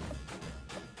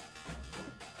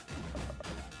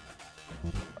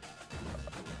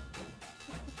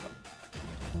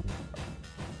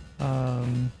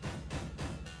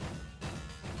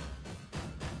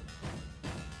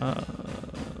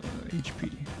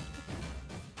 HP.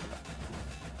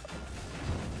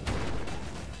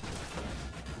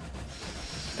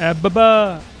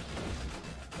 ABBA!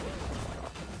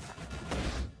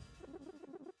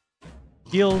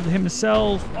 Healed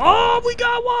himself. Oh, we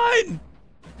got one!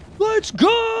 Let's go!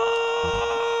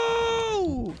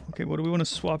 Okay, what do we want to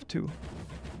swap to?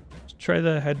 Let's try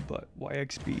the headbutt.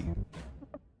 YXB.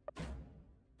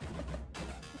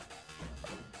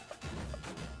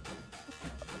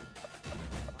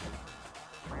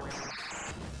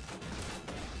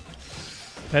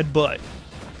 Headbutt.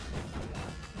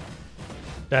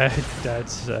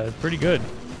 That's pretty good.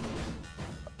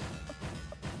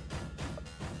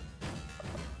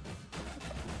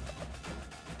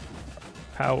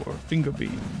 Power finger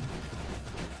beam.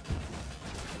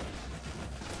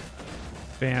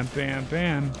 Bam, bam,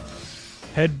 bam.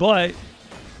 Headbutt.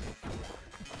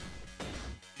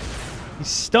 He's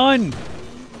stunned.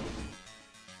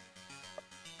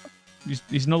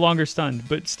 He's no longer stunned,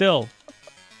 but still.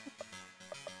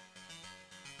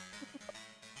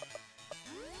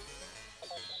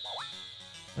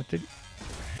 What did...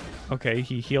 Okay,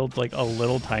 he healed like a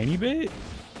little tiny bit?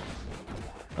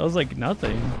 That was like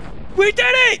nothing. We did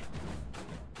it!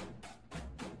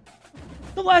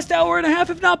 The last hour and a half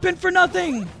have not been for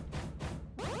nothing!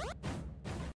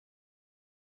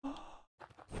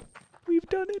 We've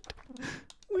done it.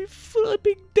 We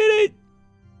flipping did it!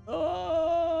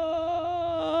 Oh,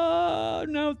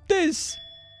 now this!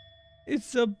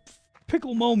 It's a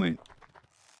pickle moment.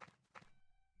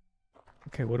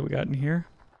 Okay, what do we got in here?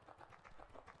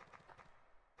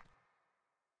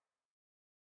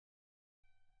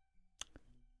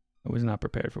 I was not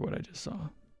prepared for what I just saw.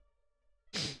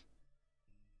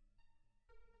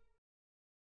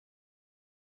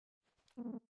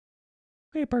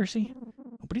 Okay, Percy.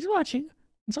 Nobody's watching.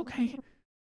 It's okay.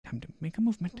 Time to make a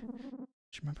movement.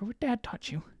 Just remember what Dad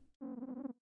taught you.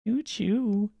 Choo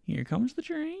choo. Here comes the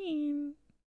train.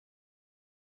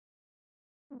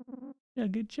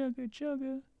 Chugga chugga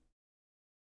chugga.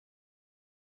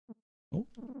 Oh.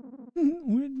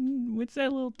 What's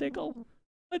that little tickle?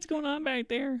 What's going on back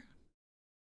there?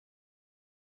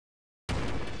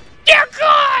 Dear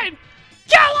God!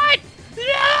 Kill it!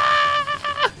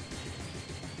 No!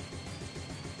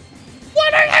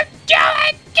 What are you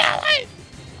doing? Kill it!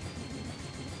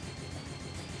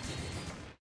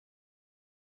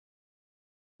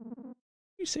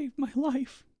 You saved my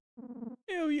life.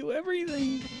 I owe you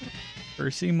everything.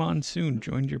 Percy Monsoon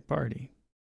joined your party.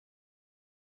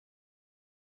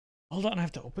 Hold on, I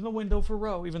have to open the window for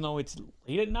Ro, even though it's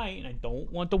late at night and I don't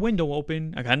want the window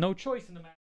open. I got no choice in the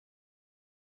matter.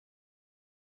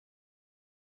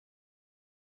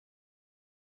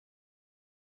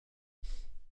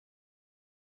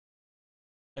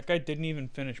 That guy didn't even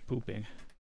finish pooping.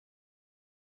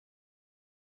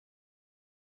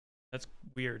 That's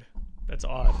weird. That's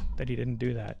odd that he didn't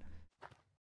do that.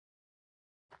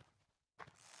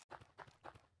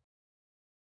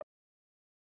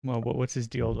 Well, what's his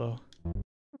deal, though?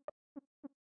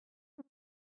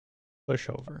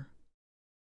 Pushover.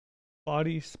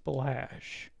 Body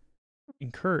splash.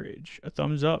 Encourage. A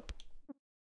thumbs up.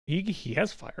 He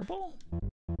has fireball?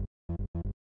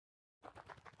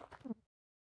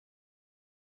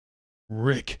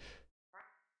 Rick.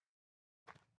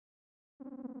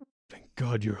 Thank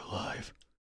God you're alive.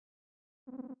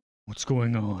 What's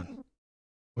going on?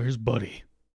 Where's Buddy?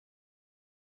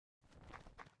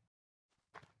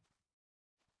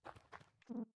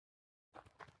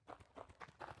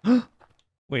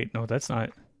 Wait, no, that's not.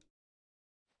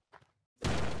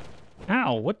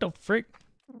 Ow, what the frick?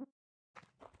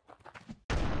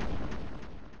 Feel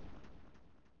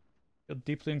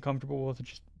deeply uncomfortable with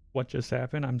what just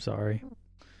happened. I'm sorry.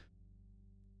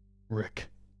 Rick.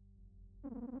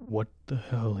 What the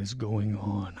hell is going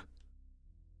on?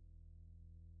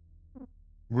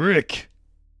 Rick!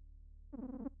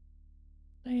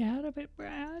 Stay out of it,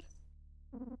 Brad.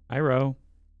 Iro.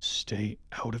 Stay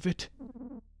out of it?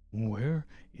 Where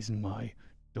is my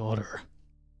daughter?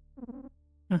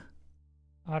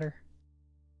 Otter.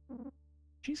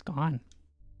 She's gone.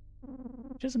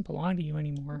 She doesn't belong to you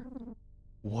anymore.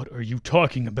 What are you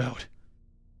talking about?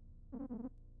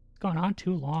 It's gone on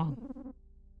too long.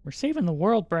 We're saving the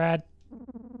world, Brad.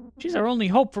 She's our only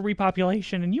hope for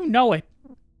repopulation, and you know it.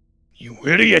 You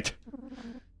idiot!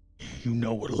 You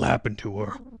know what'll happen to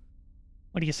her.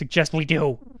 What do you suggest we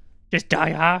do? Just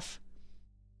die off?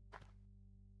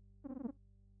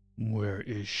 Where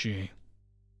is she?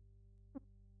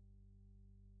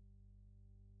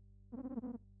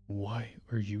 Why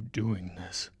are you doing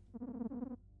this?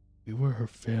 We were her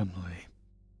family.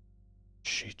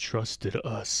 She trusted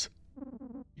us.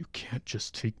 You can't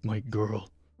just take my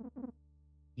girl.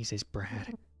 He says,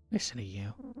 Brad, listen to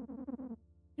you.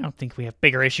 You don't think we have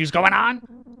bigger issues going on?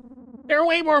 There are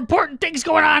way more important things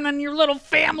going on in your little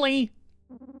family.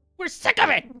 We're sick of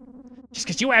it. Just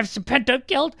because you have some pent-up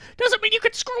guilt doesn't mean you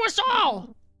can screw us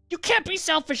all. You can't be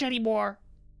selfish anymore.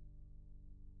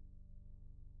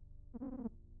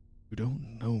 You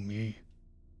don't know me.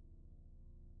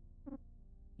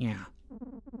 Yeah,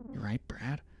 you're right,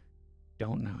 Brad.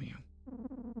 Don't know you.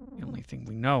 The only thing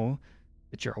we know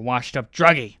is that you're a washed-up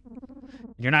druggie.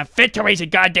 You're not fit to raise a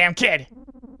goddamn kid,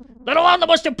 let alone the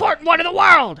most important one in the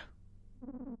world.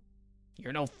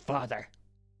 You're no father.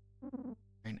 You're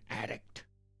an addict.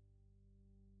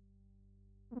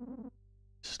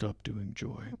 Stop doing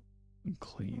Joy. I'm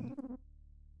clean.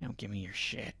 Now give me your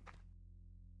shit.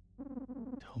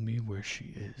 Tell me where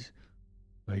she is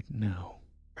right now,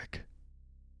 Rick.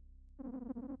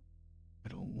 I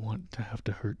don't want to have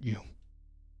to hurt you.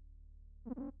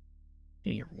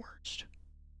 Do your worst.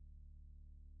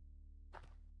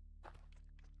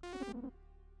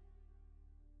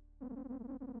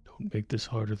 Don't make this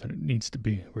harder than it needs to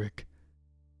be, Rick.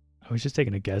 I was just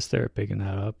taking a guess there at picking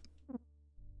that up.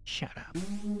 Shut up.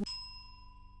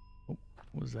 Oh,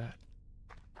 what was that?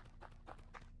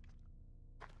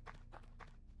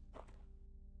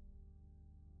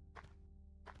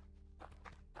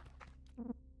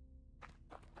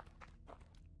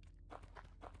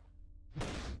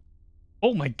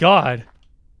 Oh my God.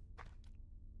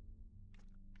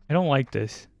 I don't like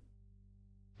this.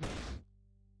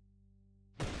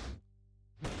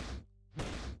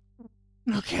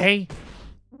 Okay.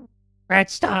 Brad,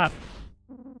 stop.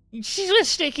 She's with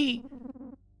Sticky.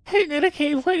 Hidden in a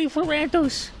cave waiting for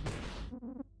Randos.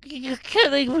 You're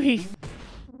killing me.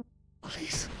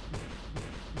 Please.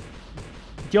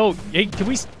 Yo, hey, can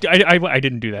we... I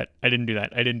didn't do that. I didn't do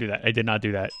that. I didn't do that. I did not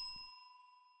do that.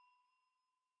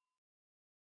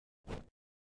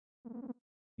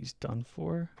 He's done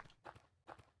for.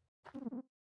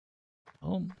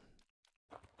 Oh.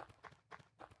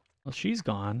 Well, she's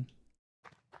gone.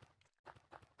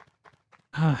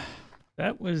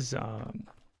 That was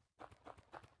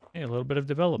hey, a little bit of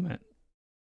development.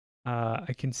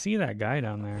 I can see that guy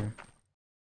down there.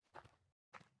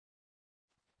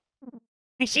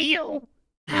 I see you.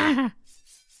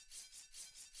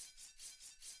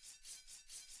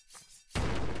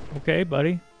 Okay,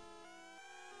 buddy.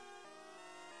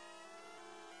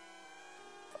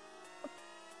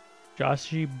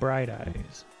 Joshy Bright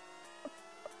Eyes.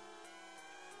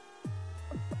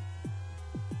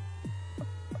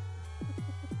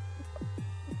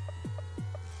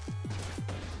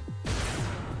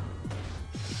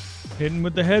 Hitting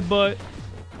with the headbutt.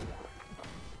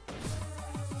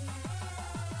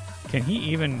 Can he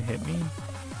even hit me?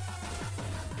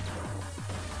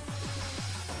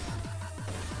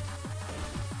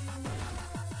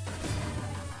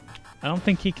 I don't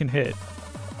think he can hit.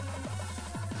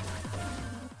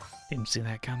 Didn't see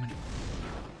that coming.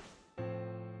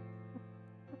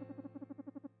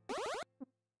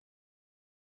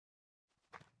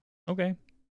 Okay.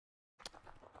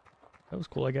 That was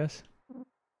cool, I guess.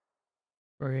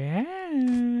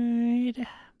 Right.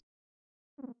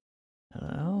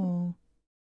 Hello.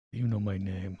 You know my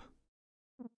name.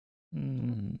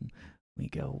 We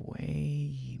go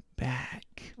way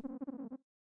back.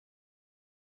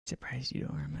 Surprised you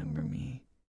don't remember me.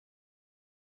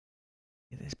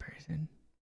 This person.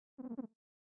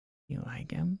 You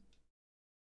like him?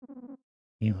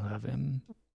 You love him?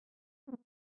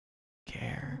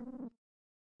 Care?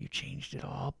 You changed it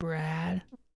all, Brad?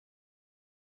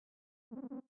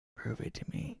 Prove it to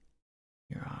me.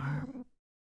 Your arm.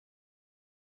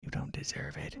 You don't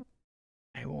deserve it.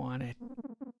 I want it.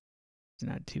 It's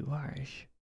not too harsh,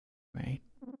 right?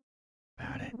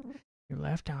 About it. Your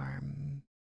left arm.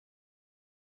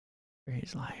 For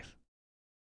his life.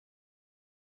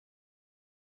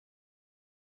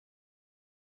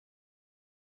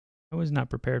 I was not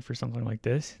prepared for something like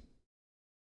this.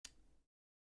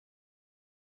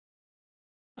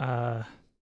 I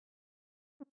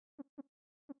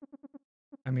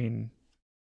mean,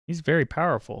 he's very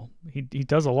powerful. He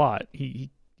does a lot.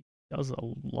 He does a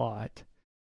lot.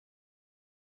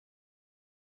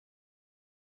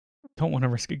 Don't want to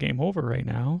risk a game over right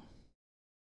now.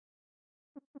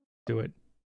 Do it.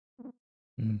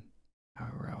 How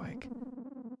heroic. I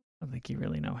don't think you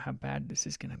really know how bad this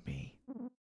is gonna be.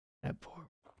 That poor.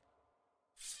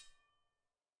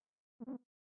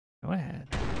 Go ahead.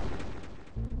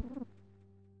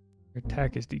 Your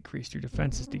attack is decreased. Your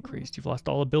defense is decreased. You've lost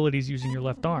all abilities using your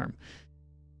left arm.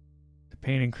 The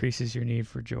pain increases your need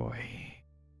for joy.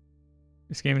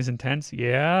 This game is intense?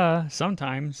 Yeah,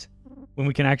 sometimes. When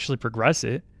we can actually progress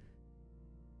it.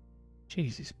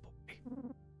 Jesus, boy.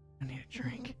 I need a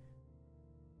drink.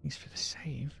 Thanks for the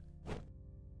save.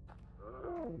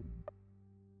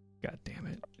 God damn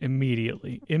it.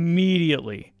 Immediately.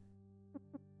 Immediately.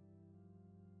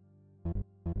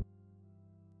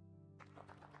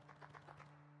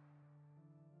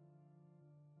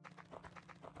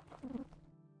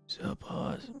 So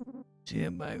pause. See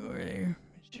that bike over there?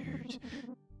 It's yours.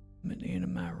 I'm at the end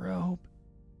of my rope.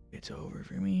 It's over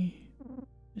for me.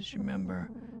 Just remember,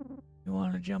 you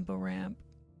want to jump a ramp,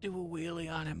 do a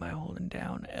wheelie on it by holding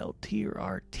down LT or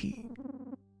RT.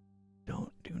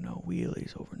 Don't do no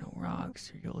wheelies over no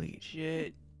rocks or you'll eat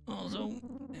shit. Also,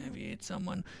 if you hit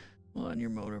someone on your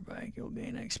motorbike, you'll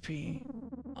gain XP.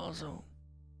 Also,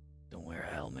 don't wear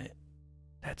a helmet.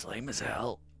 That's lame as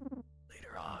hell.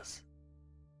 Later, Oz.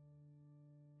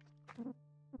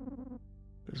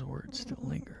 Those words still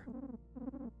linger.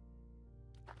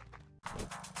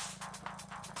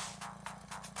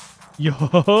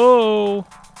 Yo!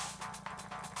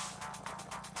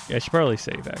 Yeah, I should probably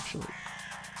save, actually.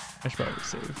 I should probably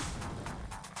save.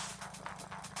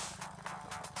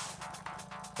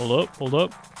 Hold up, hold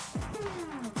up.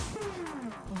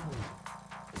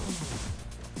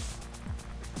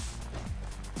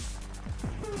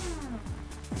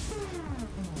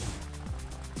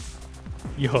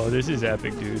 Yo, this is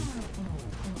epic, dude.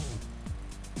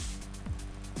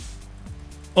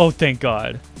 Oh, thank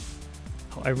God.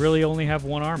 I really only have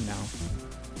one arm now.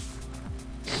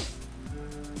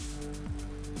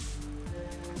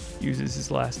 Uses his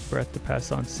last breath to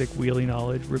pass on sick wheelie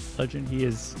knowledge. Rip legend. He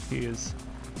is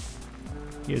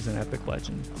an epic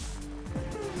legend.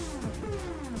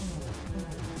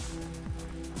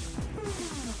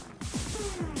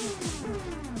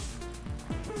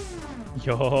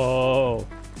 Yo.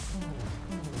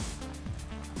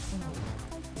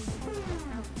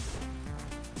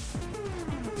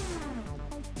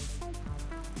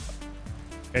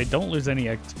 Okay, don't lose any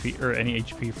XP or any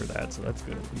HP for that, so that's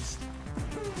good at least.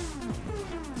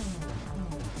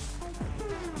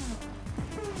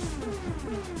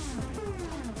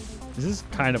 This is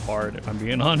kind of hard, if I'm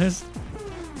being honest.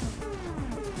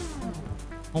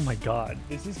 Oh my god.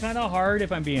 This is kind of hard,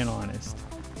 if I'm being honest.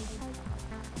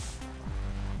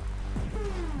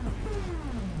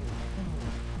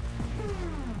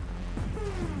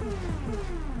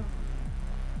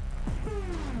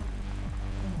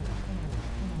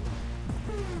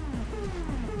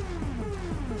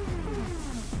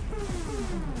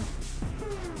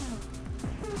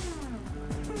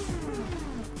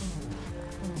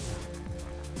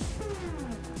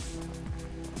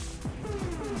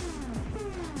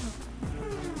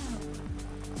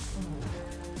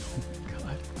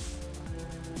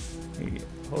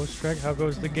 Postwreck, how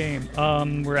goes the game?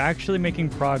 We're actually making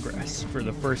progress for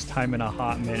the first time in a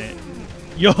hot minute.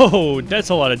 Yo, that's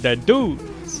a lot of dead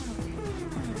dudes.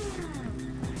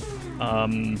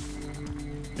 I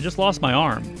just lost my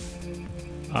arm.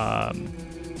 I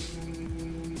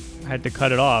had to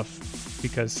cut it off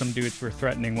because some dudes were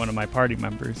threatening one of my party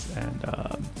members, and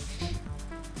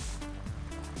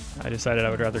I decided I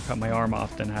would rather cut my arm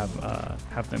off than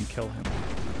have them kill him.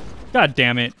 God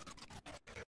damn it.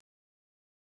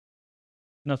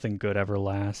 Nothing good ever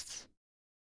lasts.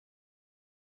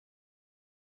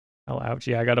 Oh, ouch.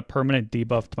 Yeah, I got a permanent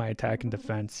debuff to my attack and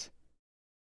defense.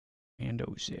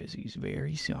 Mando says he's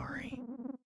very sorry.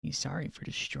 He's sorry for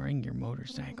destroying your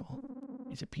motorcycle.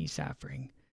 It's a peace offering.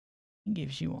 He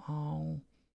gives you all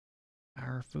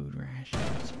our food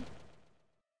rations.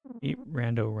 Eat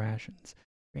Rando rations.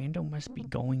 Rando must be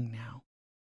going now.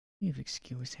 Please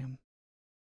excuse him.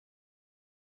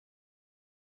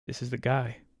 This is the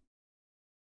guy.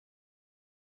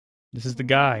 This is the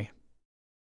guy.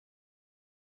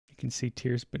 You can see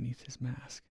tears beneath his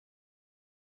mask.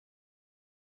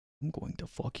 I'm going to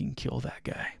fucking kill that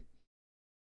guy.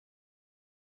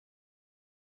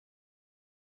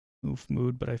 Oof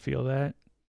mood, but I feel that.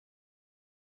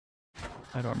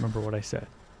 I don't remember what I said,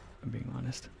 if I'm being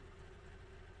honest.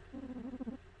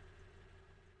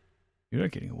 You're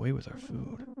not getting away with our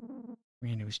food.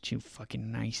 Rando's too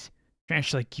fucking nice.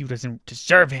 Trash like you doesn't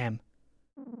deserve him.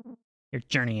 Your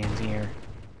journey ends here.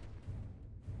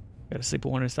 Gotta sleep, but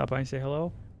wanted to stop by and say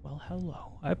hello? Well,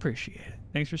 hello. I appreciate it.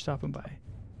 Thanks for stopping by.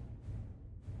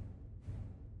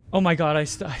 Oh my god, I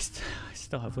still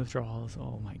have withdrawals.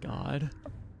 Oh my god.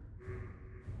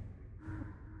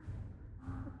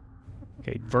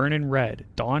 Okay, Vernon Red,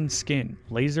 Dawn Skin,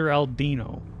 Laser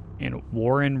Aldino, and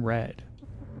Warren Red.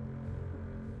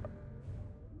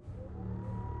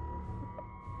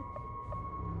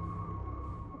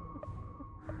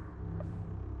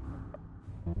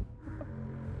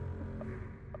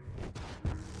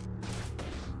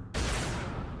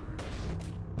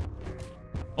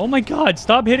 Oh my god,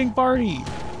 stop hitting Barty!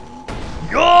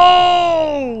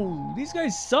 Yo! These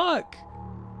guys suck!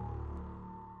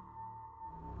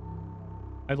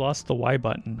 I lost the Y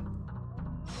button.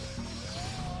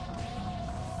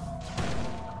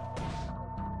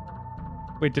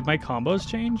 Wait, did my combos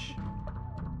change?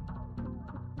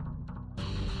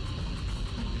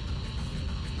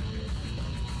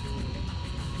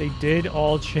 They did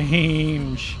all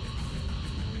change.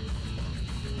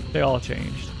 They all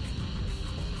changed.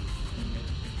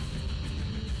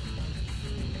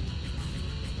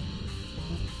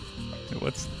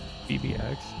 What's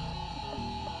BBX?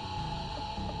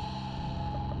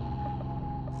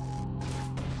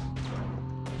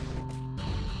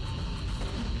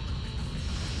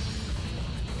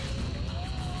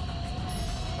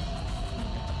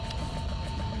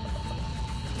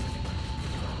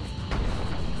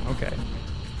 Okay.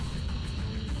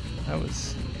 That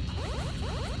was...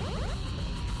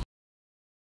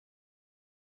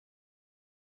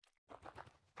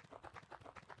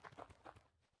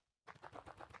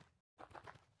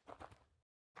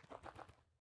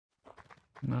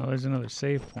 No, there's another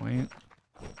save point.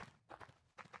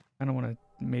 I don't want to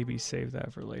maybe save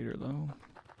that for later, though.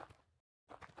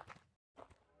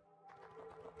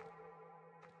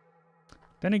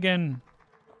 Then again,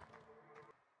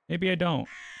 maybe I don't.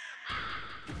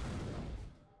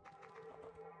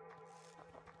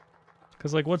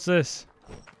 Because, like, what's this?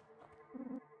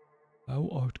 Thou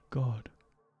art God.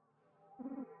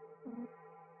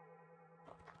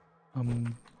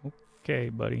 Okay,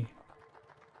 buddy.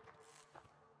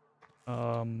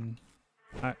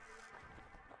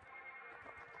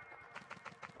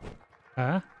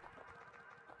 Huh?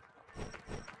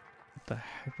 What the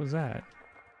heck was that?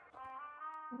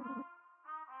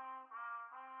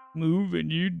 Move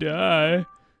and you die.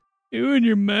 You and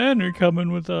your man are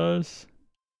coming with us.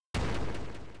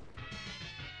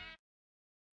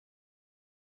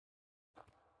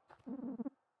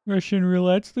 Russian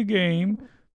roulette's the game.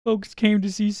 Folks came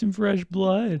to see some fresh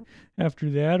blood. After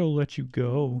that, I'll let you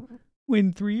go.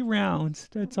 Win 3 rounds.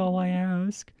 That's all I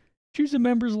ask. Choose a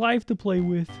member's life to play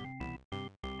with.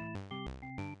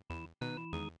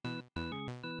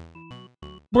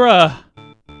 Bruh.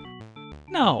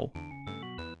 No.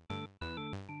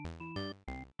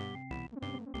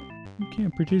 You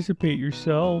can't participate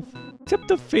yourself. Accept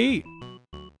the fate.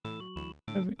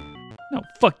 No,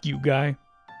 fuck you, guy.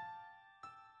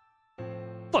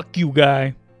 Fuck you,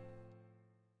 guy.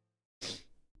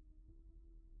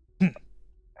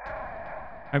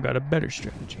 I've got a better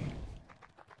strategy.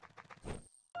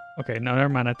 Okay, no, never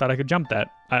mind. I thought I could jump that.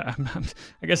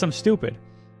 I guess I'm stupid.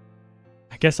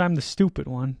 I guess I'm the stupid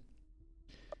one.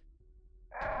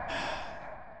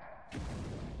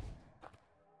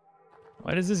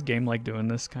 Why does this game like doing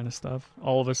this kind of stuff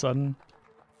all of a sudden?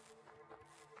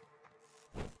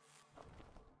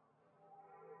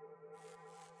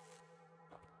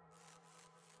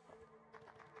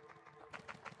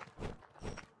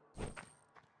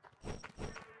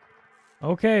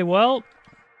 Okay, well.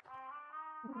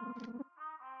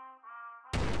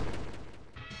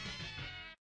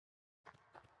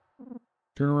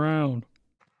 Turn around.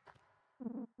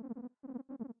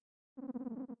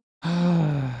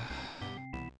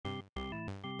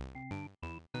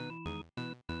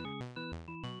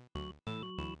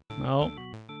 Well,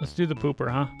 let's do the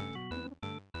pooper, huh?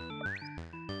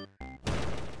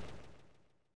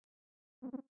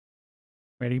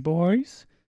 Ready, boys?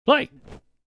 Play!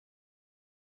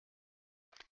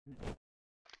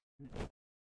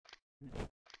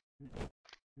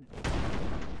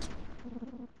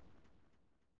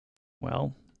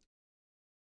 Well.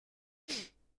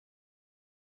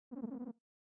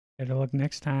 Better luck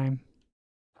next time.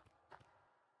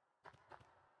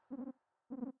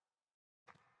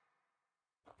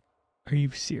 Are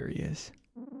you serious?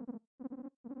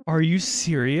 Are you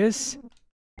serious?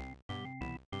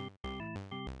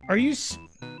 Are you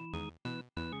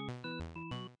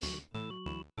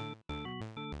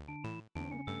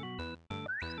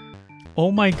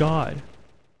Oh my god.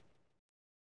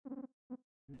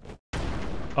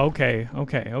 Okay,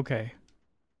 okay, okay.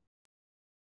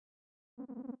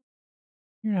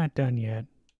 You're not done yet.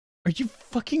 Are you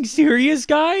fucking serious,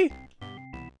 guy?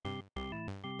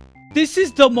 This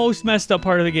is the most messed up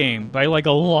part of the game by like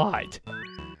a lot.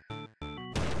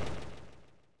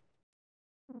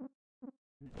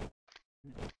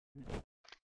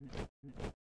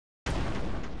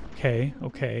 Okay,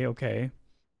 okay, okay.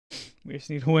 We just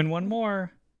need to win one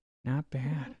more. Not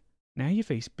bad. Now you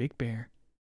face Big Bear.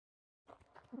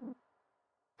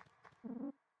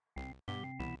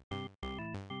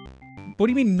 What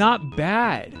do you mean not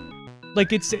bad?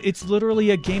 Like it's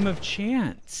literally a game of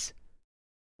chance.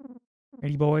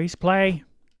 Ready, boys? Play.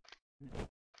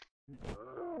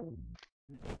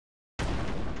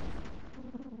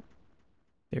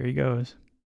 There he goes.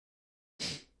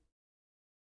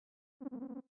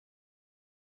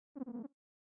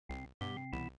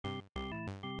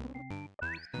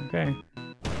 Okay.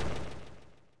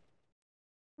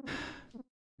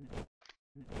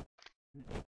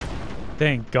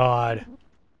 Thank God.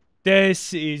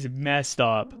 This is messed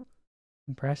up.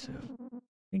 Impressive. I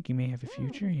think you may have a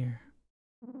future here.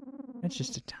 That's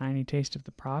just a tiny taste of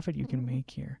the profit you can make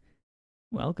here.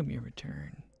 Welcome your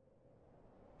return.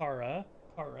 Kara,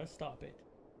 stop it.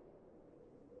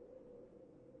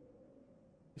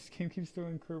 This game keeps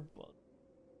throwing curveballs.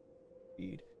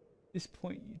 At this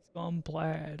point, it's gone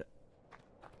plaid.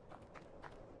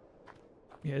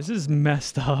 Yeah, this is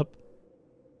messed up.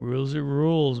 Rules are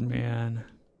rules, man.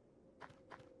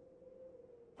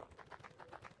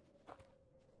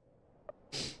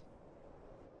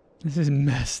 This is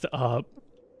messed up.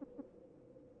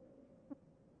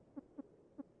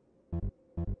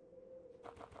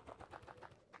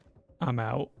 I'm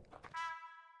out.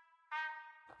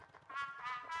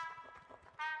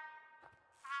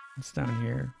 It's down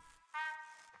here.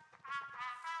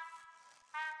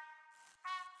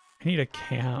 I need a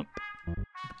camp.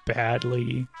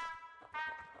 Badly.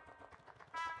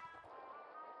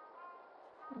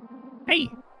 Hey!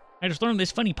 I just learned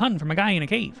this funny pun from a guy in a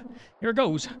cave. Here it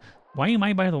goes. Why am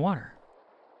I by the water?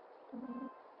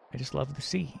 I just love the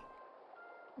sea.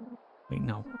 Wait,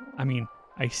 no. I mean,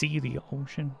 I see the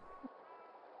ocean.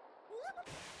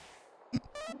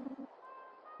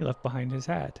 He left behind his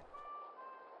hat.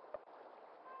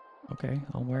 Okay,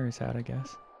 I'll wear his hat, I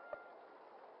guess.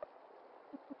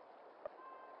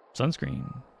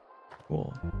 Sunscreen.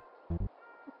 Cool.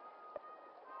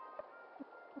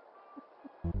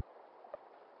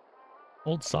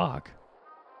 Old sock.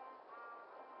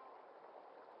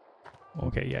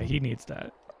 Okay, yeah, he needs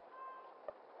that.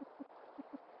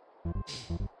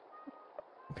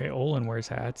 Okay, Olin wears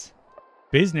hats.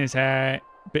 Business hat.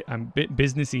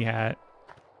 Businessy hat.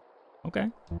 Okay.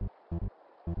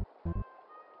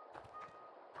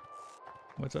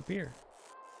 What's up here?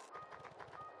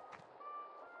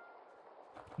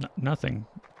 Nothing.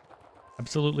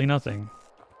 Absolutely nothing.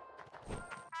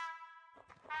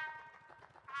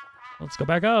 Let's go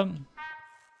back up.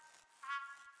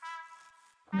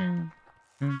 I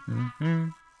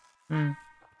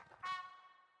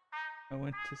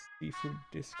went to seafood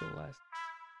disco last.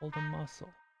 Hold a muscle.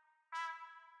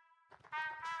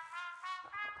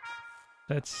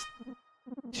 That's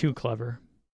too clever.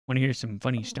 Want to hear some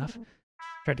funny stuff?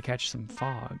 Tried to catch some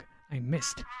fog. I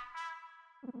missed.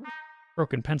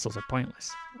 Broken pencils are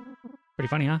pointless. Pretty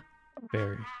funny, huh?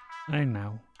 Very. I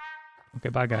know. Okay,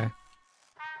 bye, guy.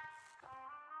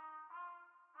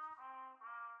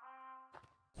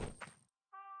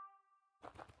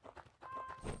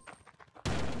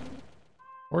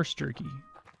 Horse jerky.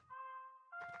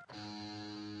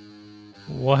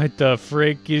 What the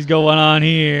frick is going on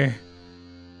here?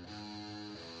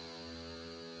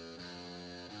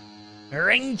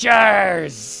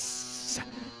 Rangers!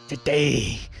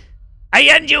 Today, I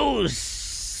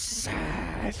use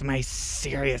my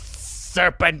serious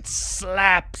serpent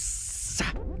slaps.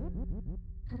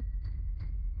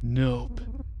 Nope.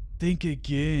 Think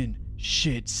again,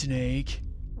 shit snake.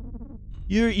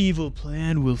 Your evil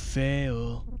plan will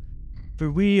fail. For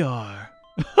we are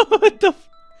what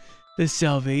the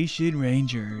Salvation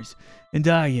Rangers, and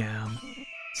I am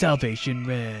Salvation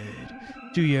Red.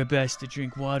 Do your best to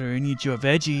drink water and eat your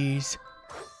veggies.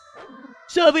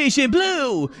 Salvation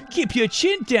Blue! Keep your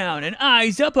chin down and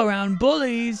eyes up around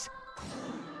bullies.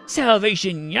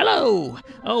 Salvation Yellow!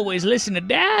 Always listen to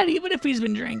Dad even if he's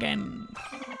been drinking.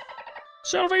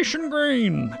 Salvation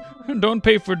Green! Don't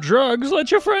pay for drugs,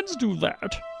 let your friends do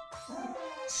that.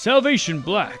 Salvation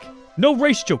Black! No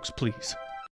race jokes, please.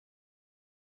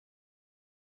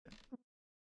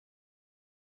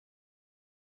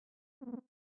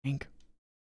 Pink.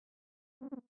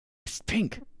 Psst,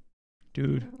 Pink!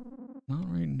 Dude, not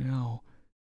right now.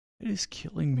 It is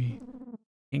killing me.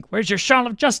 Pink, where's your shawl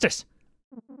of justice?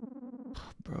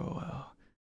 Bro,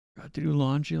 got to do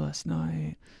laundry last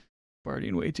night.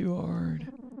 Partying way too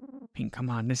hard. Pink, come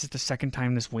on, this is the second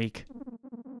time this week.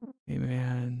 Hey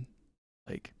man,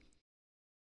 like,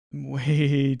 I'm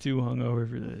way too hungover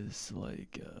for this.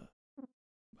 Like,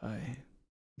 bye.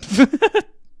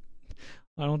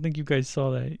 I don't think you guys saw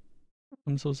that.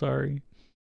 I'm so sorry.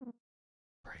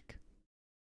 Break.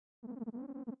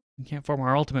 We can't form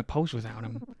our ultimate pose without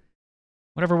him.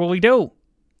 Whatever will we do?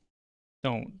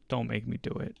 Don't make me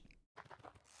do it.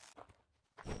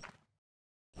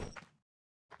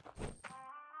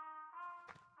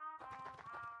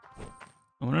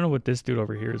 I want to know what this dude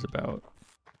over here is about.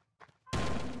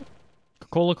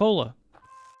 Coca-Cola.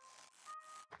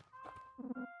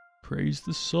 Praise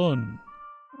the sun.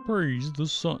 Praise the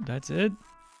sun. That's it?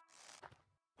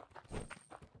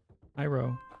 Hi,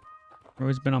 Ro.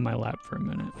 Ro's been on my lap for a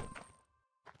minute.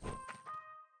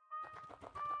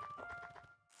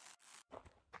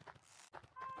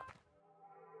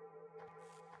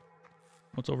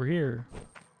 What's over here?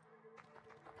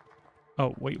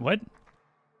 Oh, wait, what?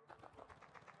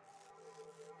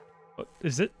 What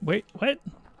is it? Wait, what?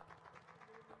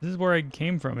 This is where I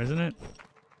came from, isn't it?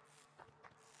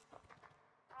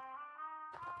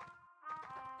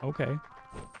 Okay.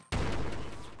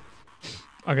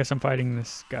 I guess I'm fighting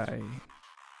this guy.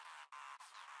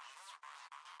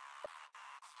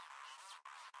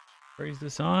 Praise the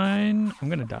sun. I'm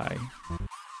gonna die.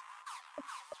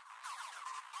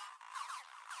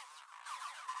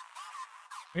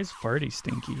 Where's Farty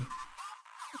Stinky?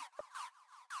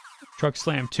 Truck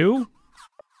Slam 2?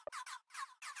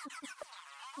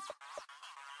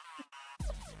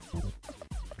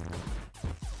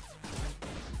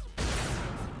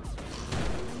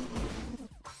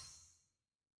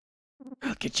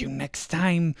 I'll get you next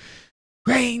time,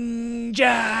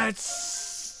 Rangers!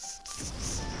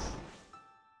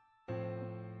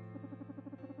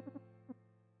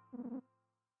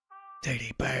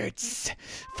 Dirty birds,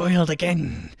 foiled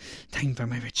again. Time for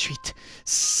my retreat.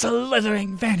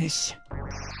 Slithering vanish.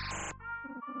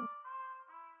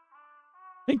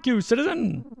 Thank you,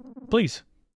 citizen. Please,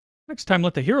 next time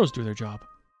let the heroes do their job.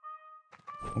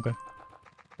 Okay.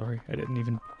 Sorry, I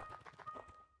didn't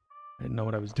know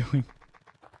what I was doing.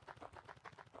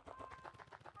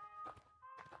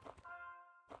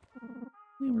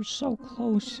 We were so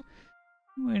close.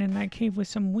 We went in that cave with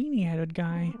some weenie-headed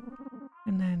guy.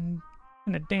 And then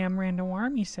a damn random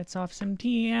army sets off some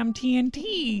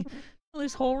TNT. Well,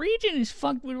 this whole region is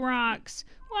fucked with rocks.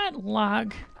 What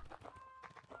luck?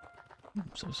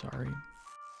 I'm so sorry.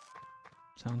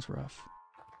 Sounds rough.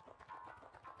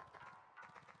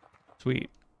 Sweet.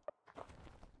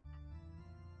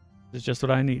 It's just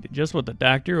what I needed. Just what the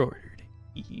doctor ordered.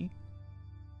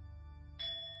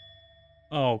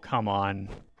 Oh, come on.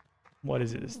 What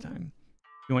is it this time?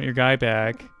 You want your guy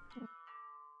back?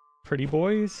 Pretty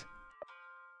boys?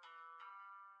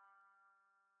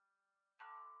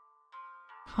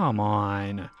 Come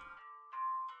on.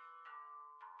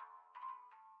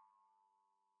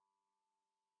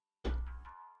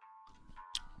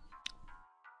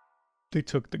 They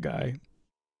took the guy.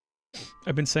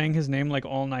 I've been saying his name like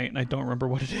all night and I don't remember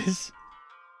what it is.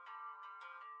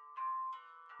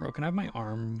 Bro, can I have my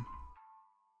arm?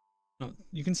 No,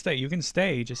 you can stay. You can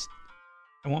stay. Just,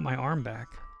 I want my arm back.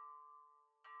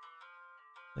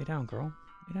 Lay down, girl.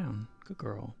 Lay down. Good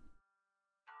girl.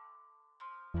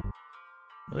 Well,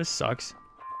 this sucks.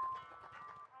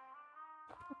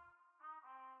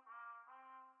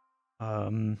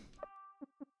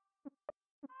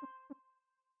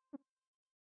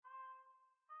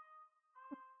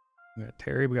 We got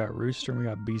Terry, we got Rooster, and we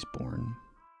got Beastborn.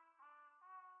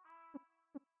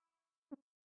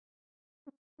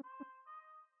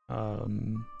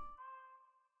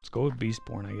 Let's go with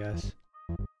Beastborn, I guess.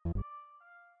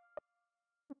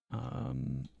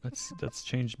 Let's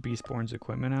change Beastborn's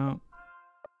equipment out.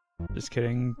 Just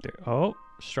kidding. Oh,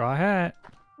 straw hat.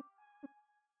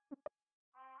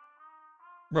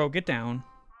 Bro, get down.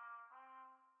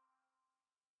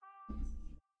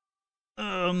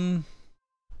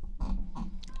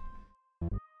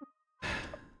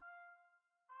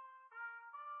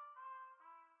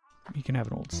 He can have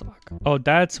an old sock. Oh,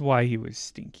 that's why he was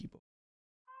stinky.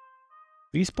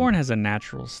 Beastborn has a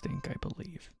natural stink, I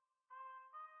believe.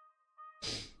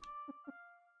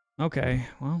 Okay,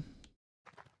 well.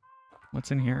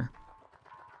 What's in here?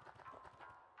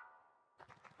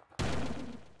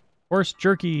 Horse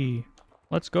jerky.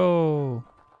 Let's go.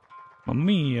 Mamma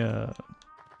mia.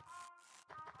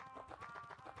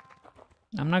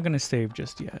 I'm not going to save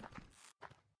just yet.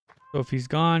 So if he's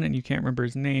gone and you can't remember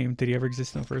his name, did he ever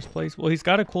exist in the first place? Well, he's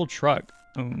got a cool truck.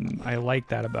 I like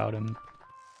that about him.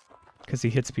 Because he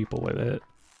hits people with it.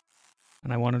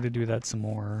 And I wanted to do that some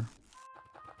more.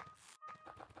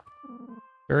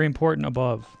 Very important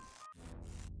above.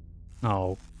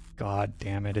 Oh, god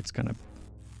damn it. It's gonna...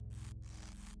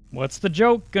 What's the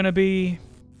joke gonna be?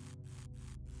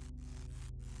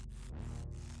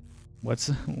 What's...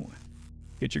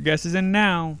 Get your guesses in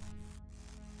now.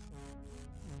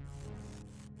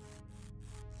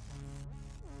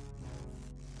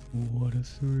 What a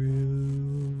thrill.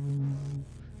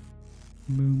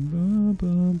 Boom, bum,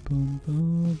 bum, bum,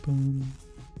 bum, bum,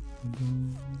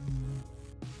 bum.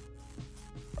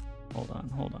 Hold on,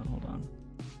 hold on, hold on.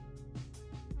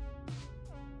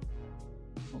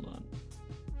 Hold on.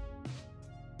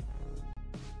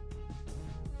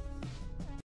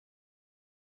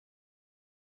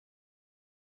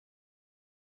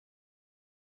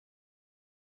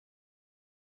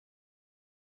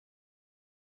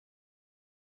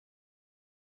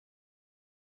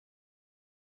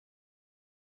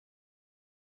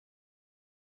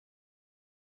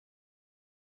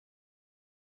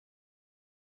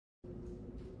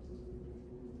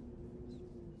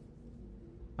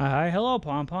 Hi, hello,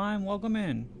 Pom Pom. Welcome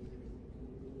in.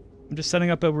 I'm just setting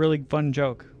up a really fun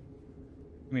joke.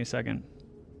 Give me a second.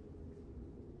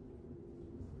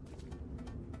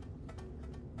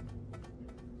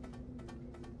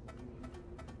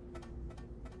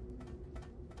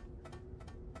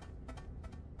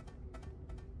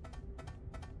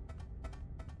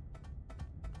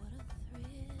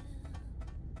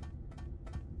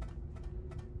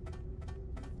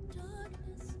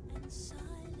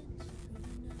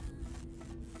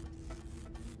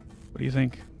 What do you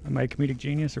think? Am I a comedic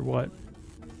genius or what?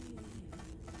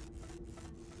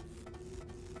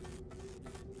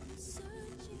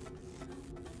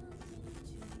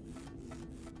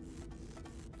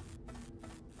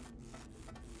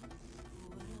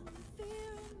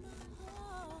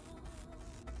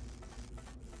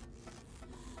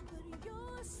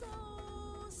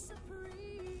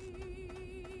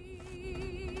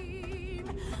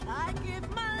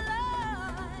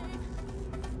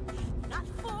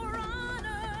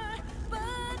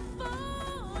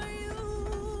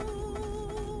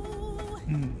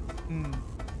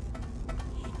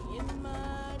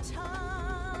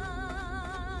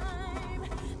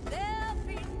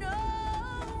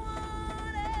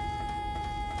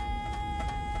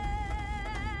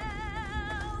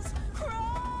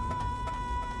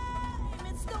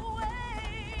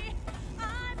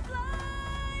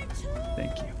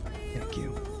 Thank you. Thank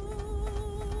you.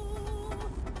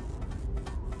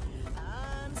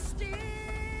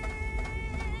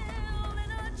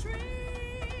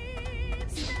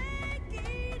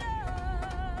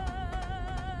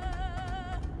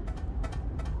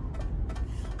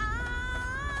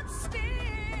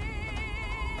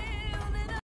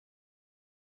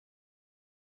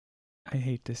 I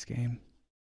hate this game.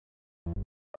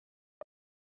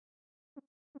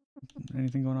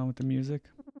 Anything going on with the music?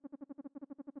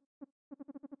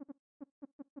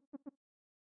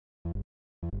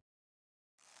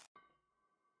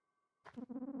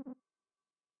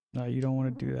 No, you don't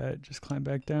want to do that. Just climb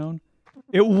back down.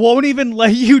 It won't even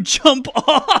let you jump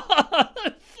off!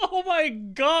 Oh my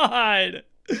god!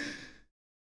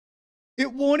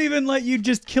 It won't even let you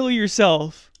just kill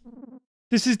yourself.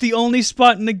 This is the only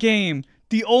spot in the game.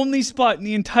 The only spot in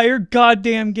the entire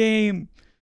goddamn game.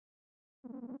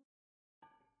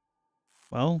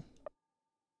 Well.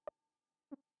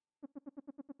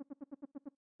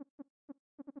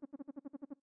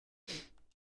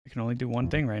 I can only do one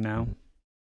thing right now.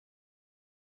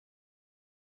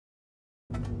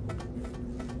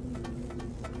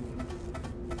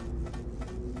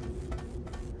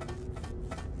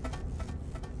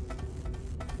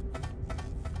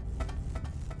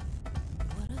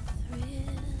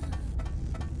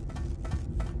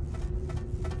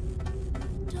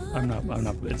 I'm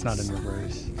not, it's not in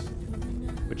reverse.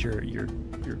 But you're, okay,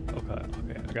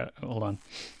 I got it, hold on.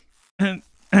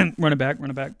 Run it back,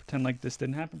 pretend like this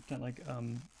didn't happen, pretend like,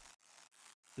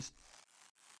 just,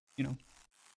 you know.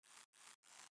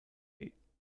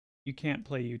 You can't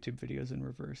play YouTube videos in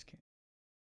reverse, can you?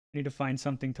 I need to find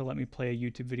something to let me play a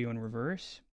YouTube video in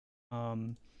reverse.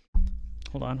 Hold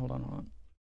on.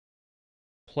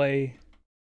 Play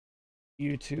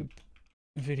YouTube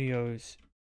videos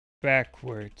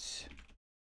backwards.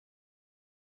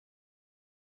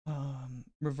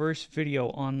 Reverse video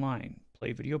online.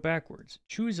 Play video backwards.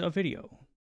 Choose a video.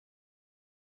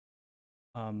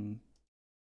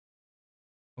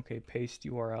 Okay, paste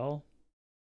URL.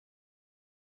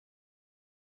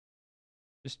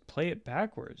 Just play it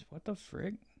backwards. What the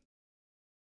frig?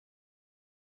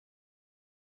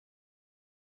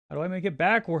 How do I make it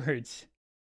backwards?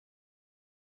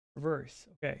 Reverse.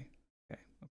 Okay.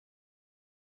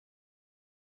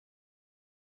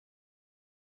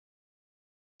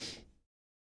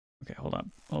 Okay, hold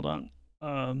on.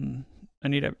 I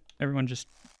need everyone just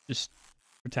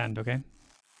pretend, okay?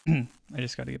 I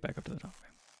just got to get back up to the top.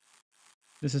 Okay.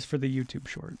 This is for the YouTube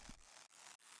short.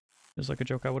 There's like a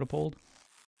joke I would have pulled.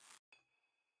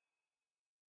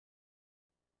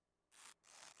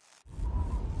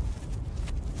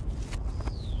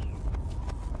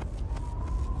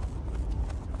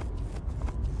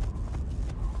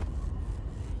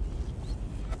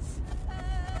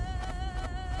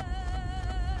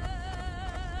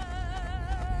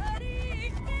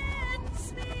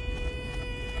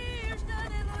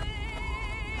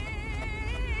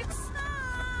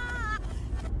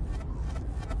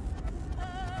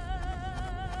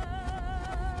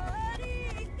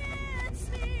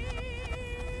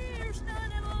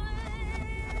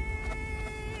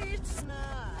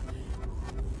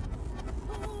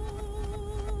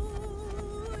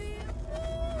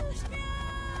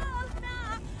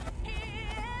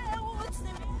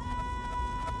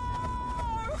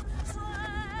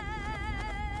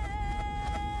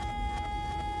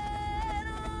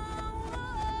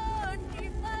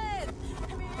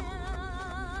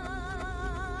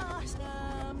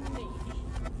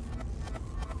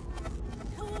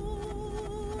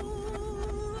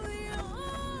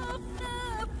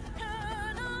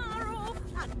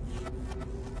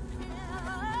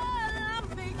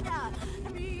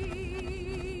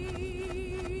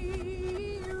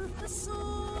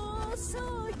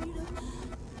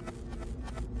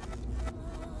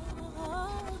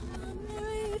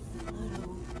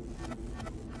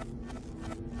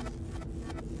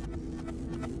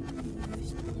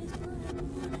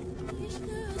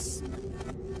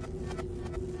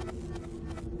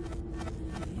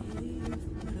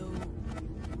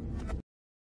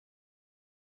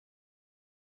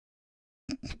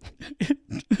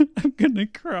 I'm gonna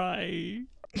cry.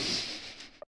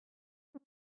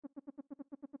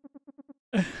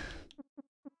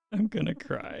 I'm gonna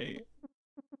cry.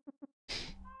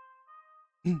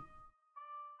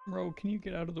 Bro, can you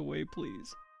get out of the way,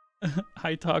 please?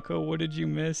 Hi, Taco. What did you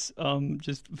miss?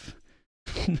 Just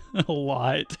a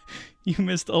lot. You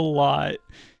missed a lot.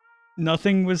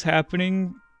 Nothing was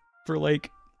happening for like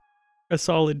a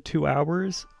solid 2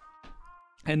 hours.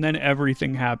 And then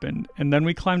everything happened. And then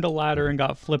we climbed a ladder and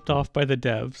got flipped off by the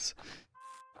devs.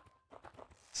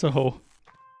 So...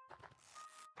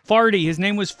 Farty! His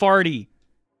name was Farty!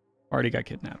 Farty got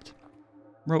kidnapped.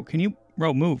 Ro, can you...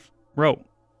 Ro, move. Ro.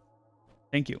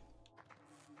 Thank you.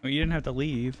 Oh, you didn't have to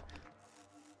leave.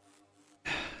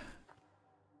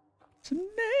 Snake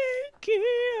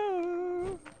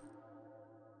here.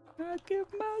 I give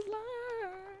my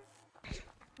life.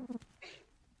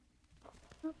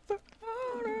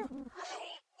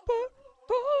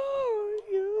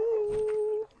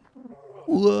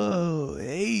 Whoa,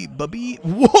 hey, bubby.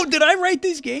 Whoa, did I write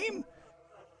this game?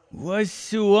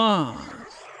 What's on?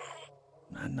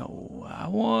 I know I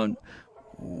want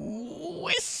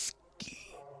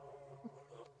whiskey.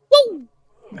 Woo!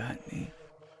 Got me.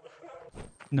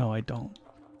 No, I don't.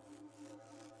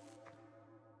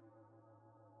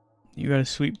 You got a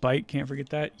sweet bite, can't forget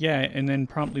that. Yeah, and then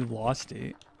promptly lost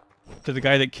it to the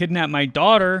guy that kidnapped my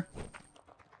daughter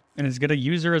and is gonna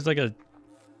use her as like a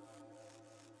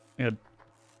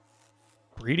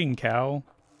breeding cow.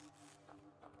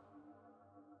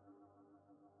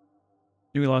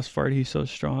 We lost Fart, he's so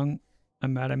strong.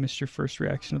 I'm mad I missed your first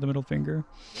reaction to the middle finger.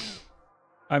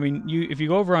 I mean, if you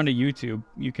go over onto YouTube,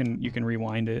 you can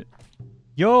rewind it.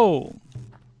 Yo!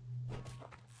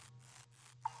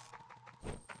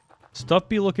 Stuff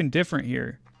be looking different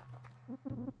here.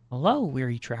 Hello,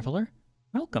 weary traveler.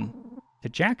 Welcome to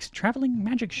Jack's Traveling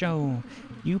Magic Show.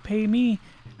 You pay me,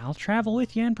 I'll travel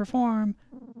with you and perform.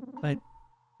 But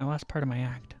I lost part of my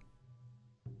act.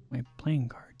 My playing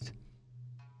cards.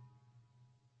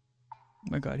 Oh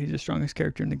my god, he's the strongest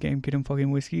character in the game. Get him fucking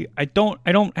whiskey. I don't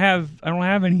have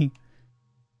any.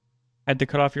 Had to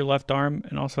cut off your left arm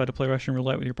and also had to play Russian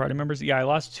roulette with your party members. Yeah, I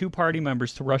lost 2 party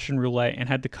members to Russian roulette and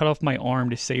had to cut off my arm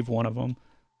to save one of them.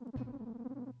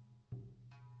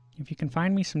 If you can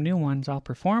find me some new ones, I'll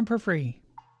perform for free.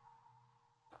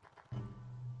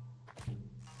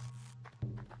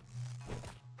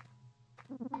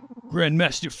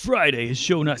 Grandmaster Friday has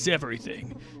shown us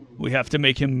everything. We have to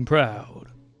make him proud.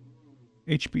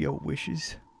 HBO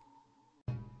wishes.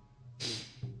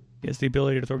 He has the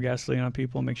ability to throw gasoline on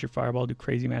people and makes your fireball do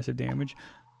crazy massive damage.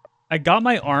 I got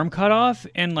my arm cut off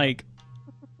and like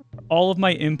all of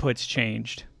my inputs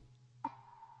changed.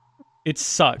 It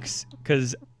sucks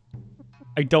because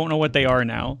I don't know what they are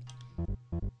now.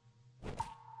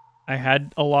 I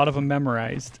had a lot of them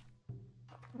memorized.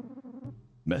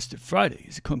 Master Friday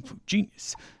is a kung fu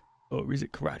genius. Or is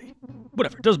it karate?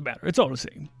 Whatever, it doesn't matter. It's all the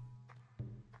same.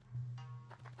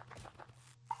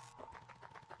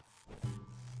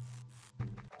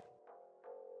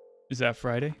 Is that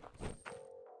Friday?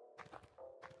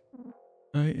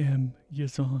 I am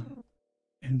Yazan,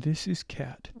 and this is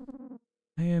Cat.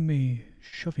 I am a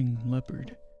shoving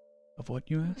leopard. Of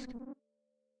what, you ask?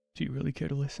 Do you really care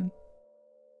to listen?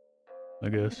 I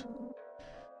guess.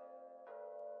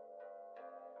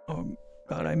 Oh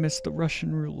god, I missed the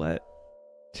Russian roulette.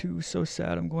 Too so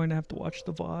sad. I'm going to have to watch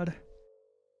the VOD.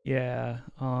 Yeah,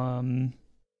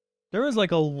 there was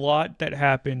like a lot that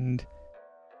happened.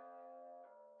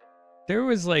 There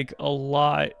was like a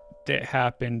lot that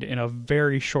happened in a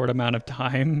very short amount of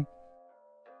time.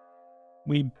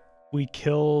 We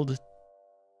killed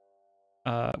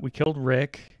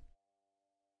Rick.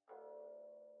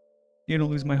 You didn't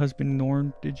lose my husband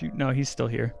Norm, did you? No, he's still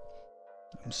here.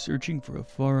 I'm searching for a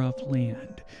far-off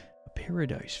land, a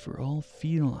paradise for all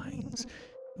felines.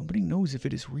 Nobody knows if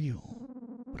it is real,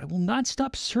 but I will not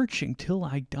stop searching till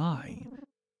I die.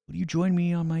 Will you join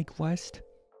me on my quest?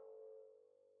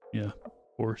 Yeah, of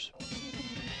course.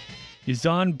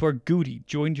 Yazan Barghouti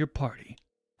joined your party.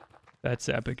 That's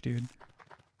epic, dude.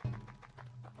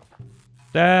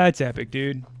 That's epic,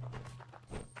 dude.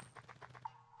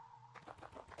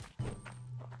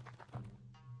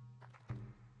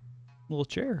 Little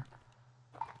chair.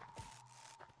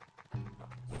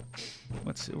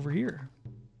 What's over here?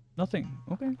 Nothing.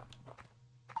 Okay.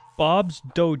 Bob's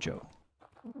Dojo.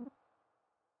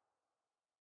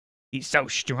 He's so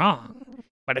strong.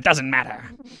 But it doesn't matter.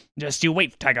 Just you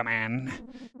wait, Tiger Man.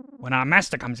 When our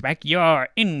master comes back, you're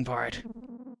in for it.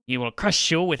 He will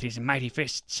crush you with his mighty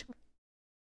fists.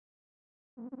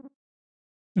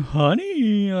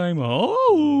 Honey, I'm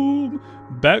home.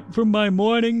 Back from my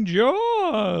morning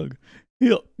jog.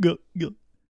 Oh,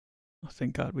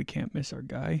 thank God we can't miss our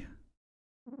guy.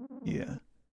 Yeah.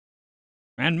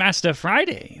 Grandmaster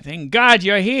Friday, thank God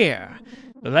you're here.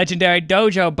 The legendary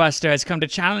Dojo Buster has come to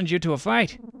challenge you to a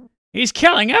fight. He's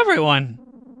killing everyone!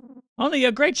 Only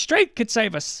a great strength could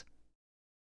save us.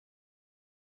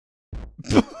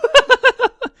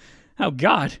 Oh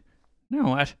god.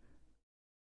 Now what?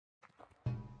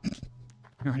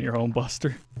 You're on your own,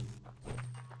 Buster.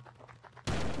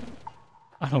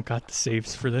 I don't got the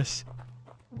saves for this.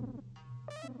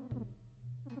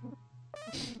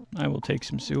 I will take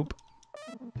some soup.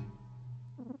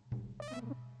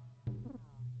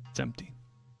 It's empty.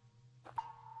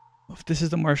 If this is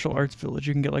the martial arts village,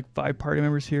 you can get like 5 party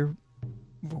members here,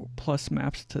 plus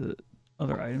maps to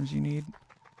other items you need.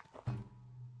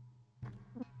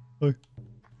 Hey.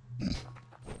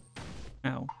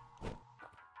 Ow.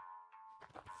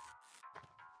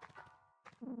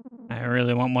 I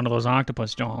really want one of those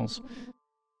octopus dolls.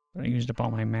 But I used up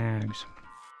all my mags.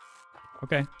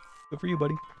 Okay. Good for you,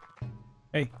 buddy.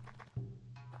 Hey.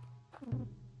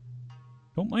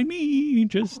 Don't mind me.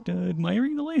 Just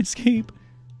admiring the landscape.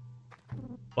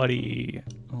 Buddy.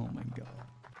 Oh my god.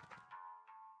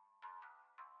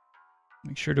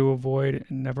 Make sure to avoid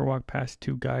and never walk past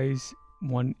two guys.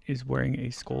 One is wearing a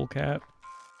skull cap.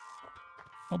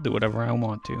 I'll do whatever I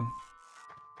want to.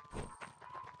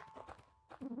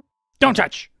 Don't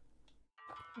touch!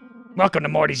 Welcome to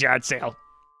Morty's yard sale.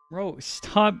 Bro,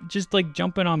 stop just like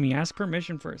jumping on me. Ask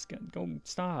permission first. Go,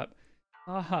 stop.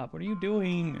 Stop. What are you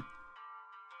doing?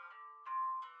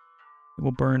 It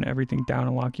will burn everything down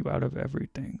and lock you out of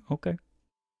everything. Okay.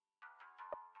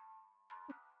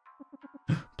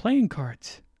 Playing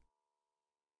cards.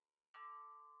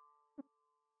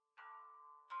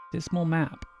 Dismal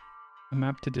map. A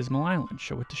map to Dismal Island.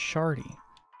 Show it to Shardy.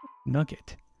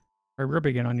 Nugget. Try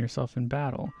rubbing it on yourself in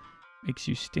battle. Makes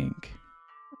you stink.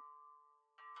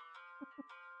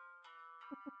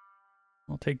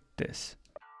 I'll take this.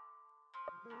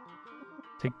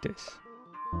 Take this.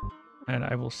 And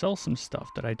I will sell some stuff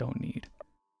that I don't need.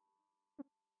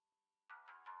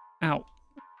 Ow.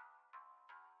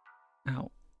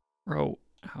 Ow. Row.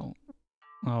 Ow.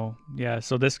 Oh, yeah,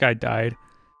 so this guy died.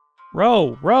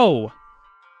 Row! Row!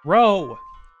 Row!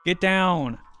 Get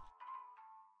down!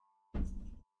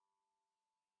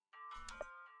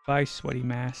 Bye, sweaty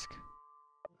mask.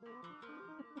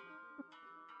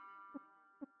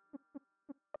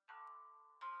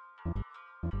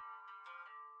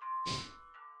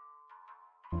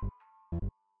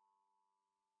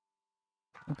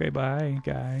 Okay, bye,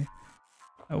 guy.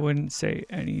 I wouldn't say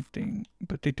anything,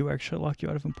 but they do actually lock you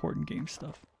out of important game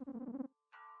stuff.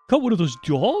 Got one of those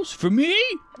dolls for me?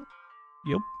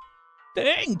 Yep.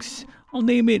 Thanks. I'll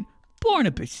name it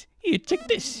Barnabas. Here, take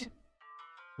this.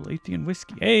 Lathian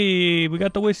whiskey. Hey, we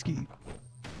got the whiskey.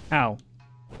 Ow.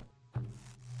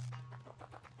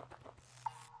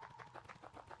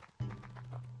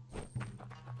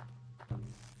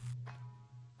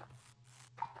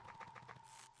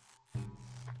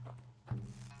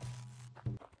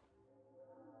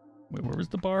 Wait, where was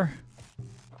the bar?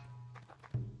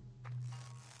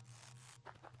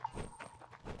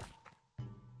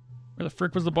 Where the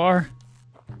frick was the bar?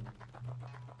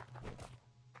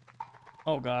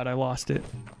 Oh god, I lost it.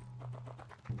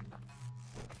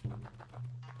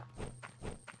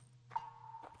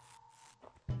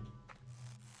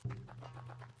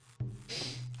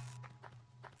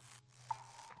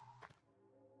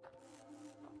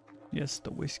 Yes,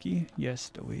 the whiskey. Yes,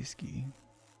 the whiskey.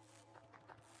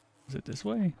 Is it this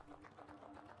way?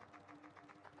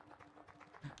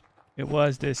 It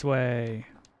was this way.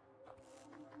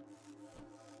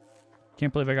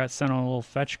 Can't believe I got sent on a little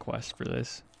fetch quest for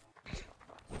this.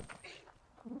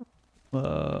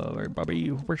 Everybody,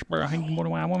 whisper, more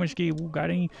than I want whiskey. Got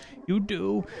any? You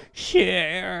do.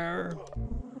 Share.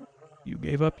 You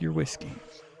gave up your whiskey.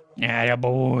 Yeah,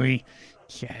 boy.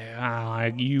 Yeah, I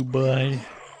like you, bud.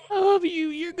 I love you.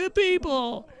 You're good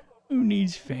people. Who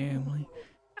needs family?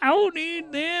 I don't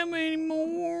need them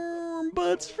anymore.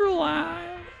 Butts for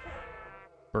life.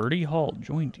 Birdie Hall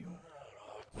joined you.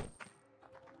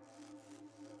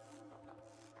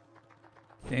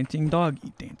 Dancing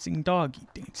doggy, dancing doggy,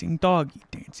 dancing doggy,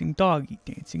 dancing doggy,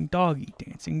 dancing doggy,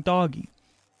 dancing doggy.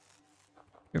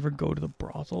 You ever go to the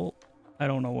brothel? I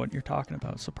don't know what you're talking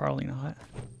about, so probably not.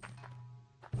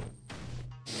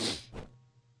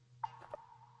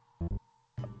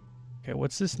 Okay,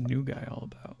 what's this new guy all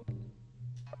about?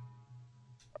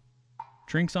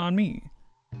 Drinks on me.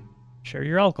 Share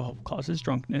your alcohol, causes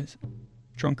drunkenness.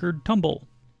 Drunkard tumble.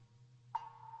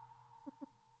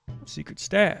 Secret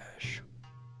stash.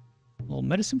 A little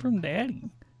medicine from daddy.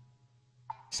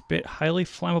 Spit highly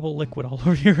flammable liquid all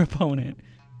over your opponent.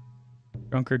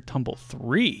 Drunkard tumble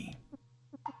 3.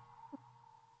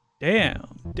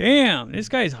 Damn, this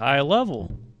guy's high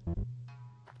level.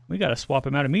 We gotta swap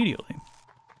him out immediately.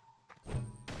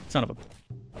 Son of a...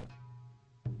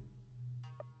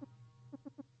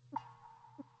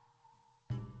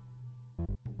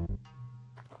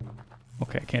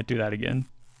 Okay, I can't do that again.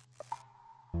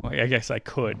 Well, I guess I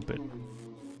could, but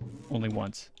only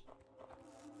once.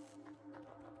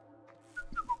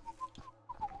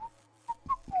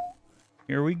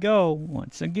 Here we go,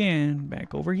 once again,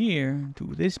 back over here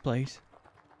to this place.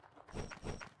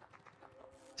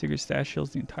 Secret stash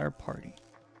heals the entire party.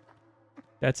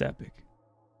 That's epic.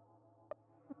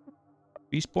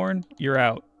 Beastborn, you're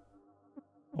out.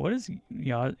 What is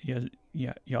Yazin?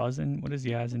 What does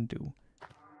Yazin do?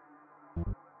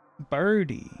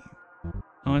 Birdie.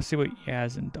 I want to see what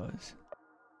Yazin does.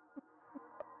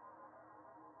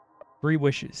 3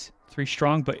 wishes. 3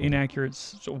 strong but inaccurate.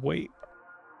 So wait.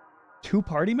 2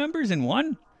 party members in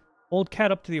one? Hold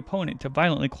cat up to the opponent to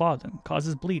violently claw them.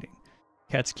 Causes bleeding.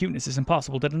 Cat's cuteness is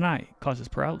impossible to deny. Causes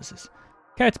paralysis.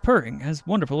 Cat's purring has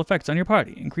wonderful effects on your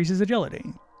party. Increases agility.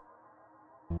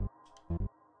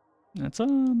 That's,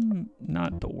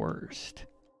 not the worst.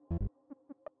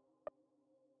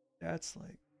 That's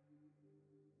like...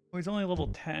 Oh, he's only level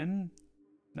 10?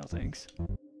 No thanks.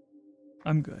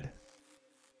 I'm good.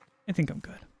 I think I'm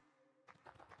good.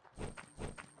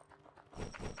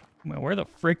 Well, where the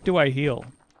frick do I heal?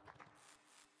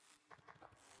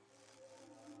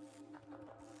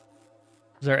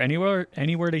 Is there anywhere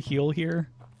to heal here?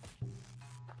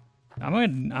 I'm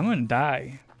gonna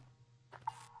die.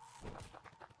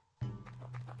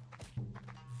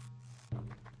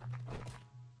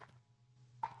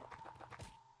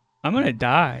 I'm gonna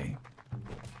die.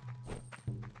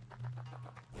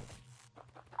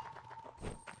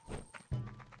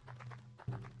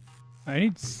 I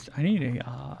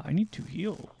need to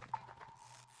heal.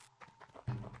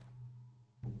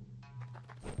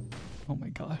 Oh my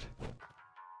god.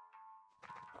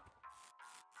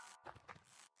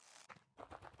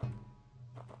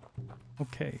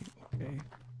 Okay.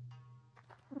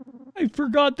 I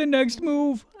forgot the next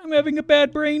move. I'm having a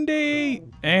bad brain day.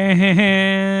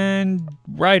 And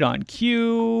right on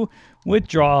cue,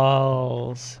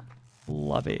 withdrawals.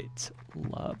 Love it.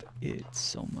 Love it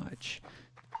so much.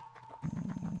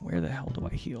 Where the hell do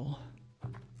I heal?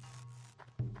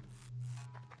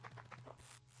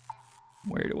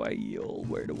 Where do I heal?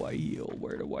 Where do I heal?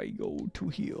 Where do I go to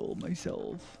heal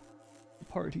myself? The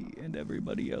party and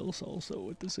everybody else also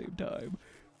at the same time.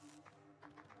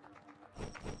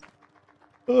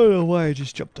 I don't know why I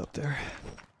just jumped up there.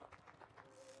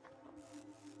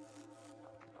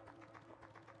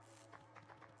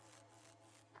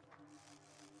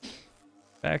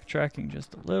 Backtracking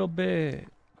just a little bit.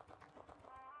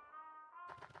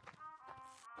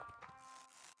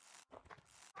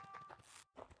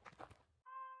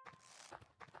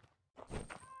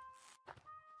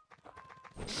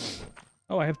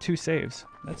 Oh, I have 2 saves.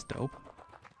 That's dope.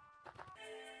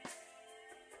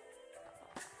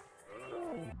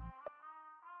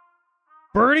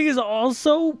 Birdie is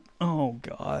also... Oh,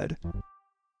 God.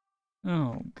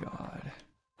 Oh, God.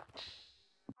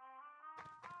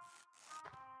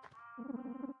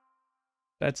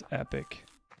 That's epic.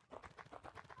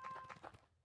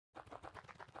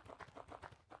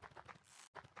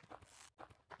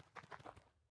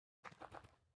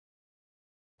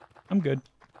 I'm good.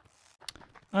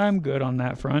 I'm good on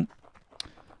that front.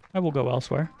 I will go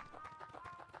elsewhere.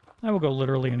 I will go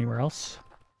literally anywhere else.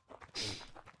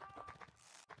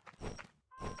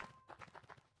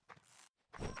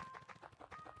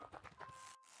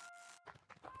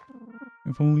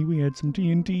 If only we had some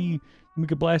TNT, we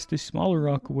could blast this smaller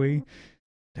rock away.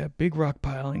 That big rock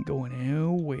pile ain't going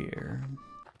nowhere.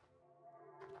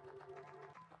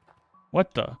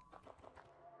 What the?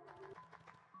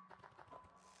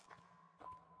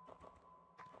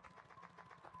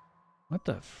 What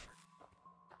the f...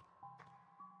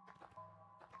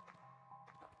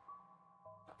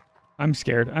 I'm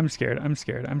scared. I'm scared. I'm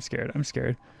scared. I'm scared. I'm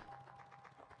scared.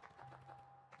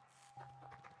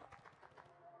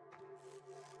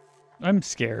 I'm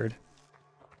scared.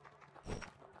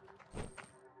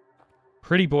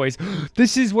 Pretty boys.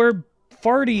 This is where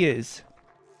Farty is.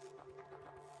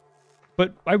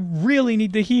 But I really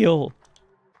need to heal.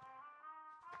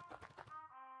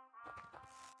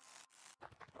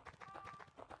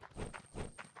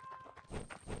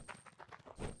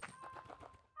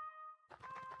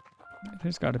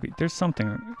 There's got to be... There's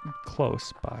something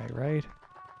close by, right?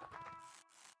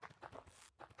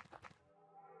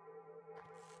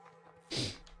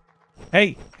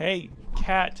 Hey, hey,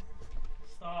 cat.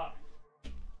 Stop.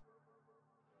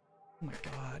 Oh my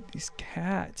god, these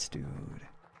cats, dude.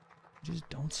 Just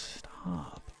don't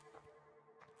stop.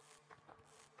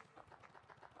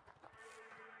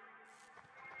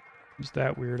 Who's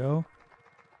that weirdo?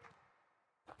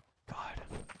 God.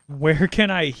 Where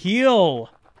can I heal?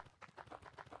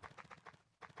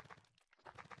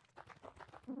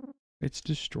 It's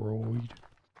destroyed.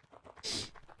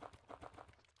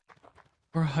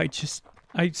 Or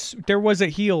there was a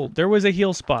heal. There was a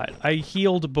heal spot. I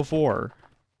healed before.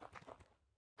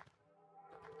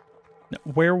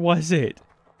 Where was it?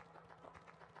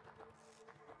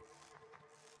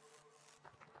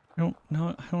 I don't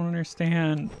know. I don't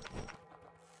understand.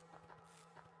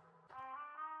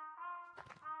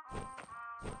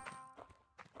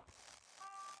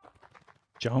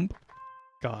 Jump?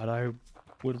 God, I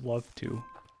would love to.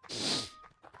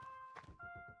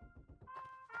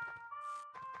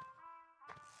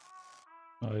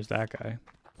 Oh, there's that guy.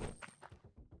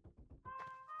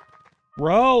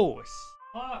 Bro!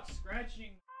 Stop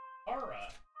scratching Aura.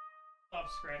 Stop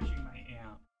scratching my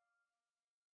amp.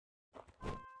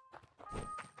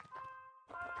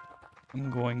 I'm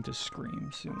going to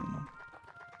scream soon.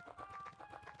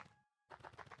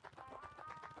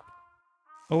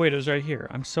 Oh wait, it was right here.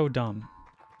 I'm so dumb.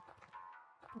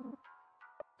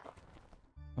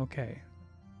 Okay.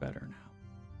 Better now.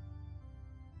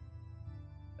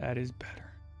 That is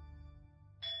better.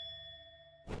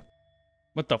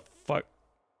 What the fuck?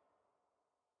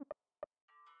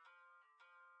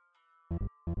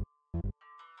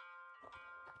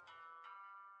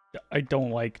 I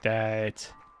don't like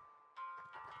that.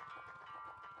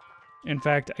 In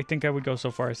fact, I think I would go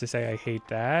so far as to say I hate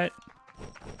that.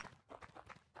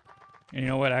 And you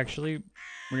know what, actually?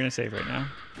 We're gonna save right now.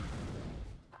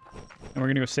 And we're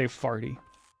gonna go save Farty.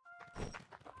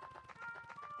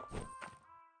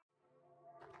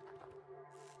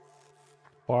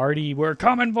 Farty, we're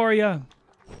coming for you!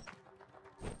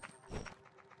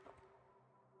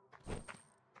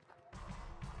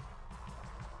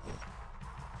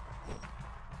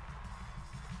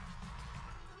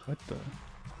 What the?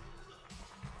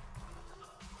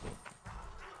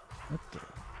 What the?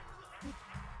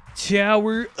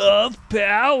 Tower of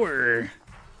Power!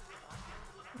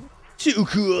 Too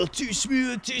cool, too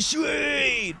smooth, too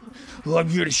sweet! I'm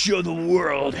here to show the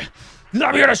world!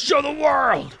 I'm here to show the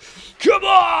world! Come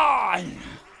on!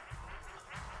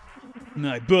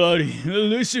 My body,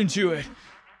 listen to it.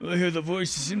 I hear the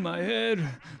voices in my head.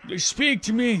 They speak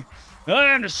to me.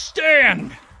 I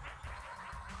understand!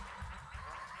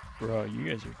 Bro, you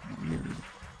guys are weird.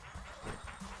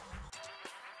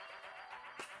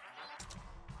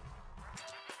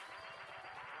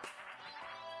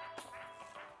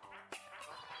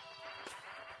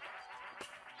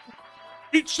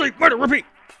 Eat, sleep, murder, repeat!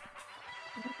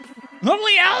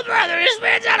 Holy hell, brother! This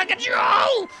man's out of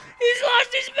control! He's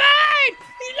lost his mind!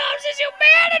 He lost his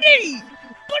humanity!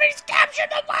 But he's captured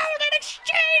the world in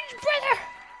exchange,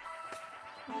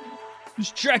 brother!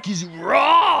 This track is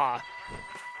raw!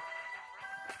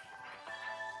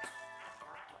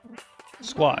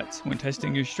 Squats when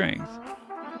testing your strength.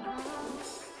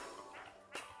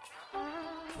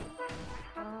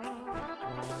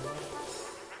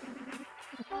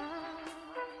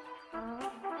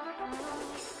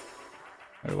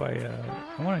 How do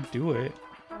I want to do it.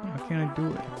 Why can't I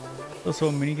do it? Also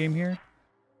a minigame here.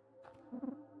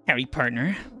 Howdy,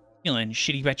 partner. Feeling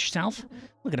shitty about yourself?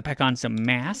 Looking to pack on some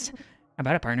mass? How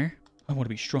about it, partner? I want to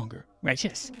be stronger.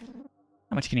 Righteous.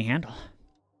 How much can you handle?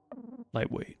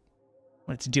 Lightweight.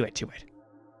 Let's do it to it.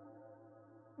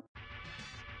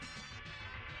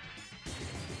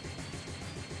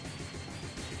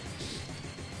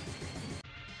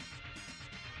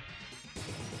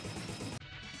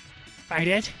 Fight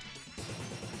it.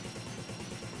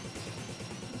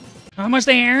 Almost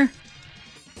there.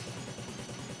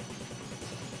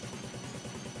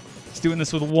 It's doing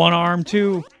this with one arm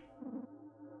too.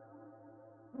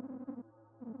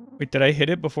 Wait, did I hit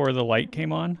it before the light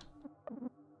came on?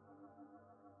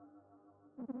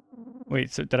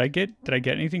 Wait, so did I get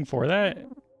anything for that?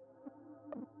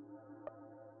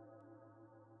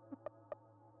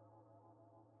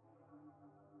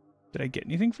 Did I get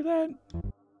anything for that?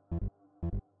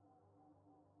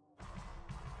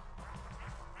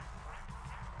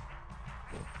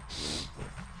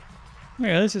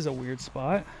 Yeah, this is a weird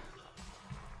spot.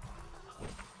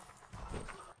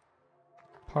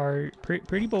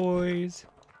 Pretty boys.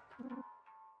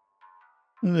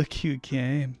 Look, you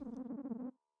came.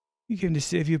 You came to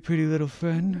save your pretty little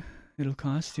friend. It'll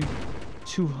cost you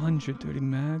 230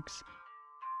 mags.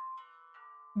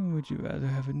 Or would you rather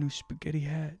have a new spaghetti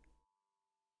hat?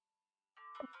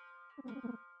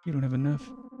 You don't have enough.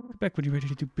 Get back when you're ready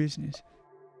to do business.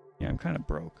 Yeah, I'm kind of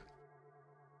broke.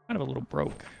 Kind of a little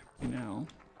broke, you know.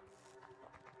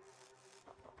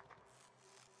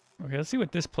 Okay, let's see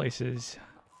what this place is.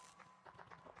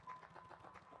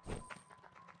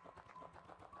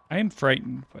 I am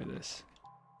frightened by this.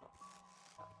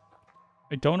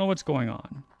 I don't know what's going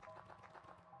on.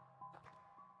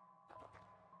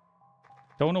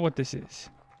 Don't know what this is.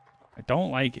 I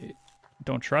don't like it. I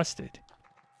don't trust it.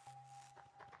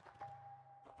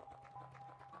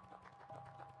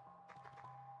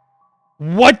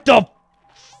 What the?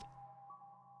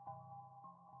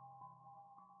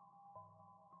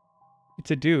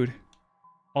 It's a dude.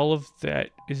 All of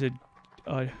that is a...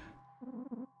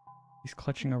 he's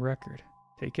clutching a record.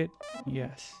 Take it?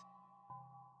 Yes.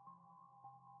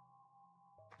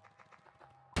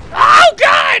 Oh,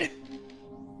 God!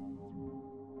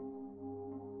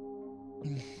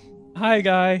 Hi,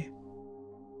 guy.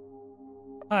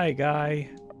 Hi, guy.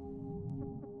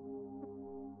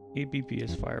 ABP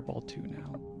is Fireball 2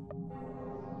 now.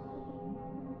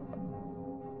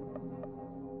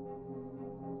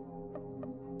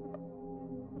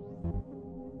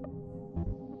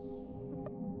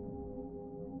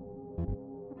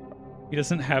 He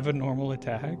doesn't have a normal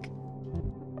attack.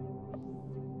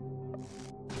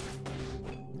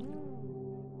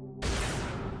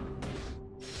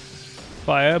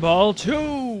 Fireball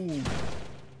 2!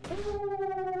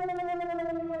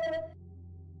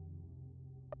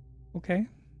 Okay.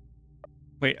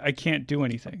 Wait, I can't do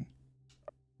anything.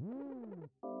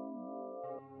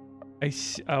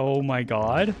 Oh my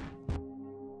god.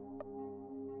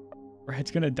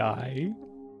 Red's gonna die.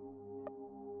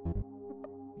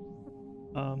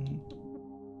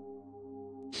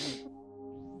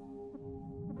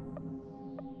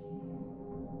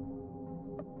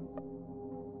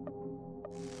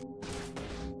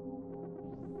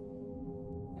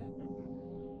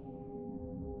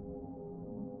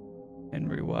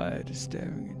 Henry White is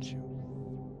staring at you.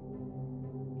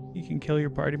 You can kill your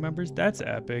party members? That's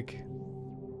epic.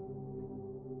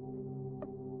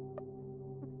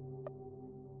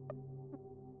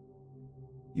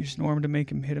 Use Norm to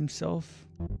make him hit himself.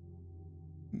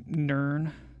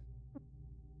 Nern.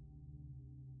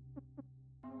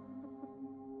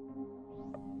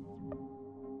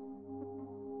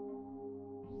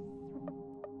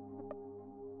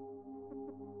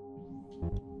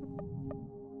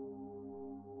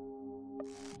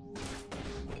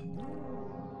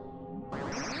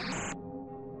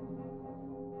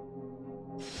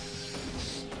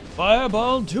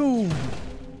 Fireball 2! I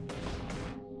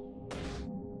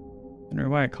wonder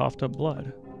why I coughed up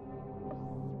blood.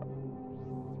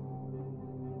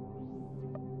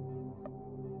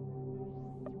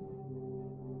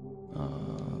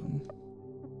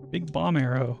 Big bomb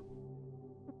arrow.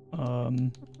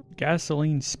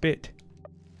 Gasoline spit.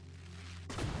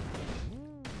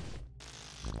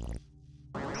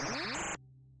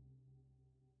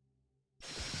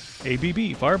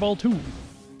 ABB, Fireball 2.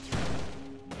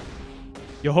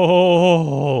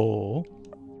 Yo!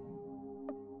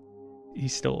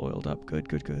 He's still oiled up. Good,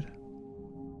 good, good.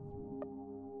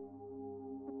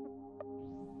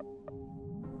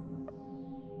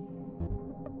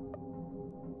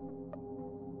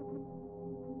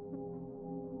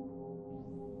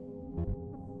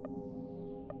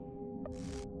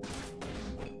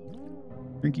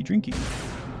 Drinky, drinky.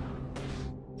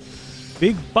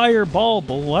 Big fireball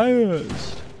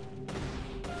blast.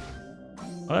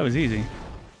 Oh, that was easy.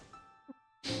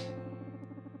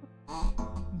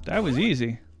 That was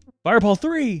easy. Fireball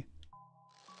 3.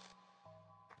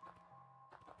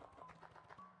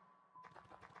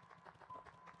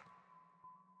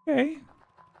 Okay.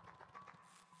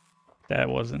 That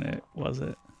wasn't it, was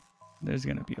it? There's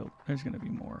gonna be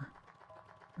more,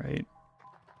 right?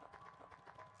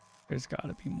 There's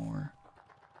gotta be more.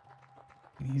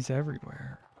 And he's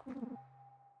everywhere.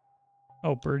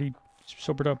 Oh, Birdie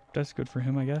sobered up. That's good for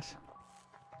him, I guess.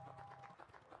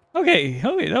 Okay,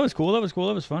 okay, that was cool. That was cool.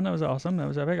 That was fun. That was awesome. That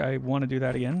was epic. I want to do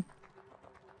that again.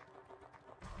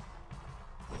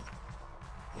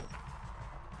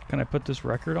 Can I put this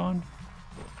record on?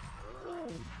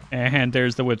 And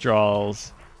there's the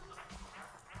withdrawals.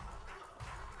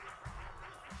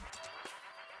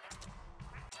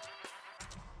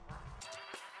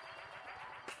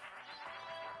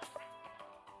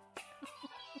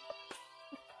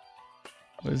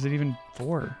 What is it even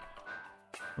for?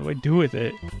 What do I do with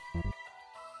it?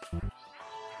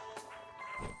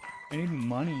 I need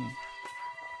money.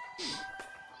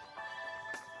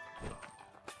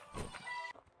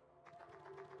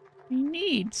 I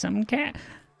need some cat.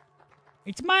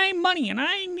 It's my money and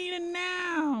I need it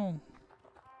now.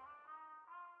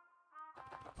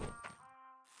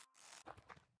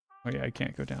 Oh yeah, I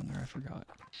can't go down there. I forgot.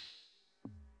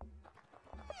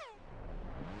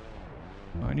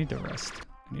 Oh, I need to rest.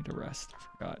 I need to rest. I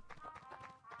forgot.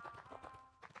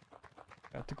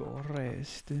 Got to go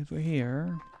rest over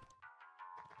here.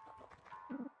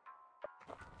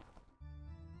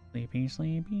 Sleepy,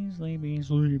 sleepy, sleepy,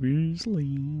 sleepy,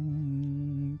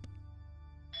 sleep.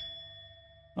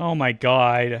 Oh my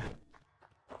god.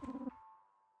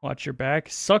 Watch your back.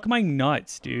 Suck my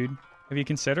nuts, dude. Have you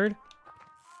considered?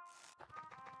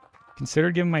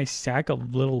 Consider giving my sack a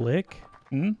little lick?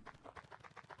 Hmm?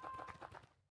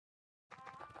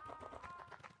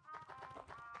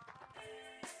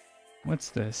 What's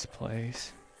this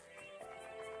place?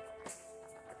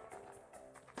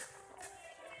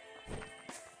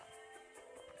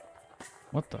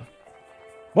 What the?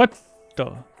 What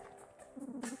the?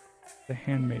 The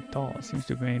handmade doll. It seems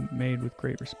to have been made with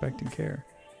great respect and care.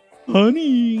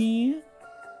 Honey,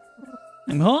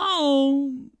 I'm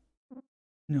home.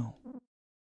 No,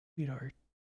 sweetheart.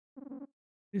 What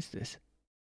is this?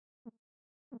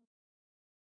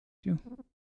 Do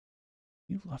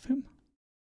you love him?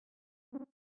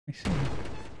 I see.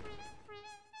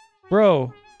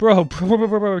 Bro,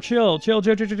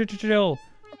 chill.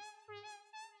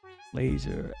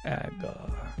 Laser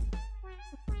agar.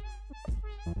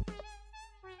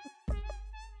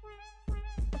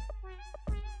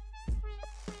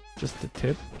 Just the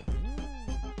tip.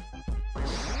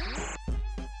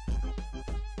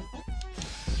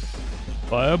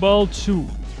 Fireball 2.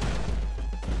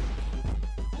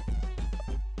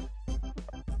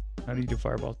 How do you do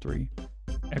Fireball 3?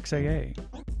 XAA.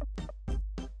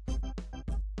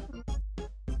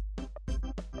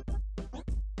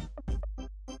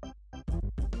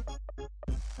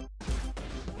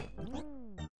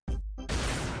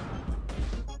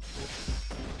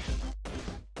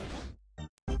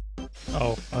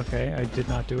 Oh, okay. I did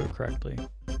not do it correctly.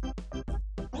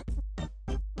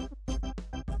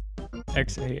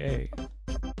 XAA.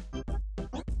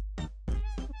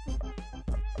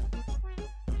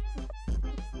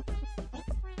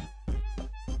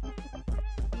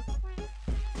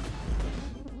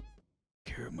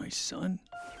 Care of my son?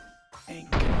 Dang.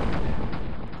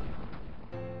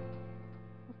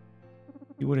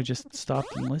 You would have just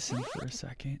stopped and listened for a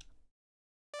second.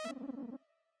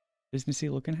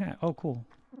 Businessy looking hat. Oh, cool.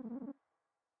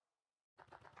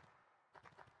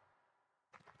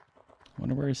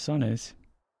 Wonder where his son is.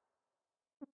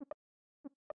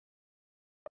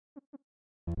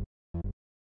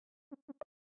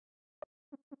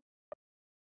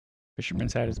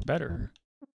 Fisherman's hat is better.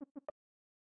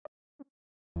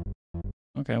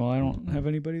 Okay, well I don't have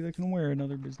anybody that can wear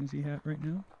another businessy hat right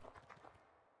now.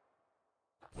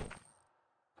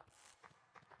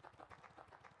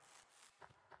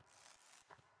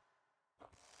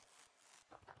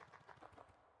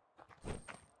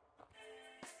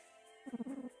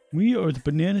 We are the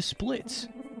Banana Splits.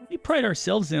 We pride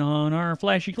ourselves on our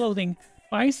flashy clothing.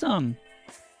 Buy some.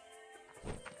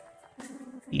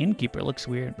 The innkeeper looks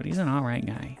weird, but he's an alright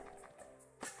guy.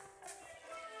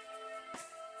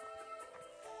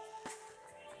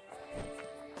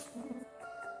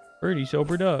 Birdie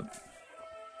sobered up.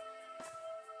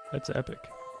 That's epic.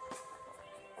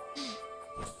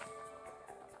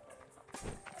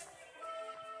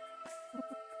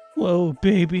 Whoa,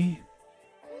 baby.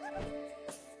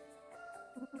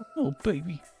 Oh,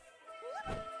 baby.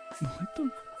 What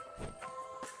the?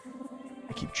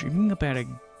 I keep dreaming about a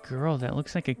girl that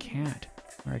looks like a cat.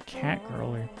 Or a cat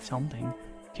girl or something.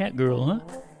 Cat girl, huh?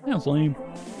 Sounds lame.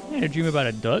 I had a dream about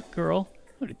a duck girl.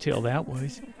 What a tale that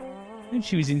was. And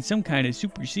she was in some kind of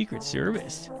super secret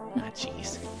service. Ah,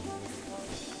 jeez.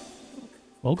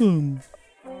 Welcome.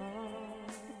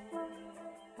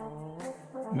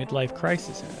 Midlife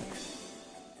crisis hat.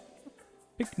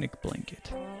 Picnic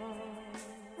blanket.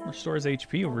 Restores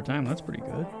HP over time. That's pretty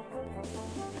good.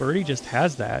 Birdie just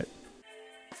has that.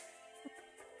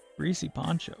 Greasy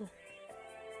poncho.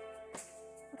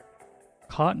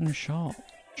 Cotton shawl.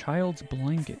 Child's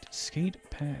blanket. Skate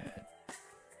pad.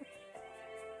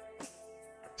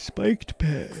 Spiked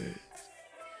pads.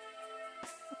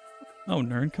 Oh,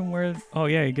 Nerd can wear... Oh,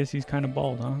 yeah, I guess he's kind of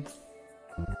bald, huh?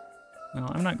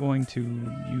 Well, I'm not going to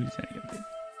use any of it.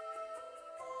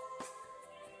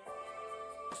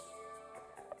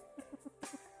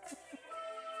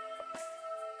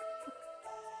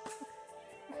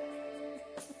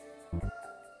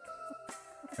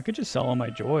 I could just sell all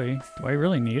my joy. Do I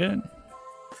really need it?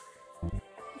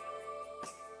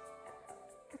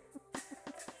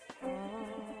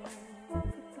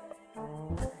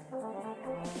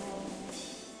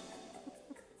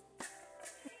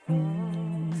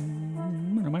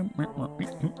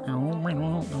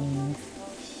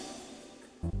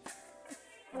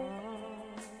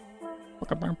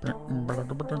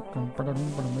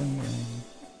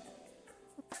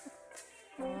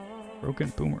 Broken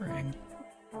boomerang.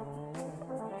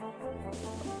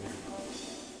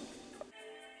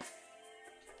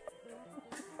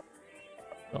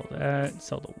 Sell that.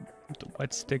 Sell the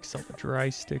wet stick. Sell the dry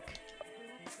stick.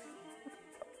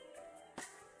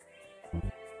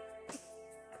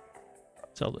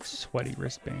 Sell the sweaty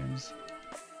wristbands.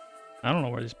 I don't know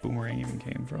where this boomerang even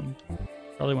came from.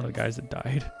 Probably one of the guys that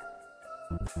died.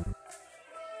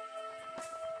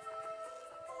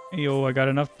 Hey, yo, I got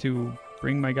enough to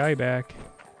bring my guy back.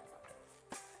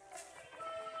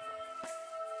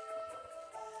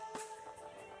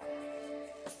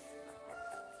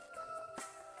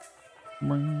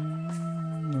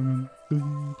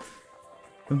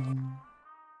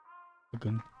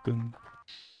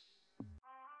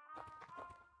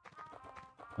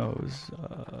 Oh, it was,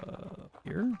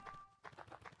 here?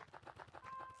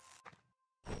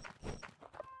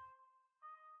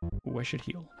 Ooh, I should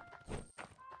heal.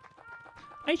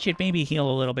 I should maybe heal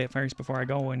a little bit first before I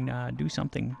go and do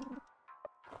something.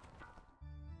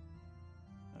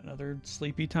 Another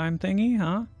sleepy time thingy,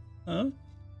 huh? Huh?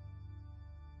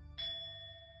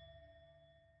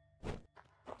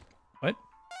 What?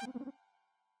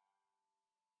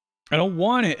 I don't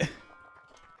want it.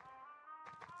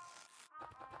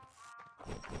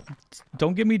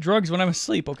 Don't give me drugs when I'm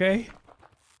asleep, okay?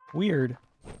 Weird.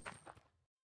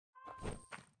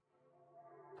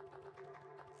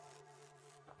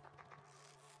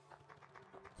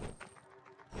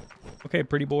 Okay,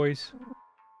 pretty boys.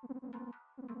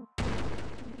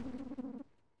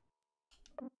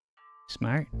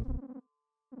 Smart.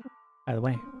 By the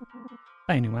way,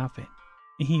 buy a new outfit.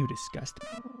 You disgust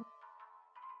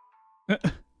me.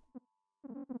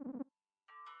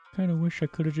 Kinda wish I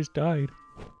could have just died.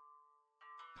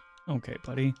 Okay,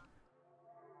 buddy.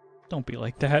 Don't be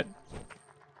like that.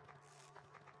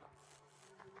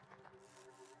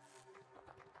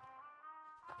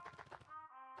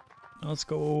 Let's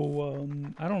go,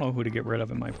 I don't know who to get rid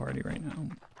of in my party right now.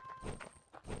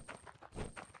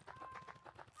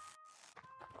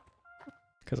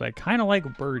 Because I kind of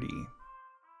like Birdie.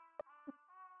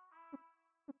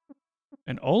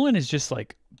 And Olin is just,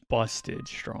 like, busted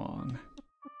strong.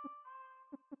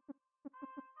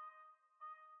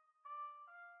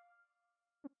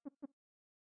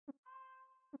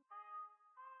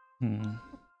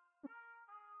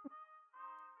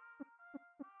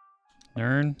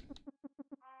 Nern,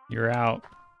 you're out.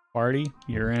 Party,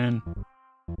 you're in.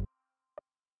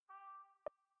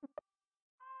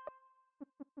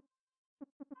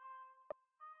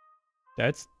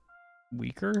 That's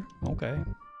weaker? Okay.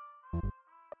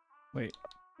 Wait.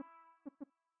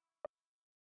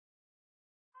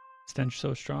 Stench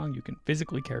so strong you can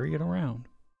physically carry it around.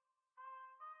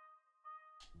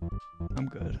 I'm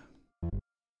good.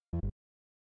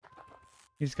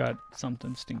 He's got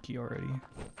something stinky already.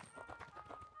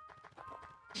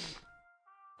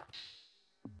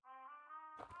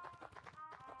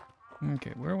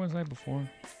 Okay, where was I before?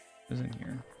 It was in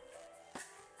here.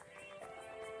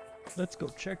 Let's go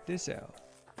check this out.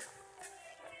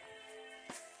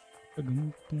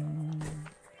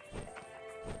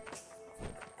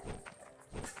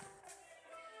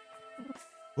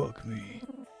 Fuck me.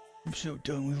 I'm so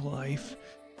done with life.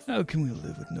 How can we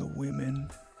live with no women?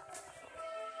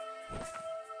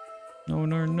 No,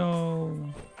 no,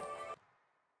 no.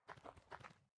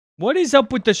 What is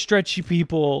up with the stretchy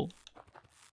people?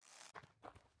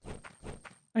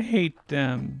 I hate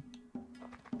them.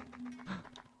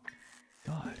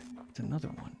 God, it's another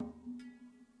one.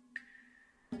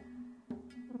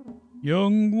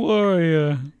 Young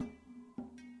warrior.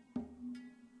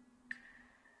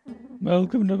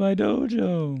 Welcome to my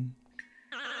dojo.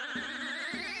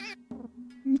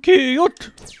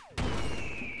 Cute.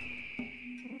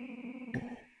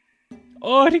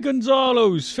 Artie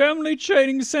Gonzalo's Family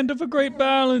Training Center for Great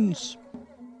Balance.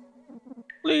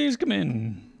 Please come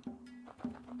in.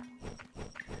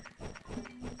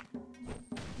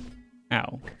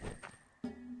 Ow. The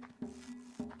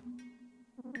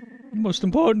most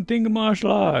important thing in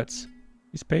martial arts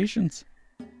is patience.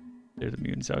 They're the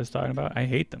mutants I was talking about. I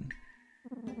hate them.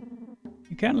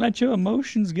 You can't let your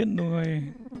emotions get in the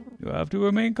way. You have to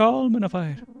remain calm in a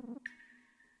fight.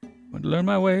 Want to learn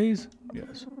my ways?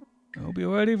 Yes. I hope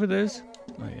you're ready for this.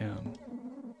 I am.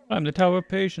 I'm the Tower of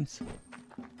Patience.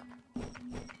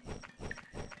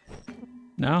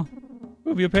 Now,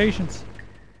 prove your patience.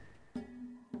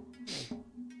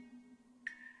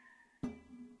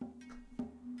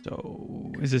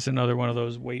 So, is this another one of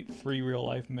those wait free real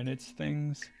life minutes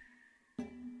things?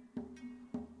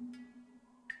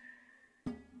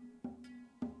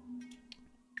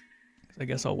 I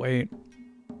guess I'll wait.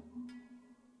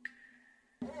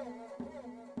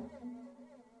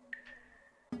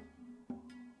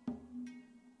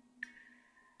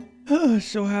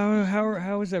 So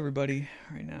how is everybody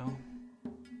right now?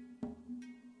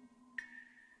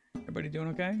 Everybody doing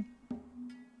okay?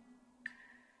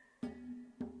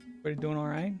 Everybody doing all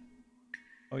right?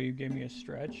 Oh, you gave me a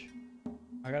stretch.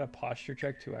 I got a posture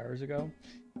check 2 hours ago.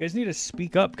 You guys need to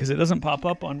speak up because it doesn't pop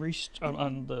up on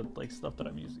the like stuff that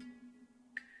I'm using.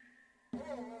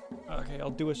 Okay, I'll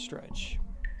do a stretch.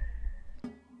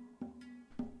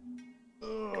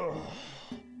 Ugh.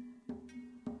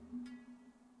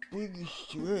 Big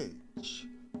stretch.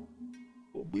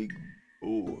 Oh, big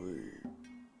boy.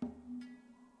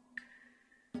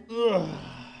 Ugh.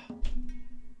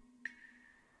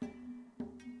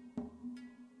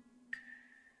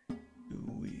 Do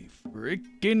we?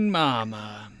 Frickin'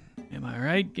 mama. Am I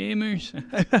right, gamers?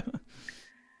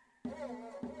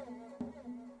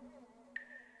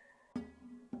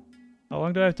 How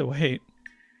long do I have to wait?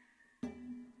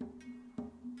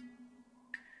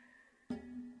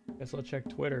 Guess I'll check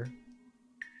Twitter.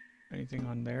 Anything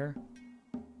on there?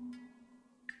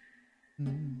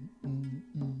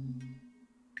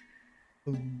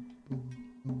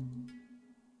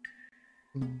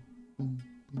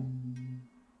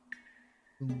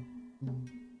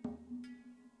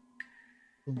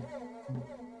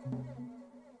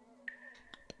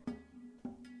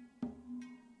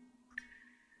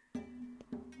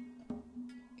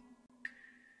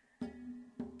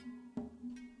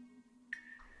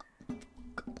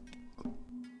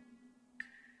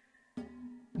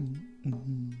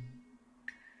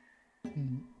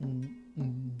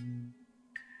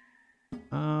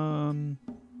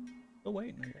 Still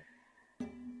waiting, I guess.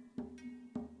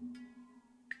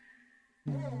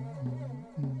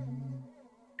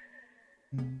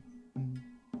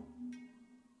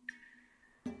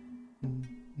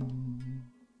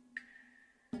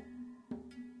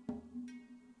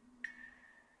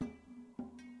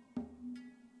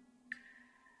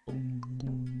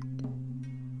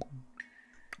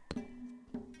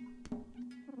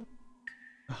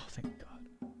 Oh, thank God.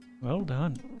 Well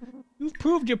done. You've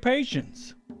proved your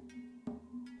patience.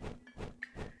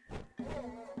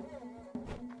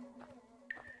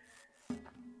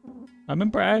 I'm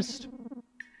impressed.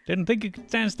 Didn't think you could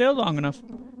stand still long enough.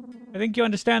 I think you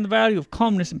understand the value of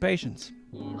calmness and patience.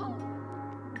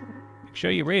 Make sure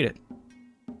you read it.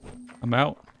 I'm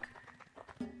out.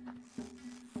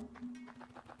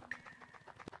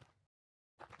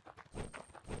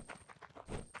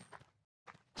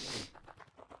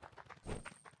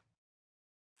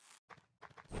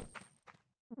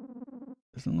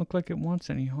 Doesn't look like it wants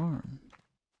any harm.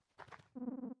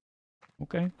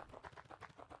 Okay.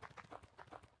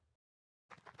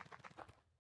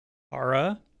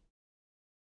 Ara?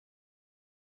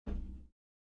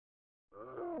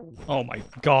 Oh my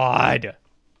God.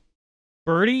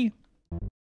 Birdie?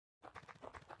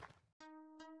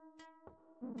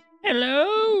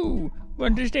 Hello!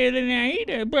 Want to stay the night?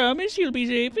 I promise you'll be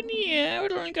safe in here.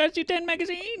 It'll only cost you 10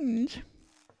 magazines.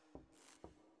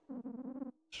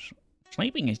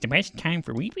 Sleeping is the best time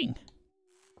for weeping.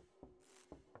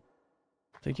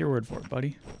 Take your word for it,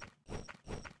 buddy.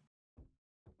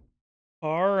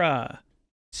 Ara,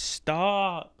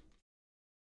 stop.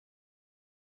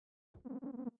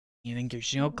 You think you're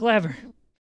so clever.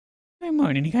 Good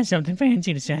morning, you got something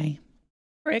fancy to say.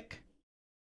 Rick.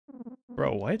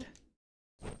 Bro, what?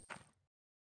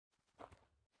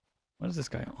 What is this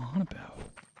guy on about?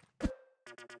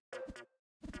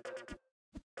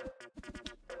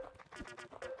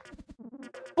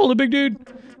 Hold it, big dude.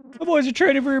 My boys are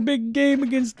training for a big game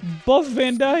against Buff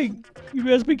Van Dyke. You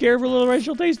best be careful, otherwise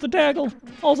she'll taste the tackle.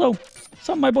 Also,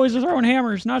 some of my boys are throwing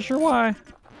hammers. Not sure why.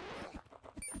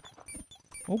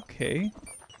 Okay.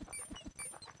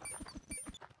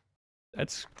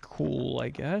 That's cool, I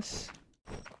guess.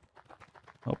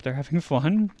 Hope they're having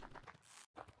fun.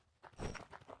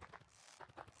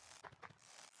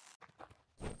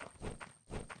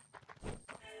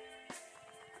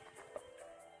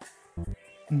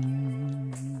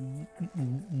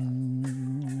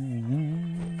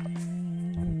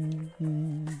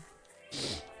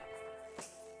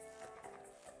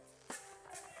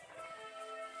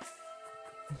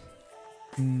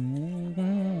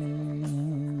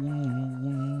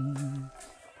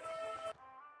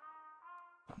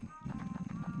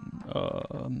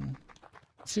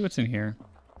 Let's see what's in here.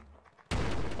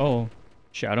 Oh,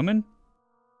 Shadowman?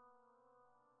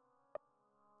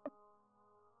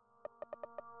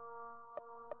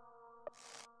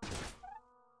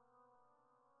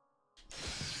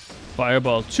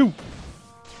 Fireball 2.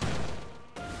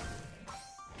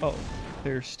 Oh,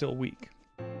 they're still weak.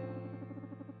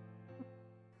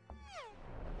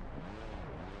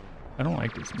 I don't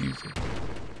like this music.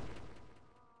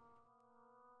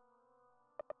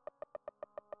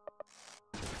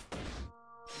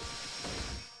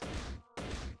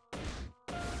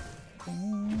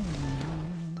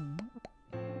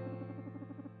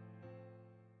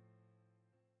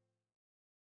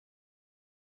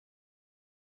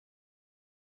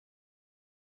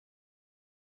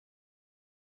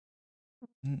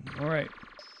 All right.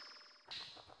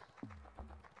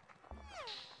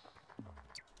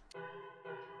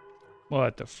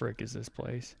 What the frick is this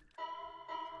place?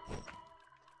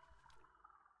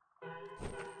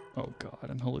 Oh God,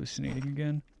 I'm hallucinating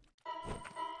again.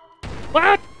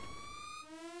 What?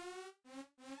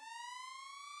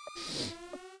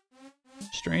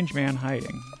 Strange man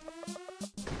hiding.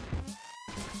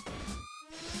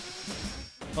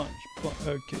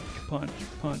 Okay, punch,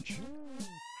 punch.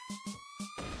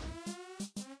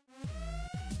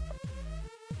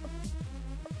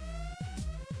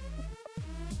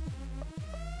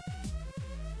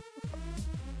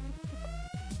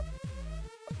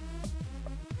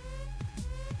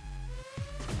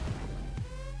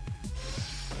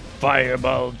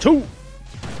 Fireball 2!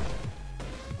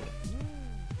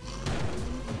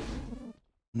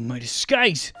 My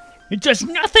disguise! It does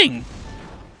nothing!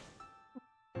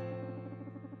 I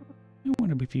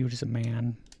want to be viewed as a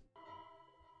man.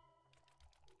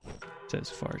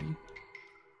 Says Farty.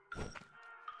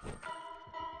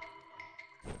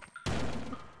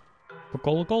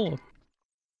 Coca Cola.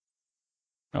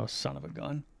 Oh, son of a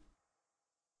gun.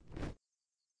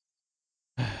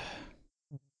 You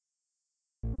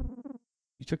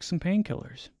took some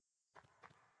painkillers.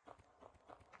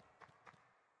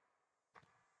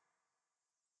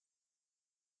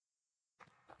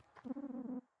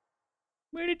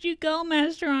 Where did you go,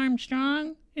 Master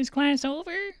Armstrong? Is class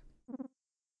over?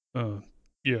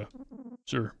 Yeah.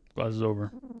 Sure, class is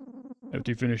over.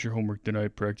 After you finish your homework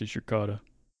tonight, practice your kata.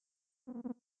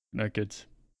 Good night, kids.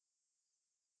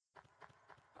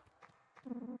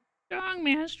 Strong,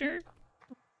 Master.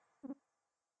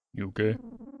 You okay?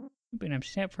 I've been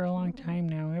upset for a long time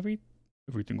now.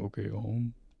 Everything okay at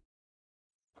home?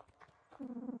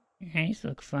 Your eyes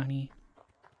look funny.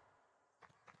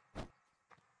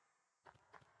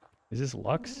 Is this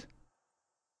Lux?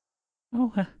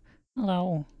 Oh,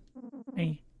 hello.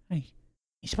 I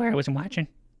swear I wasn't watching.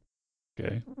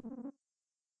 Okay.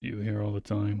 You here all the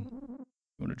time. You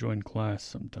want to join class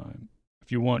sometime?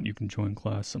 If you want, you can join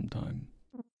class sometime.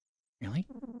 Really?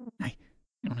 I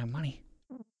don't have money.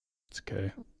 It's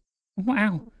okay.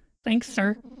 Wow. Thanks,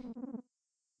 sir.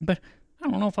 But I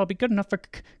don't know if I'll be good enough for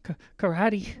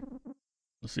karate.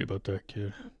 We'll see about that,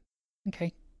 kid.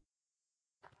 Okay.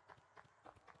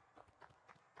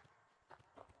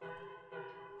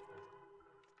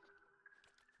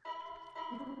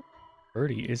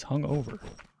 Birdie is hungover.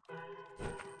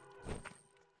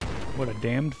 What a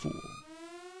damned fool.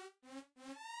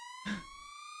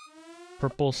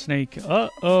 Purple snake.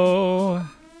 Uh-oh.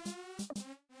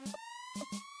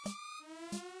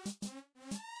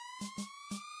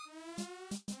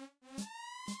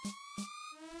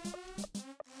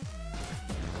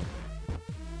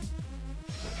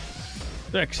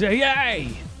 Sexy,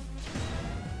 yay!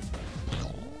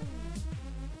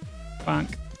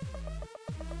 Bonk.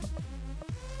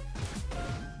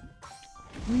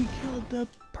 We killed the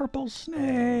purple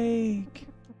snake.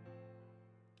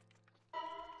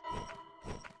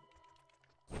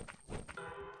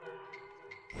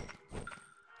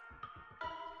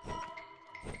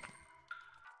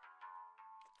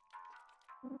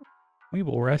 We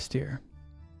will rest here.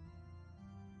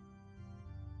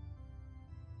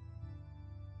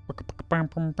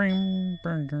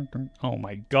 Oh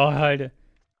my god.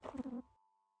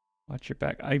 Watch your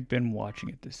back. I've been watching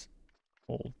it this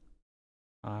whole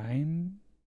time.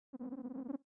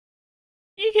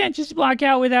 You can't just block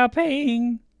out without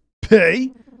paying.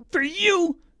 Pay? For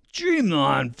you? Dream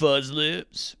on, Fuzz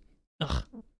Lips. Ugh.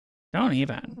 Don't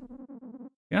even.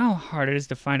 You know how hard it is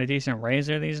to find a decent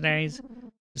razor these days?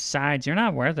 Besides, you're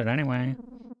not worth it anyway.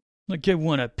 Like I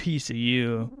want a piece of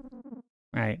you.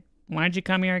 Right. Why'd you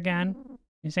come here again?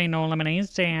 This ain't no lemonade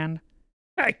stand.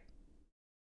 Hey!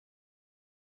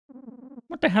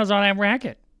 What the hell's all that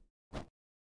racket?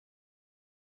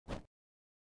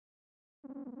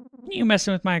 You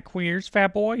messing with my queers,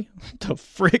 fat boy? What the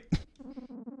frick?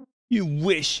 You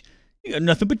wish. You got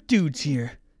nothing but dudes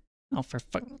here. Oh, for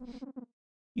fuck.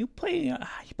 You play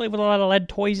with a lot of lead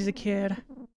toys as a kid.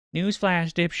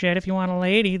 Newsflash, dipshit, if you want a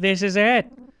lady, this is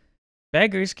it.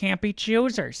 Beggars can't be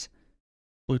choosers.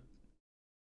 But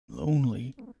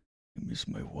lonely. I miss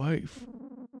my wife.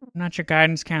 I'm not your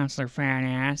guidance counselor, fat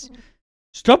ass.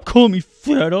 Stop calling me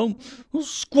fat. I'll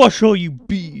squash all you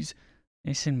bees.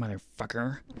 Listen,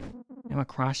 motherfucker. I'm a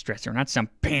cross-dresser, not some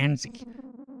pansy.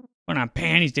 Put on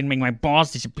panties didn't make my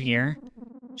balls disappear.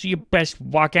 So you best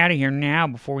walk out of here now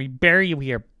before we bury you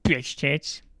here, bitch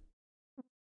tits.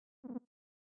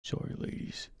 Sorry,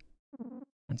 ladies.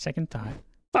 On second thought.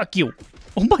 Fuck you!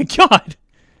 Oh my god!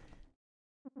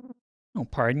 Oh,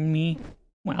 pardon me.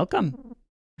 Welcome.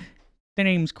 The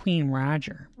name's Queen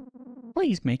Roger.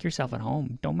 Please make yourself at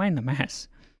home. Don't mind the mess.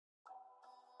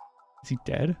 Is he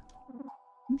dead?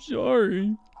 I'm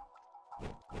sorry.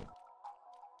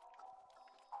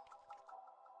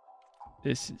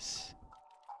 This is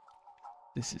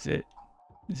it.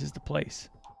 This is the place.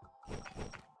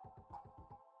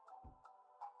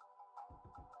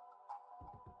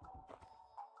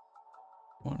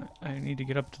 I I need to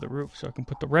get up to the roof so I can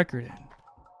put the record in.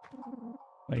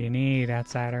 What do you need,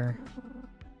 outsider?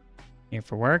 Here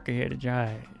for work or here to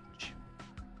judge?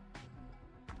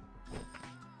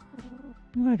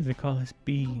 Why do they call us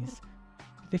bees?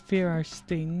 Do they fear our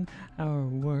sting, our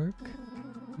work?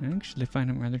 I actually find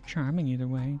them rather charming either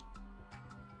way.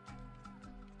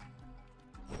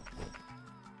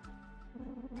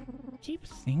 I keep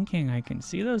thinking I can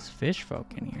see those fish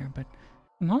folk in here, but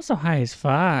I'm also high as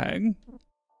fog.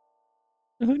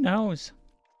 Who knows?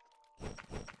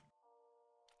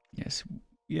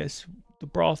 Yes, the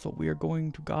brothel. We are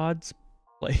going to God's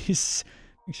place.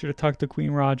 Make sure to talk to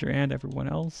Queen Roger and everyone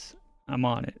else. I'm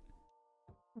on it.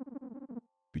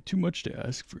 Be too much to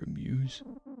ask for a muse.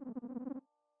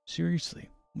 Seriously,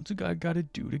 what's a guy gotta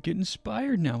do to get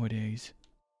inspired nowadays?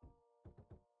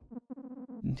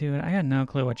 Dude, I got no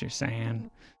clue what you're saying,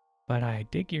 but I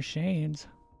dig your shades.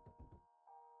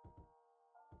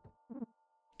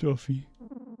 Duffy,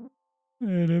 I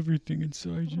had everything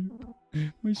inside you.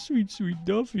 My sweet, sweet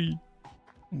Duffy.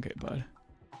 Okay, bud.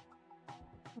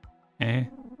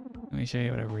 Let me show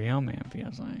you what a real man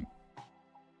feels like.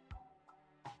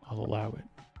 I'll allow it.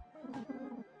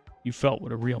 You felt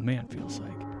what a real man feels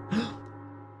like.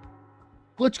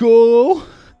 Let's go!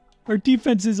 Our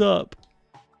defense is up.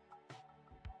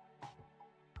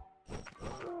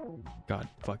 God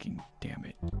fucking damn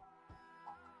it.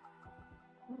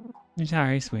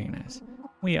 Sorry, sweetness.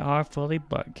 We are fully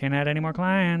booked. Can't add any more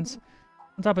clients.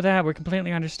 On top of that, we're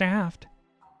completely understaffed.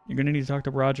 You're gonna need to talk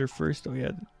to Roger first. Oh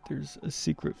yeah, there's a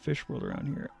secret fish world around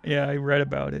here. Yeah, I read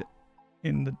about it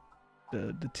in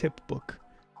the tip book.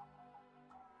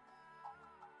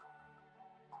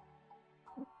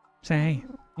 Say,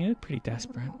 you look pretty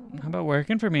desperate. How about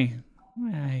working for me?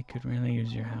 I could really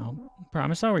use your help.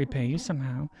 Promise I'll repay you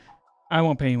somehow. I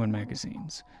won't pay you in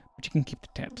magazines, but you can keep the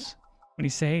tips. What do you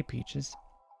say, Peaches?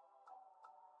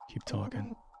 Keep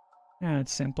talking. Yeah,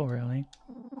 it's simple, really.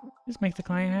 Just make the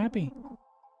client happy.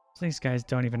 These guys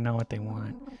don't even know what they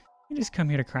want. You just come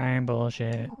here to cry and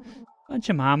bullshit. Bunch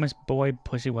of mama's boy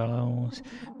pussy willows.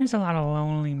 There's a lot of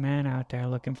lonely men out there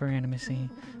looking for intimacy.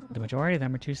 The majority of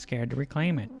them are too scared to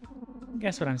reclaim it.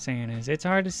 Guess what I'm saying is, it's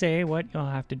hard to say. What you'll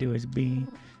have to do is be.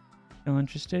 Still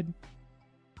interested?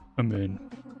 I'm in.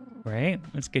 Great.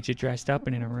 Let's get you dressed up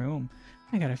and in a room.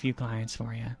 I got a few clients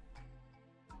for you.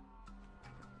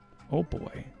 Oh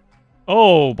boy.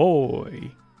 Oh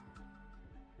boy.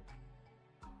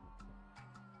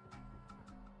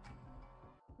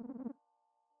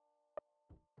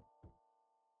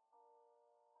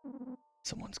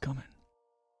 Someone's coming.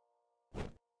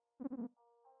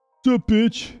 What's up,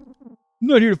 bitch? I'm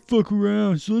not here to fuck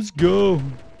around, so let's go.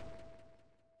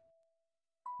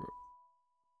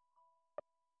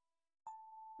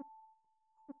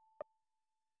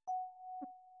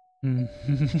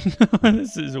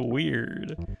 This is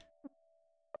weird.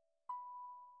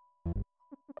 Let's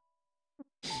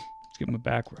give him a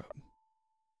back rub.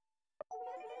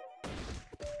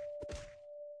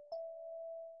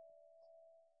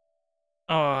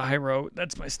 Oh, hi, Ro.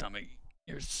 That's my stomach.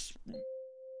 You're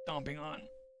stomping on.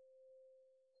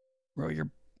 Ro, you're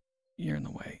in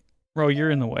the way. Ro,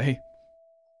 you're in the way.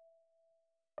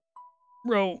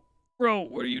 Ro,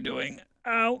 what are you doing?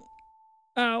 Ow.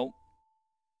 Ow.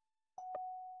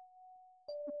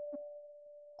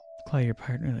 Claw your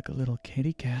partner like a little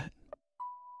kitty cat.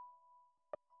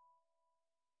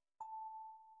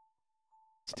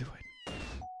 Let's do it.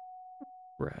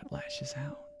 Brad lashes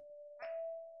out.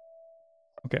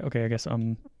 Okay, I guess,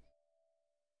 Ro,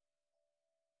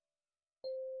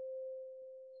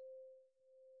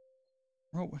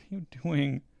 what are you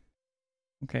doing?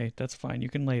 Okay, that's fine. You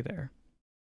can lay there.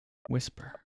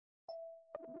 Whisper.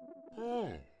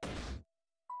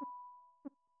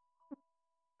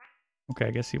 Okay,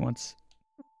 I guess he wants...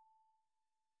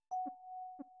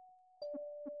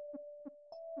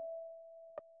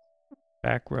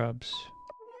 back rubs.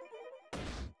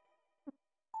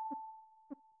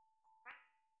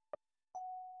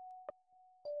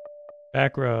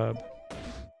 Back rub.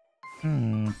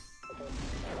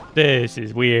 This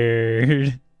is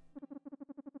weird.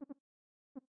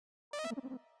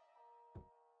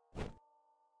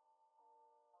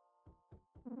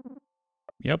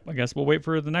 Yep, I guess we'll wait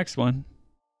for the next one.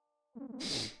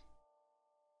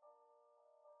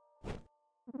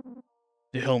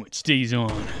 The helmet stays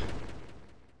on.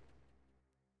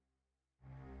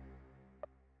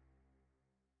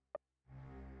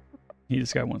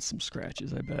 This guy wants some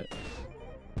scratches, I bet.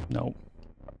 Nope.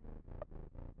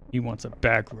 He wants a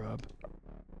back rub.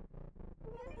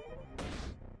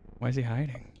 Why is he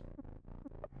hiding?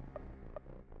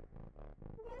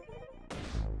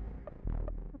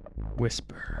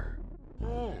 Whisper.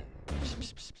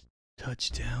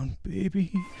 Touchdown,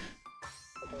 baby.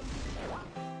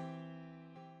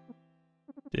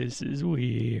 This is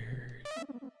weird.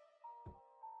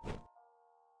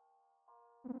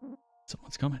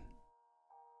 Someone's coming.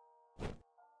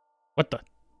 What the?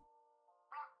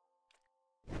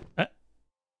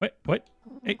 Wait, what?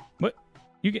 Hey, what?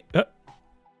 You get the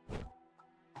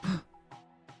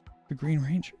Green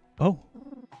Ranger. Oh,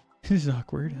 this is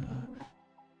awkward.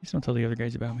 Please don't tell the other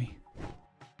guys about me.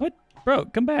 What? Bro,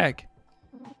 come back.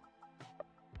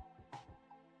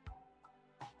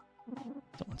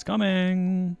 Someone's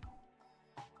coming.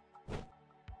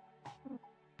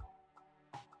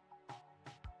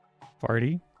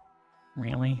 Farty?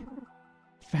 Really?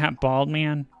 Fat bald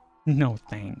man? No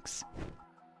thanks.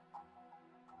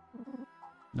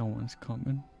 No one's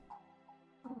coming.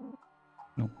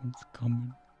 No one's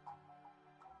coming.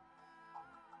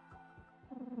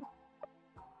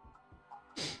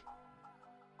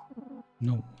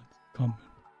 No one's coming.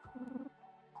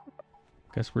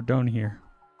 Guess we're done here.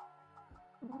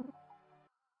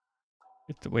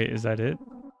 Wait, is that it?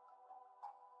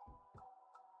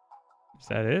 Is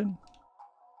that it?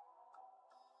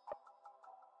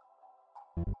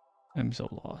 I'm so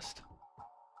lost.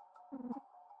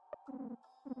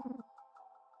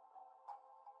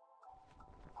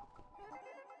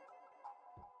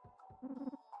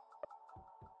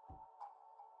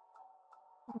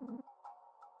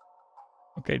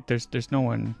 Okay, there's no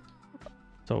one.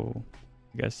 So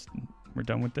I guess we're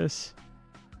done with this.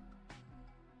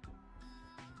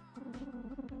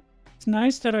 It's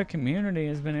nice that our community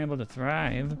has been able to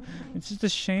thrive. It's just a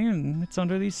shame it's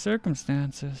under these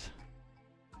circumstances.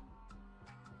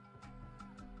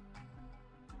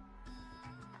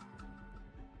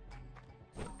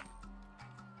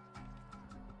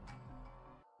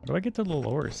 How do I get to the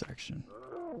lower section?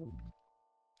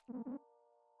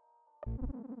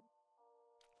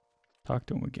 Talk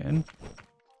to him again.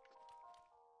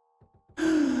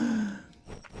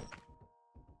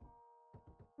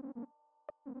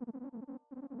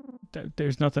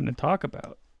 There's nothing to talk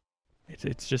about.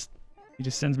 It's just, he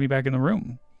just sends me back in the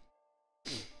room.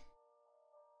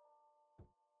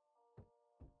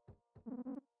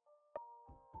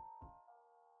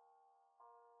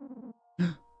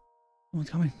 Someone's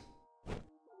coming.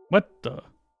 What the?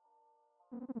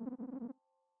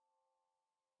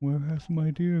 Where has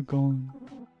my dear gone?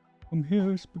 Come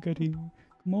here, spaghetti.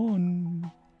 Come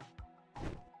on.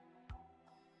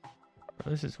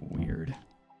 Bro, this is weird.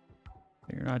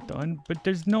 You're not done, but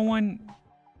there's no one.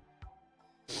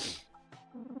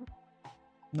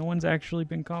 No one's actually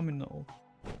been coming though.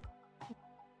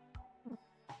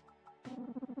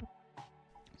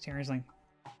 Seriously.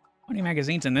 20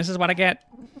 magazines and this is what I get?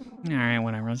 Alright,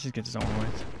 whatever. Let's just get this over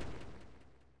with.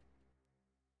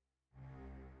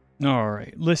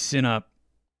 Alright, listen up.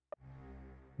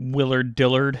 Willard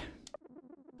Dillard.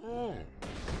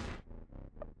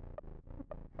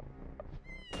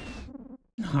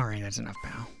 Alright, that's enough,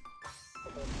 pal.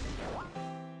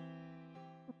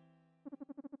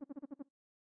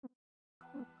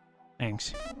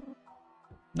 Thanks.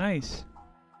 Nice.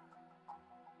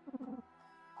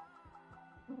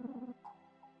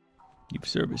 You've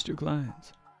serviced your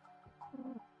clients.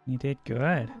 You did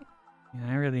good. Yeah,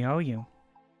 I really owe you.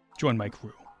 Join my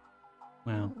crew.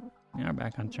 Well, you're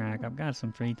back on track. I've got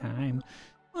some free time.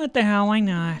 What the hell, why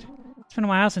not? It's been a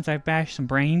while since I've bashed some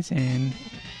brains in.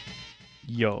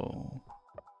 Yo.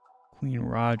 Queen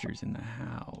Rogers in the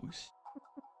house.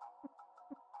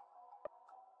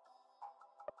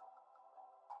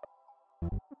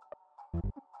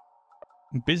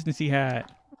 Businessy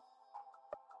hat.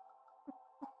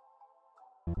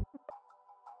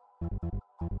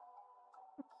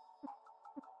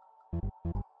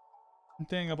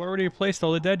 Dang, I've already replaced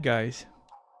all the dead guys.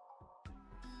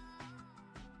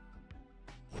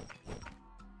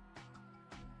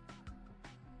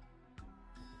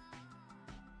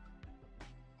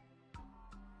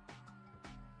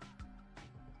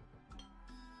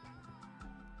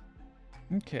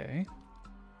 Okay.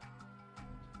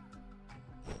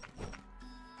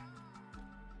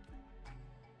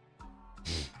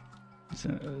 There's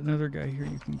another guy here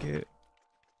you can get.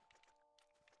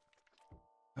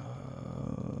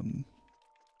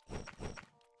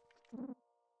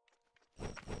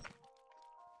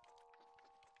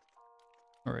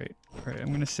 Alright,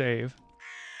 I'm gonna save.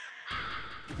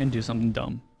 And do something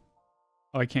dumb.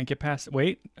 Oh, I can't get past it.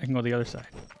 Wait, I can go to the other side.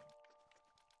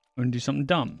 I'm gonna do something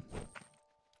dumb.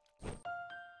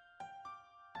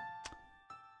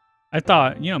 I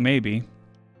thought, you know, maybe. It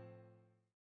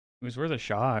was worth a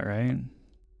shot, right?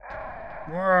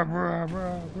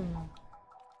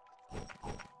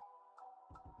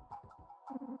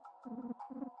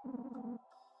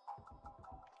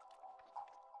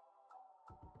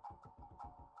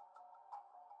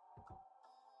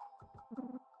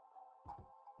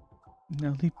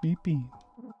 Now leave me be.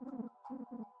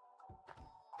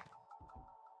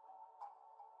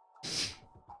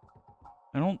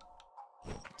 I don't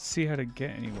see how to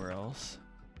get anywhere else.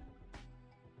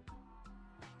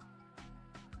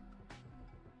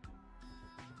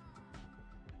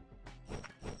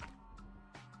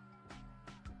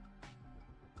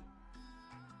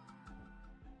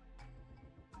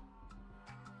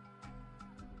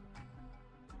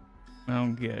 I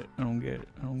don't get it. I don't get it.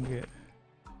 I don't get it.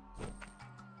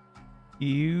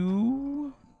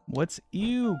 Ew. What's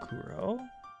ew, Kuro?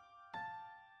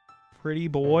 Pretty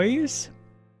boys?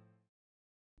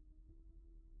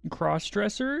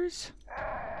 Cross-dressers?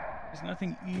 There's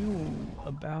nothing ew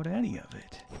about any of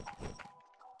it.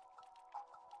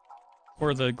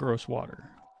 Or the gross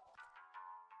water.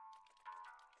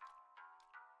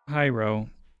 Hi, Ro.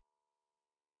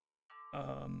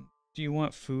 Do you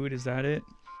want food? Is that it?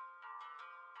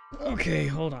 Okay,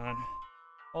 hold on.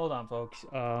 Hold on, folks.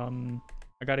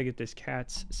 I gotta get this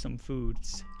cat's some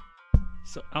foods.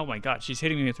 So, oh my god, she's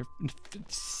hitting me with her,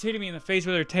 she's hitting me in the face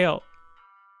with her tail.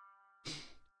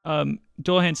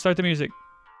 Dual hand, start the music.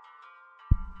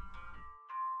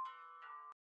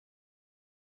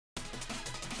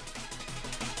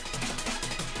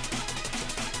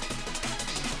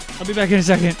 I'll be back in a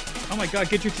second. Oh my god,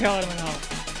 get your tail out of my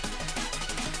mouth.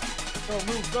 Go,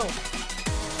 move, go.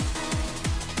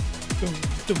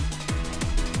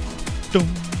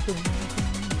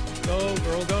 Go,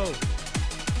 girl, go.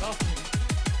 Off me.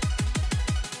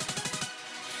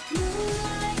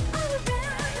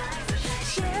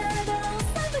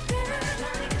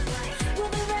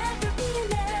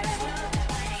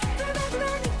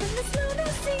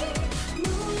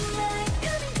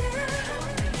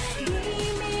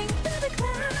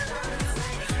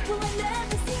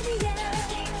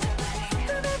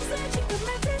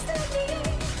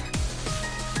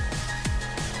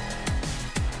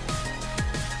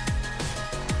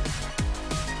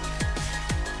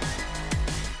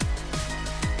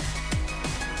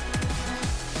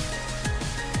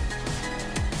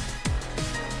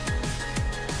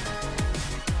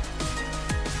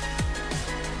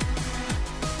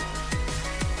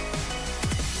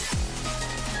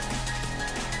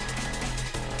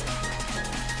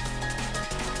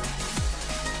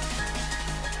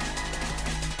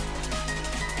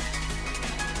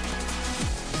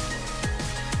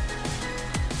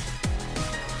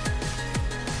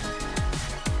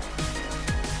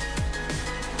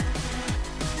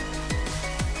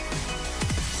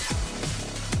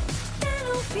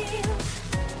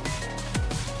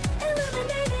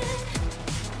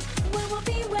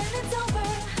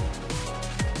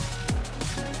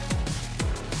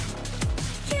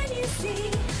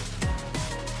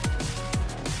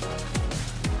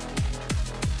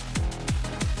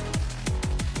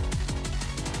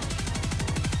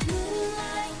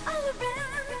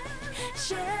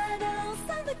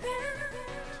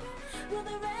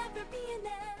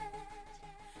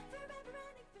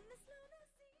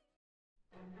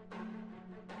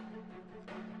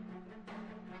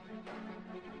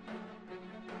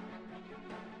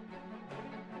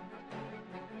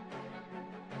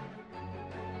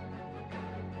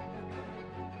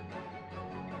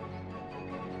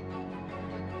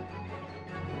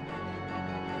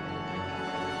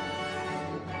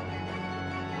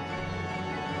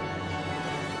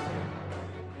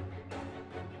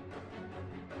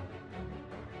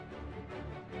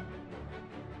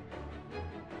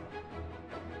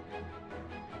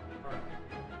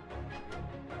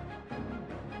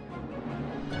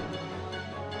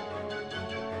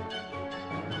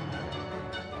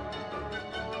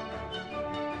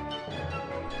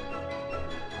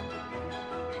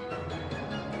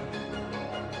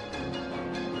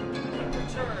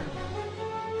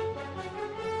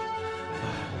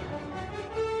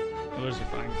 Those are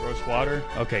fine. Gross water?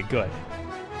 Okay, good.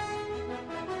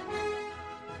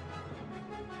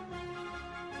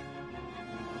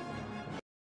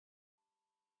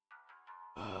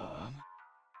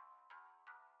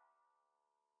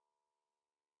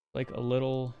 Like a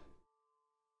little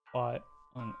spot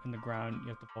in the ground you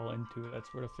have to fall into.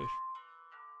 That's where the fish.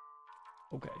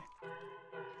 Okay.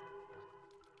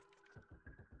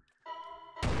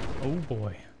 Oh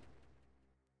boy.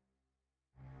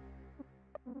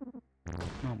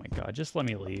 Oh my god, just let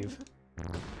me leave.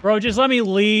 Bro, just let me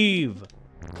leave.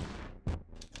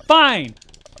 Fine.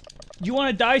 You want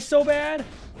to die so bad?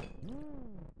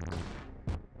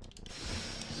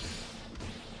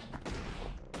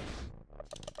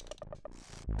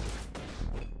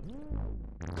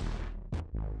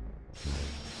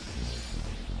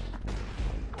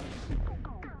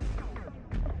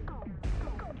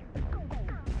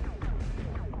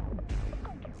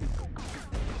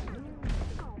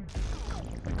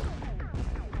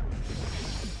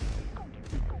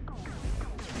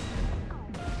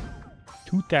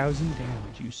 2,000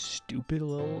 damage, you stupid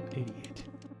little idiot.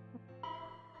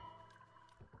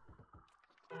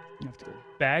 You have to go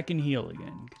back and heal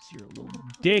again, because you're a little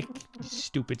dick, you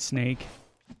stupid snake.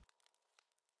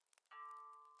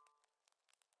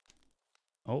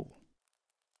 Oh.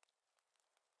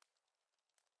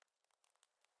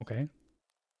 Okay.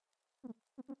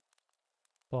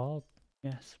 Ball,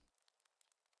 yes.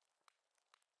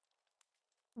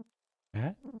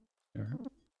 That? Sure.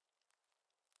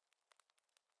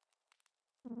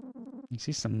 You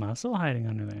see some muscle hiding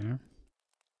under there.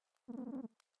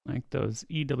 Like those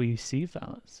EWC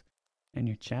fellas in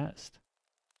your chest.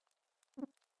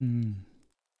 I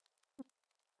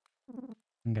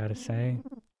gotta say,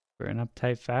 for an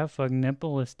uptight fat fuck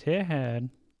nippleless tit head,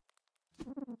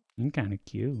 you're kinda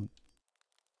cute.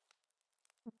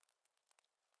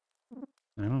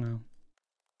 I don't know.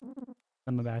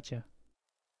 Something about you.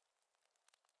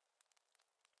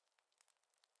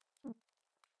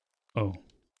 Oh.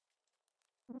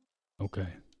 Okay.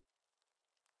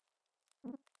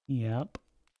 Yep.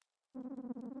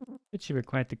 But you were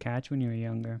quite the catch when you were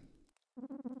younger.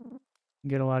 You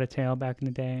get a lot of tail back in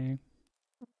the day.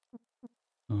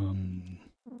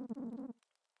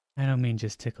 I don't mean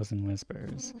just tickles and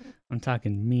whispers. I'm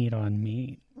talking meat on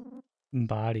meat.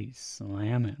 Bodies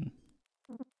slamming.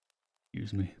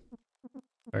 Excuse me.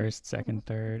 First, second,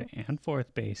 third, and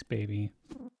fourth base, baby.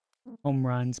 Home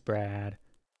runs, Brad.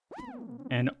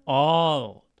 And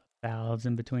all the fouls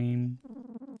in between.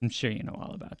 I'm sure you know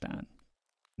all about that.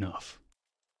 Enough.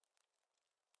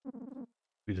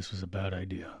 Maybe this was a bad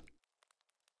idea.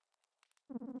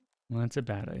 Well, it's a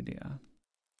bad idea.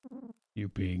 You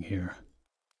being here.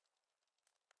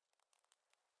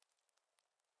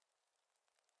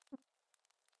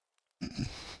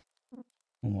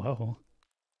 Whoa.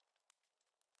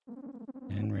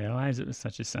 Didn't realize it was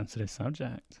such a sensitive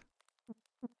subject.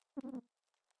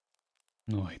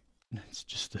 No, it's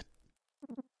just that.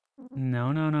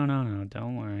 No,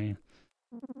 don't worry.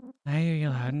 I hear you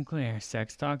loud and clear.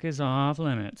 Sex talk is off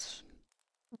limits.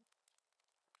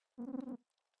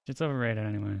 It's overrated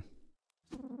anyway.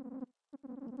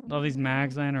 All these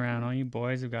mags lying around, all you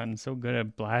boys have gotten so good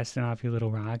at blasting off your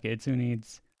little rockets. Who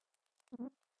needs...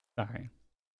 Sorry.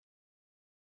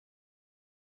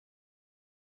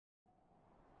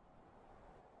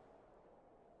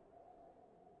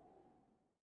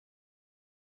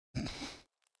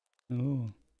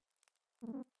 Ooh.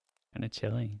 Kinda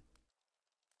chilly.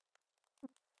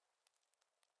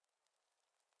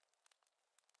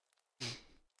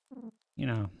 You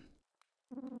know,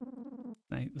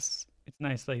 it's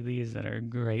nice like these that are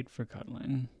great for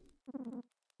cuddling.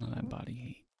 All that body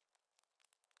heat.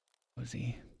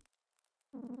 Cozy.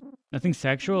 Nothing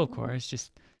sexual, of course,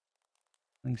 just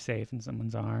something safe in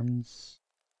someone's arms.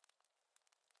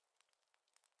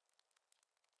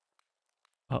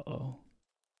 Uh-oh.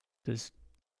 Does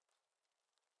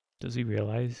he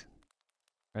realize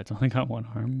Brad's only got one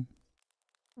arm?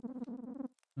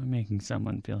 I'm making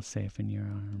someone feel safe in your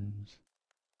arms.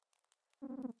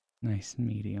 Nice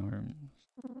meaty arms.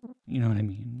 You know what I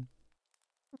mean?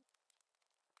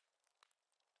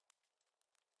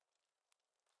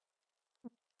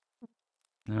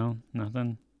 No?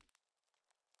 Nothing?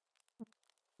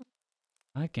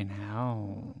 Fucking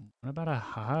hell. What about a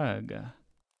hug?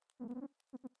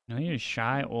 No, you're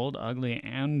shy, old, ugly,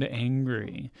 and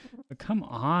angry. But come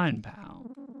on,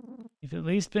 pal. You've at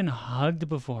least been hugged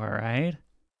before, right?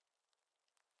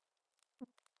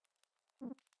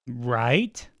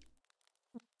 Right?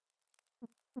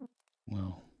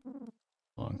 Well,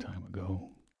 a long time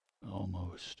ago.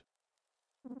 Almost.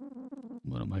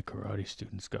 One of my karate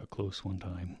students got close one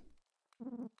time.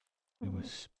 He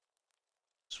was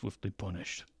swiftly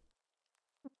punished.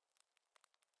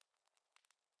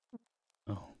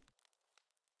 Oh.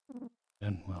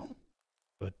 And, well,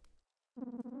 but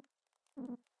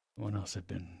someone else had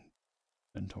been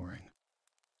mentoring.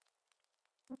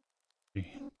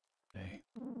 They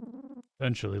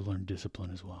eventually learned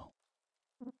discipline as well.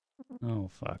 Oh,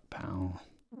 fuck, pal.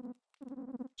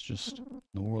 It's just, in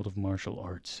the world of martial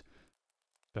arts,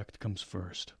 respect comes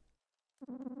first.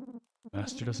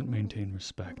 Master doesn't maintain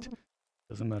respect.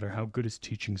 Doesn't matter how good his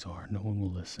teachings are, no one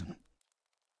will listen.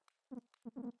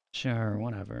 Sure,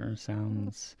 whatever.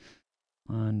 Sounds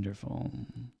wonderful.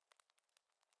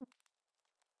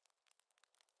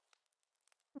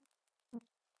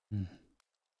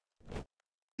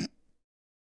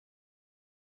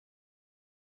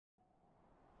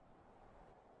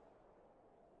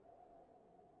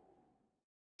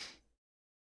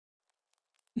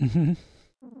 I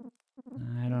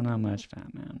don't know much,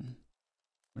 fat man.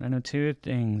 But I know two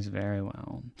things very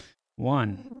well.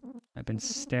 One, I've been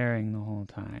staring the whole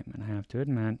time, and I have to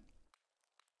admit,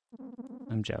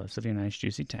 I'm jealous of your nice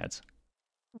juicy tits.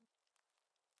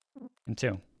 And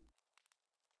 2,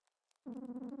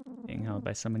 being held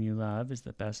by someone you love is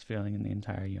the best feeling in the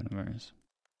entire universe.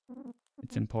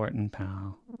 It's important,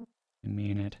 pal. I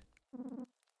mean it.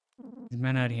 These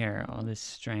men out here, all this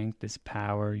strength, this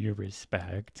power, your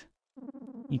respect.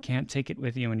 You can't take it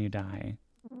with you when you die.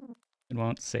 It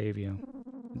won't save you.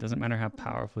 It doesn't matter how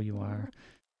powerful you are.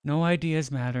 No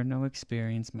ideas matter, no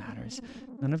experience matters.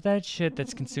 None of that shit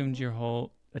that's consumed you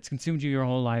your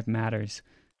whole life matters.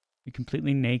 You're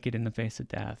completely naked in the face of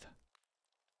death.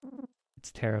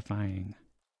 It's terrifying.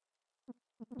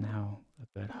 Now,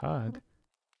 a good hug,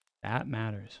 that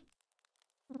matters.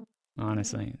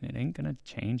 Honestly, it ain't gonna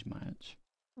change much.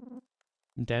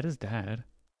 Dead is dead,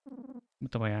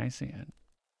 but the way I see it.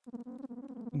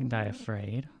 You can die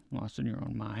afraid, lost in your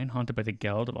own mind, haunted by the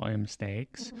guilt of all your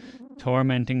mistakes,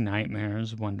 tormenting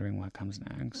nightmares, wondering what comes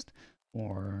next.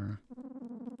 Or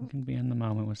you can be in the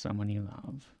moment with someone you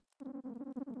love.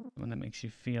 Someone that makes you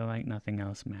feel like nothing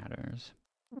else matters.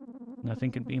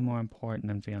 Nothing could be more important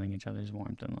than feeling each other's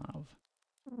warmth and love.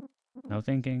 No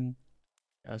thinking,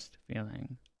 just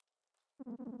feeling.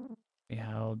 Be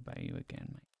held by you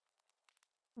again,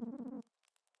 mate.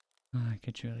 Oh, I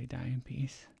could truly die in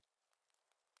peace.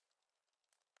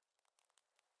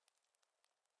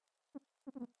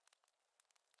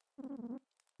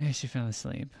 Hey, she fell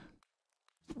asleep.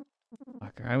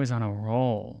 Fucker, I was on a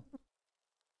roll.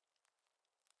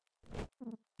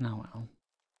 Oh well.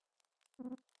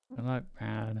 Good luck,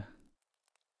 Brad.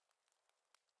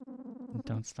 And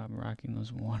don't stop rocking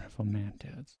those wonderful man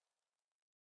tits.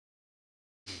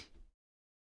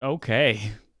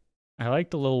 Okay. I like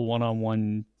the little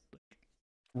one-on-one.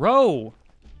 Row!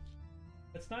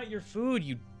 That's not your food,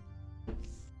 you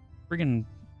friggin'.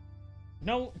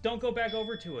 No, don't go back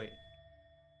over to it.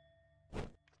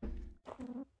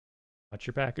 Watch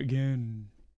your back again.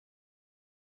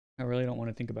 I really don't want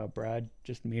to think about Brad.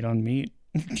 Just meat on meat.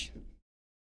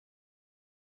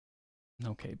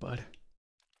 Okay, bud.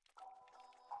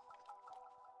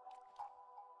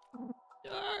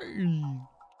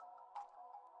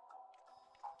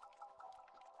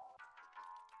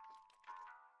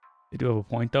 They do have a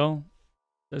point, though.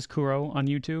 Says Kuro on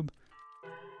YouTube.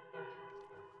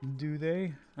 Do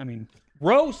they? I mean,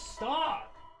 bro, stop!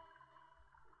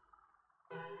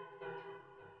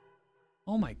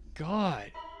 Oh my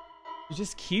god. She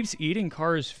just keeps eating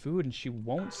Kara's food and she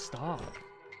won't stop.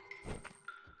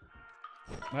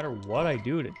 No matter what I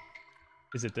do to...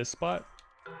 Is it this spot?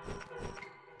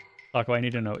 Taco, I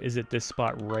need to know. Is it this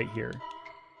spot right here?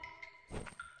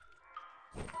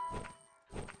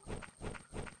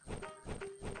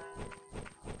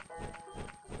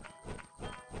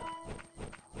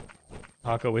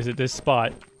 Taco, is it this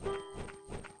spot?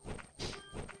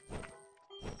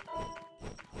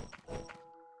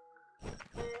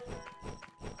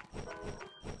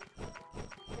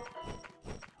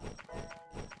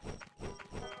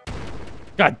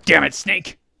 God damn it,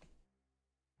 Snake!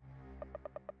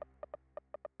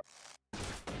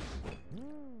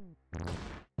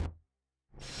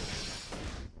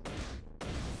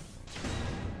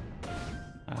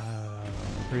 I'm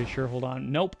pretty sure, hold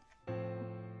on. Nope.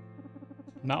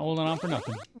 Not holding on for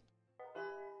nothing.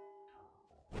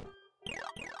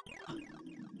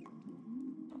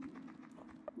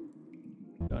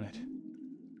 Done it.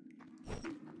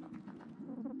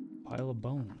 Pile of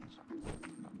bones.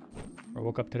 I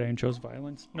woke up today and chose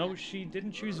violence. No, she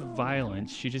didn't choose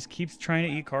violence. She just keeps trying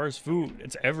to eat Kara's food.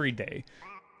 It's every day.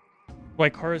 Why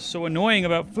Kara's so annoying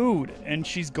about food. And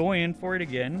she's going in for it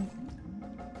again.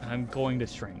 I'm going to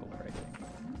strangle her, I think.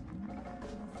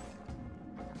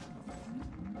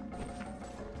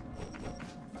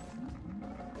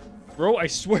 Bro, I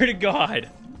swear to God.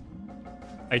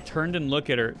 I turned and looked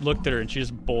at her, and she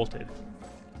just bolted.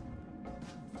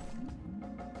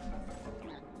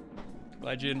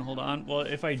 Glad you didn't hold on. Well,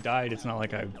 if I died, it's not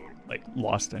like I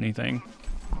lost anything.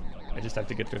 I just have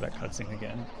to get through that cutscene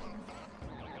again.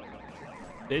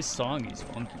 This song is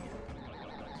funky.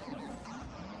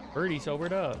 Birdie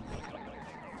sobered up.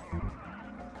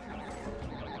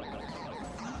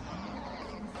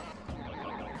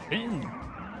 Finn.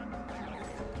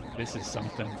 This is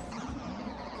something.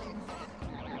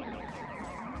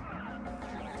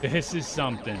 This is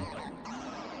something.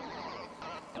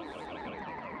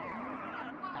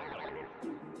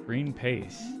 Green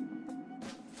pace.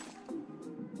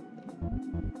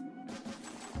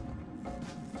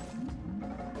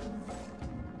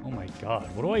 Oh my god,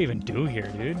 what do I even do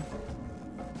here, dude?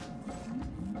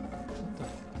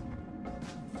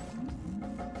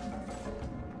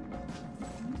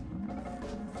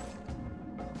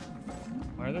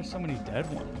 are there so many dead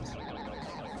ones?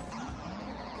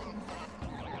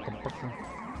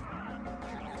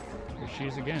 There she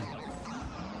is again.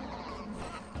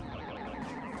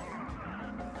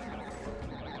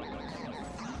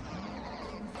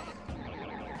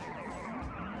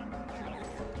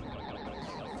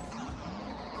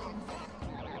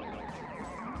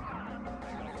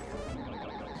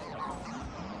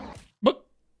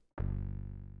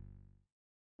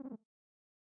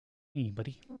 Hey,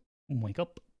 buddy. Wake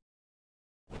up.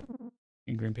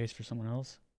 You green paste for someone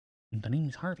else? The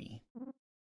name's Harvey.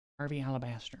 Harvey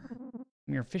Alabaster.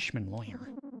 I'm your Fishman lawyer.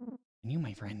 And you,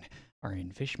 my friend, are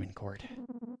in Fishman court.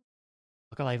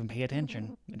 Look alive and pay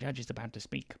attention. The judge is about to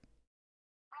speak.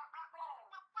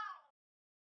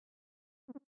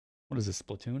 What is this,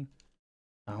 Splatoon?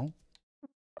 Oh?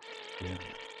 Yeah.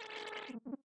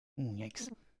 Ooh, yikes.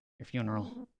 Your funeral.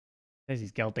 Says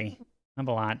he's guilty. Of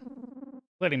a lot.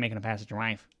 Including making a pass at your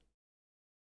wife.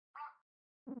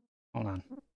 Hold on.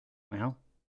 Well?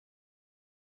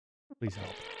 Please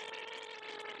help.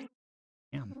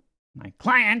 Yeah, my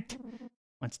client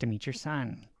wants to meet your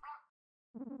son.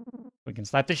 We can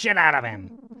slap the shit out of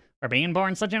him for being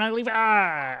born such an ugly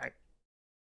fuck.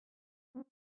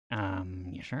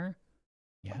 You sure?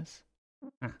 Yes?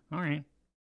 Alright.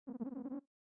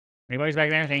 Anybody's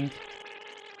back there, think?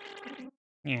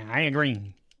 Yeah, I agree.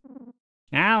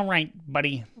 Alright,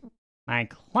 buddy. My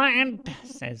client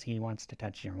says he wants to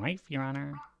touch your wife, Your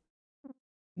Honor.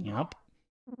 Yup.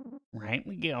 Right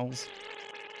we goes.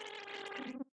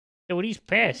 Dude, he's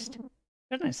pissed.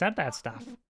 Shouldn't have said that stuff.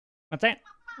 What's that?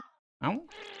 Oh?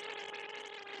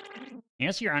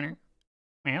 Yes, Your Honor.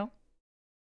 Well?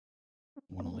 I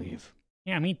want to leave.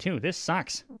 Yeah, me too. This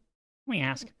sucks. Let me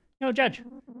ask. Yo, Judge.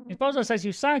 Your Bozo says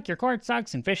you suck, your court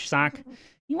sucks, and fish suck.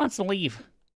 He wants to leave.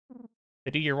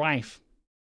 To do your wife.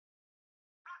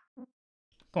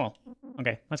 Cool.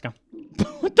 Okay, let's go.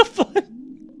 What the fuck?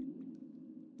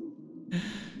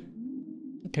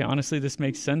 Okay, honestly, this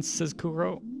makes sense, says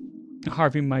Kuro.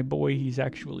 Harvey, my boy, he's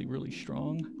actually really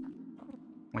strong.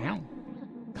 Wow.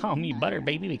 Call me butter,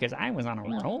 baby, because I was on a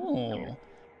roll.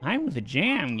 I'm the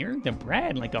jam, you're the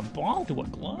bread, like a ball to a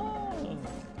glove.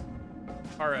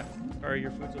 Kara,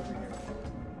 your food's over here.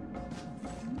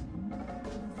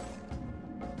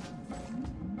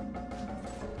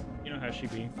 You know how she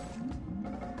be.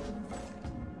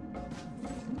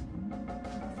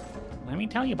 Let me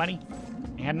tell you, buddy.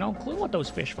 I had no clue what those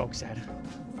fish folks said.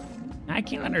 I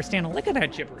can't understand a lick of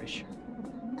that gibberish.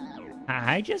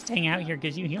 I just hang out here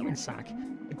because you humans suck.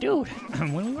 But dude,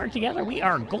 when we work together, we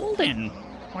are golden.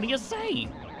 What do you say?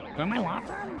 Join my law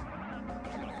firm?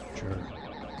 Sure.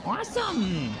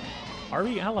 Awesome!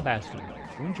 Harvey Alabaster,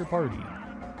 join your party.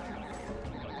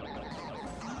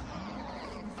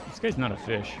 This guy's not a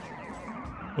fish.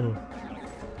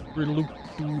 Boogaloo.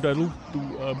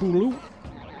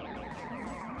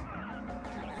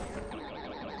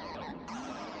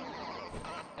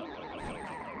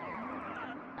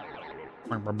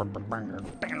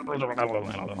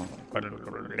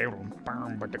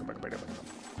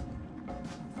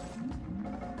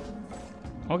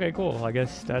 Okay, cool. I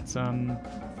guess that's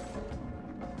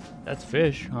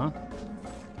fish, huh?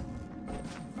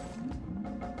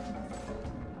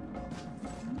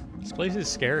 This place is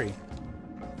scary.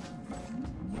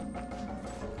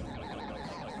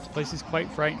 This place is quite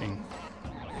frightening.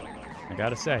 I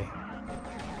gotta say.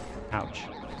 Ouch.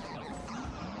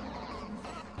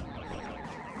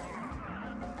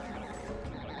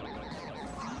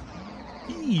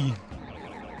 Eee.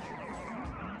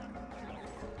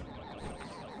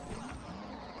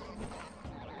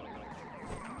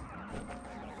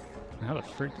 How the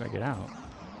frick did I get out?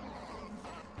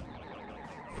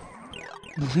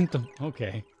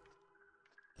 Okay.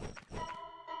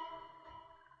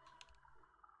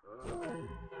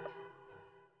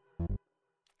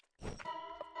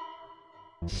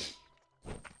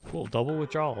 Cool, double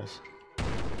withdrawals.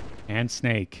 And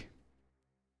snake.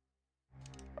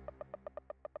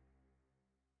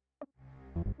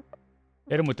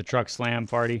 Hit him with the truck slam,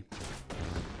 Farty.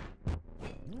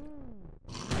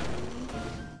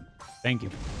 Thank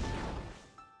you.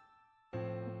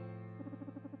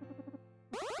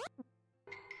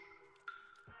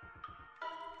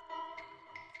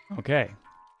 Okay.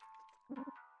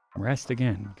 Rest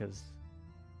again, because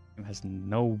it has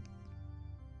no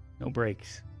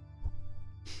brakes.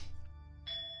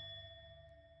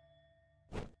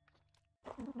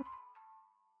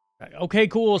 Okay,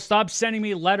 cool. Stop sending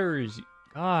me letters.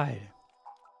 God.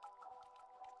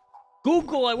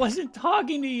 Google, I wasn't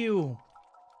talking to you.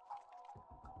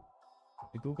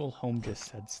 The Google Home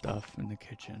just said stuff in the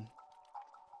kitchen.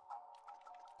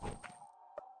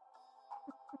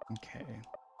 Okay.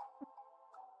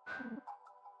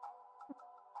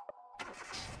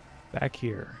 Back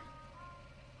here.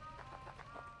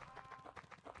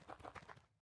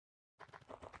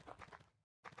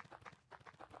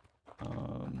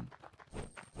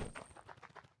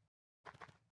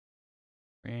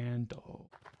 Randall.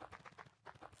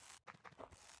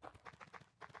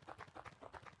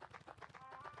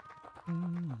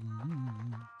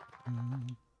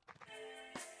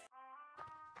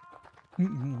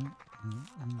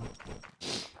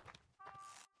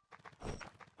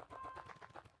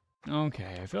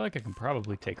 Okay, I feel like I can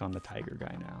probably take on the tiger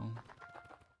guy now.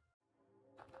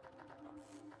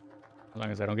 As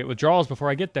long as I don't get withdrawals before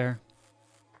I get there.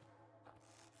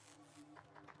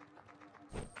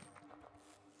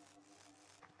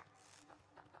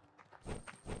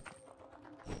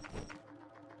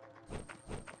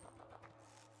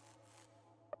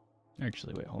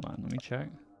 Actually, wait, hold on. Let me check.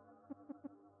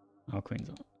 Oh, cleans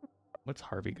up. What's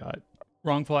Harvey got?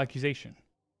 Wrongful accusation.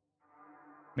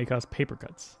 May cause paper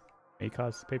cuts. May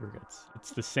cause paper cuts.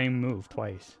 It's the same move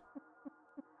twice.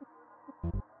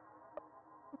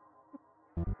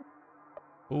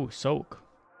 Ooh, soak.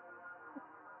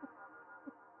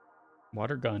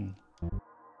 Water gun.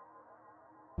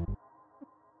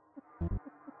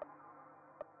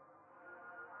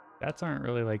 Stats aren't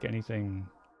really like anything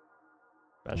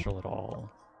special at all.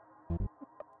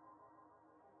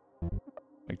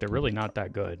 Like, they're really not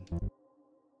that good.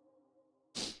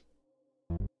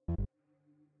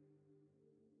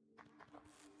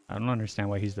 I don't understand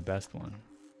why he's the best one.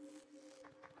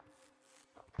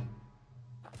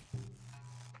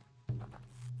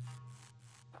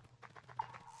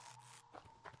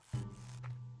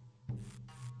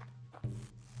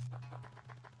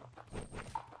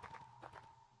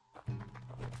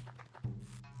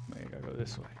 Wait, I gotta go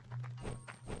this way.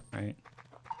 Right?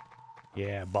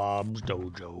 Yeah, Bob's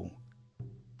Dojo.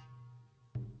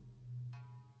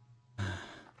 Oh,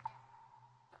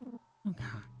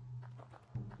 God.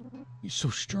 He's so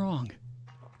strong.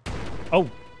 Oh.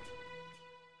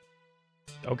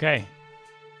 Okay.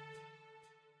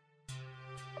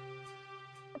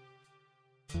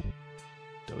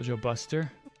 Dojo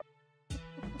Buster.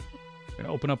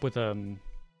 Gonna open up with a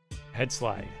head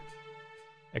slide.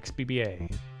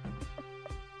 XBBA.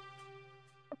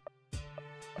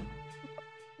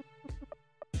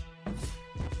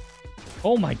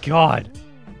 Oh my God.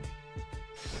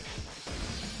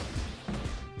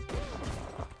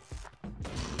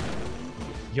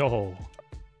 Yo.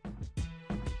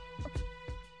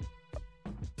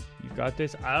 You've got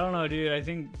this? I don't know, dude. I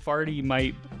think Farty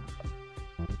might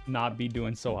not be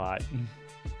doing so hot.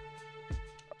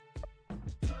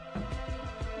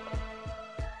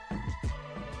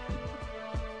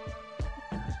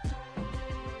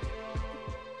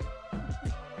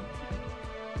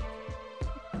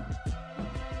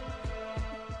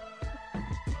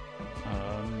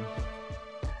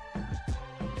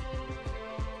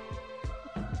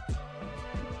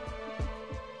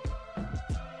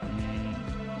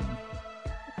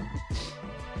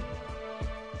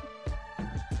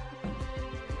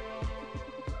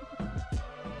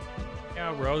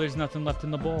 Yeah, bro, there's nothing left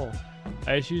in the bowl.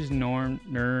 I just used Nern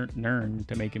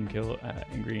to make him kill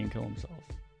ingredient kill himself.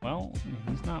 Well,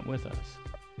 he's not with us.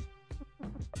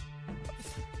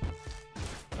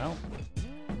 Well.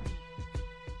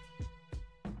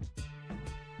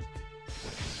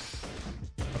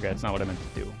 Okay, that's not what I meant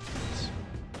to do.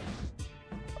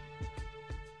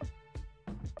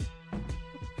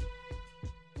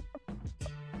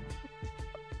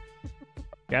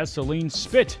 Gasoline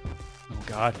spit. Oh,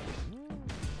 God.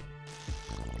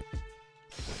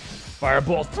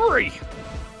 Fireball 3.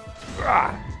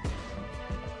 Ah.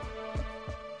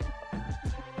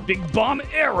 Big bomb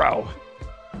arrow.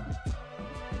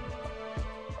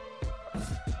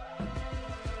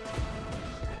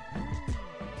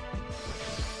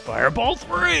 Fireball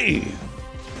 3.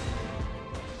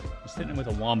 I'm sitting with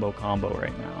a wombo combo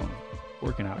right now.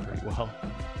 Working out pretty well.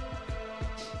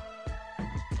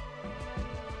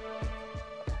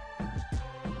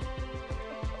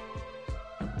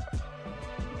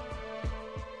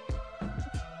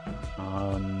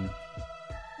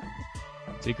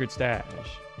 Secret stash.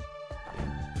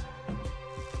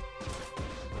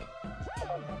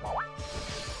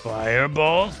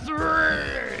 Fireball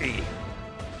 3.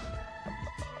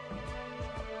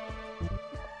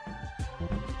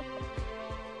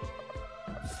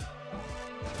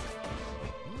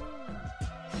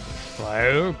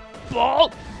 Fireball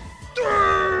 3.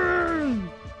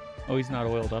 Oh, he's not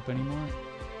oiled up anymore?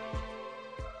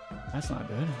 That's not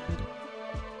good.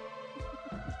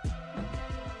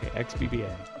 XBBA.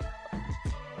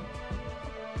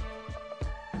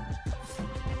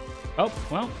 Oh,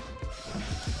 well.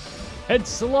 Head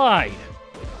slide.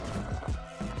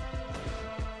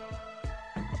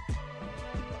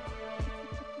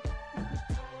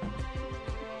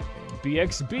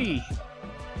 BXB.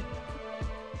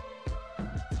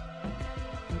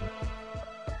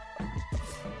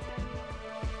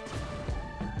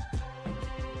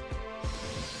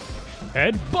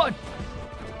 Headbutt.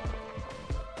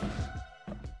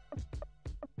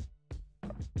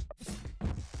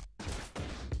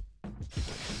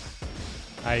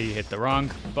 I hit the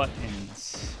wrong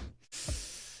buttons.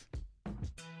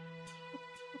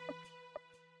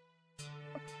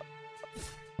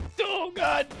 Oh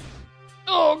god!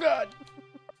 Oh god!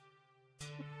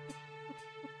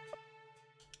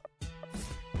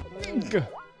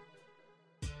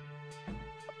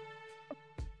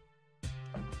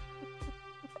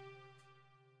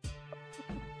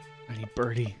 I need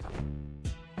birdie.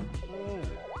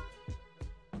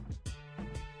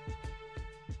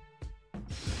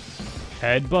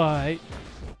 Headbutt.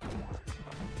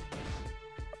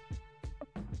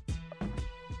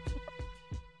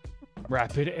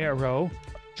 Rapid arrow.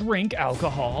 Drink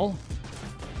alcohol.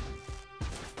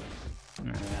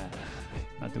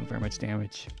 Not doing very much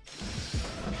damage.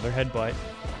 Another headbutt.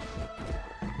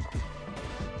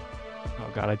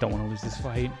 Oh god, I don't want to lose this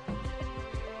fight.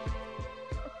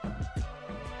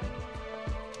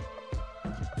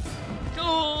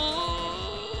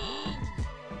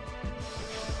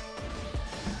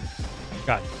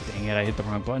 God dang it, I hit the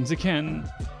wrong buttons again.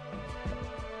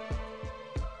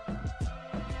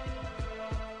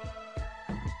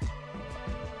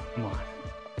 Come on.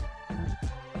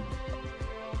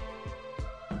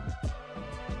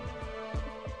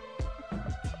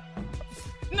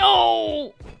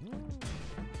 No!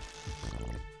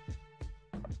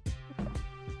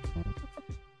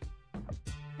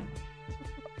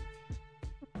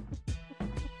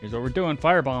 Here's what we're doing,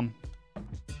 firebomb.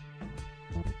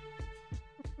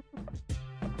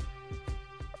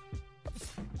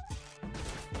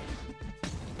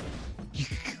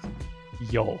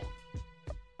 Yo,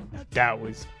 now that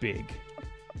was big.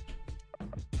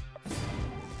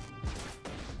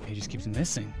 He just keeps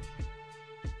missing.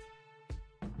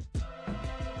 Hit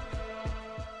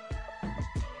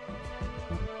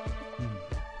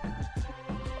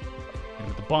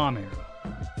with the bomb arrow.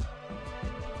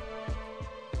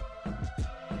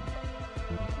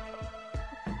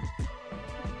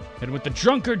 Hit with the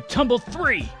drunkard tumble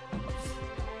 3.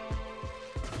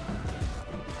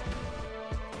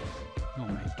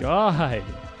 God.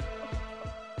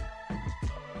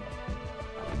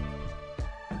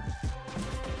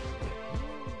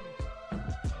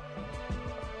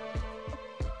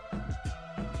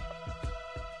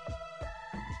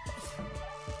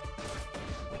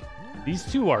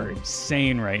 These two are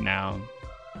insane right now.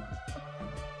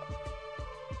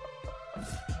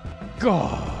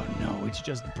 God, no, it's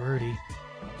just birdie.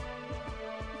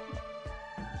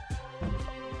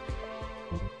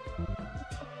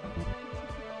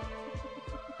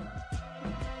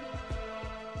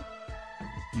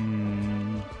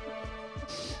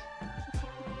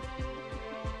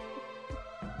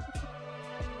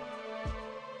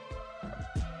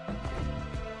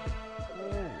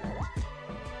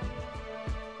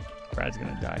 Brad's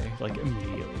gonna die, like,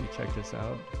 immediately. Check this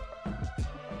out.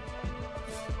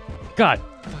 God!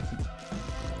 Fucking...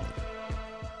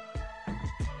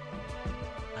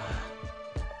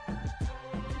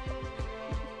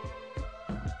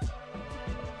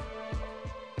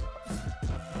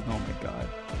 Oh my god.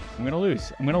 I'm gonna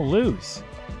lose. I'm gonna lose!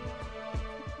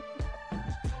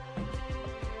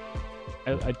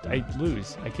 I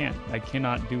lose. I can't. I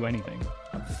cannot do anything.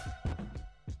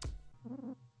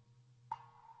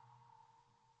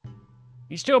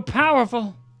 He's too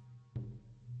powerful.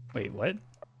 Wait, what?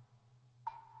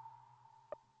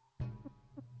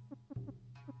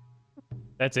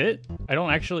 That's it? I don't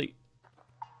actually...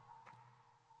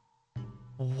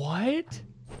 What?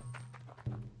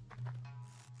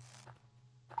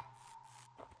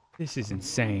 This is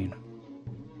insane.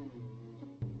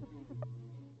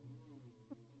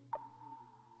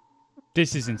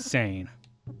 This is insane.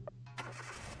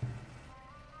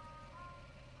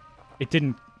 It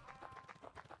didn't...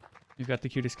 You've got the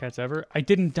cutest cats ever. I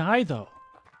didn't die, though.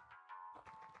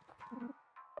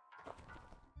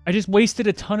 I just wasted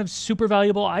a ton of super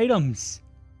valuable items.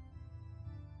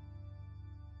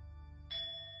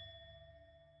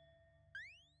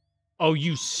 Oh,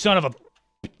 you son of a...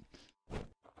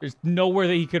 There's nowhere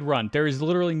that he could run. There is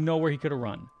literally nowhere he could have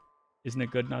run. Isn't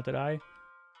it good not to die?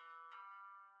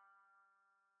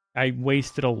 I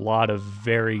wasted a lot of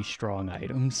very strong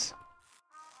items.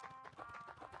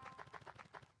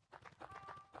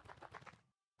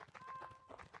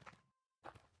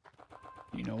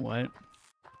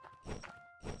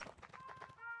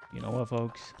 Hello,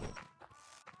 folks.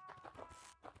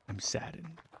 I'm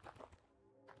saddened.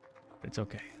 It's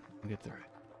okay. We'll get through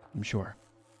it. I'm sure.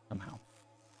 Somehow.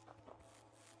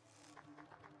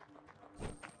 I'm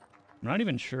not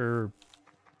even sure.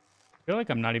 I feel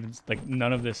like I'm not even, like,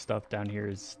 none of this stuff down here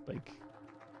is, like,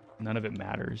 none of it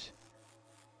matters.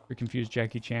 You're confused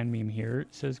Jackie Chan meme here,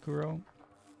 says Kuro.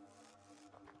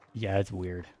 Yeah, it's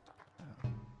weird.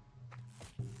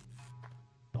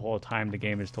 The whole time the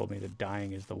game has told me that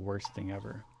dying is the worst thing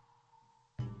ever.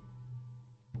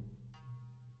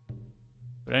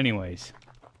 But anyways,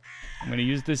 I'm going to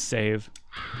use this save.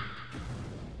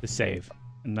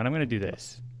 And then I'm going to do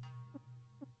this.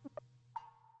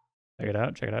 Check it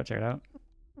out, check it out, check it out.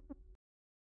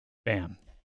 Bam.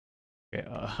 Okay,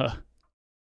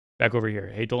 back over here.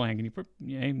 Hey, Dolan, can you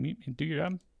do your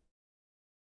job?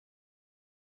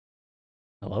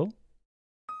 Hello?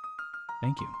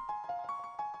 Thank you.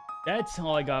 That's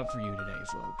all I got for you today,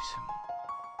 folks.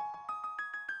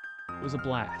 It was a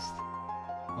blast.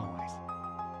 Always.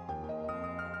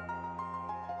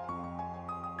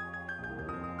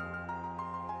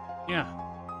 Yeah.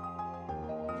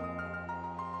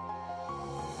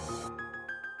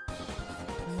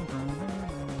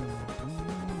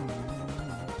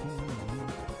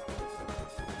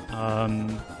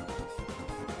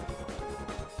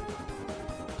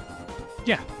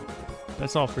 Yeah,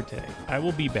 that's all for today. I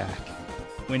will be back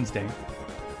Wednesday.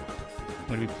 I'm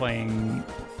going to be playing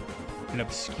an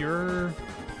obscure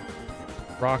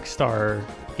Rockstar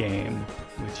game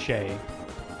with Shay.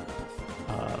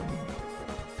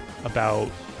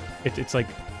 About it's like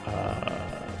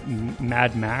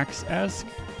Mad Max-esque,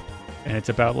 and it's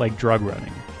about like drug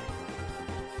running.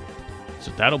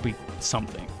 So that'll be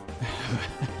something.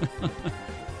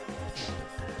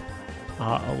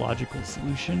 A logical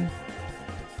solution?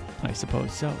 I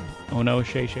suppose so. Oh no,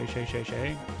 Shay.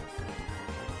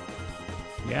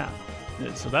 Yeah,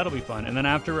 so that'll be fun. And then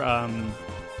after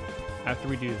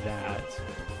we do that,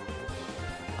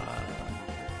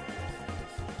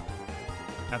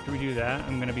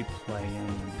 I'm gonna be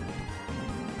playing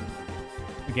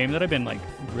a game that I've been like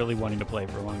really wanting to play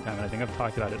for a long time, and I think I've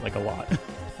talked about it like a lot.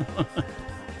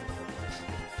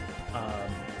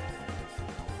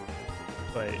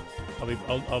 But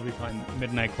I'll be playing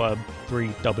Midnight Club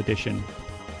 3 Dub Edition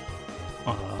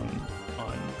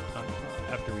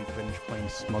after we finish playing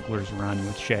Smuggler's Run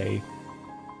with Shay.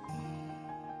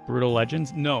 Brutal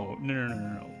Legends? No.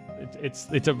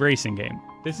 It's a racing game.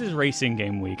 This is racing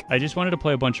game week. I just wanted to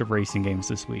play a bunch of racing games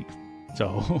this week.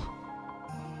 So,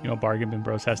 you know, Bargain Bin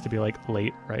Bros has to be like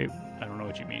late, right? I don't know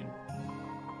what you mean.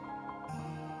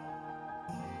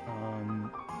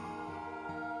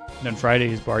 Then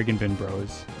Friday is Bargain Bin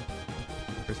Bros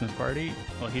Christmas party.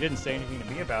 Well, he didn't say anything to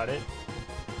me about it.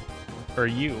 Or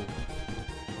you.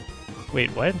 Wait,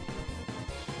 what?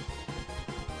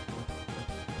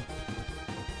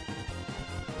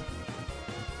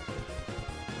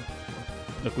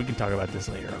 Look, we can talk about this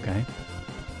later, okay?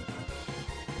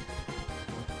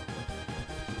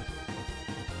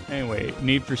 Anyway,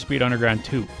 Need for Speed Underground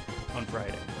 2 on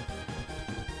Friday.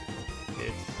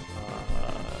 It's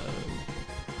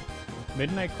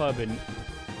Midnight Club and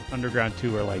Underground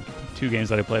 2 are like two games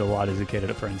that I played a lot as a kid at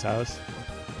a friend's house.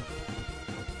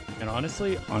 And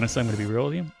honestly, I'm going to be real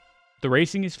with you. The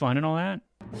racing is fun and all that.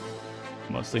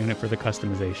 Mostly in it for the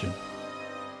customization.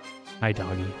 Hi,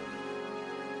 doggy.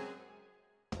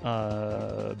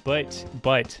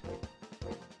 But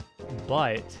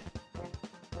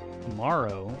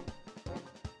tomorrow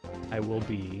I will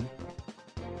be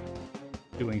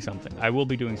doing something. I will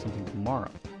be doing something tomorrow.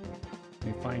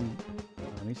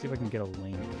 Let me see if I can get a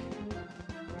link.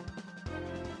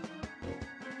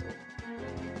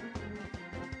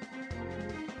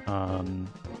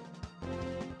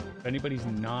 If anybody's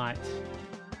not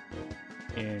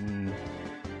in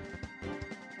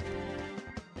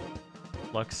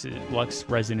Lux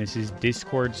Resonance's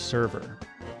Discord server,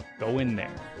 go in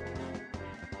there,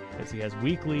 because he has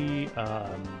weekly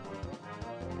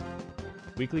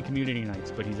community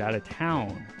nights, but he's out of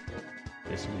town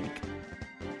this week,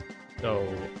 so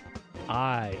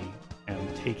I am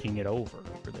taking it over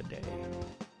for the day.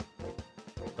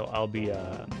 So I'll be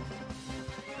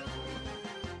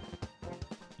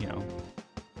you know,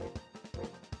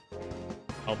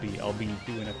 I'll be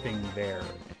doing a thing there.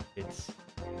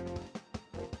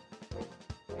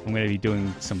 I'm going to be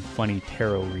doing some funny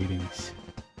tarot readings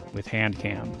with hand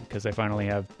cam, because I finally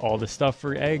have all the stuff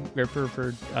for hand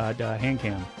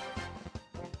cam.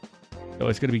 So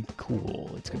it's going to be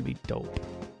cool. It's going to be dope.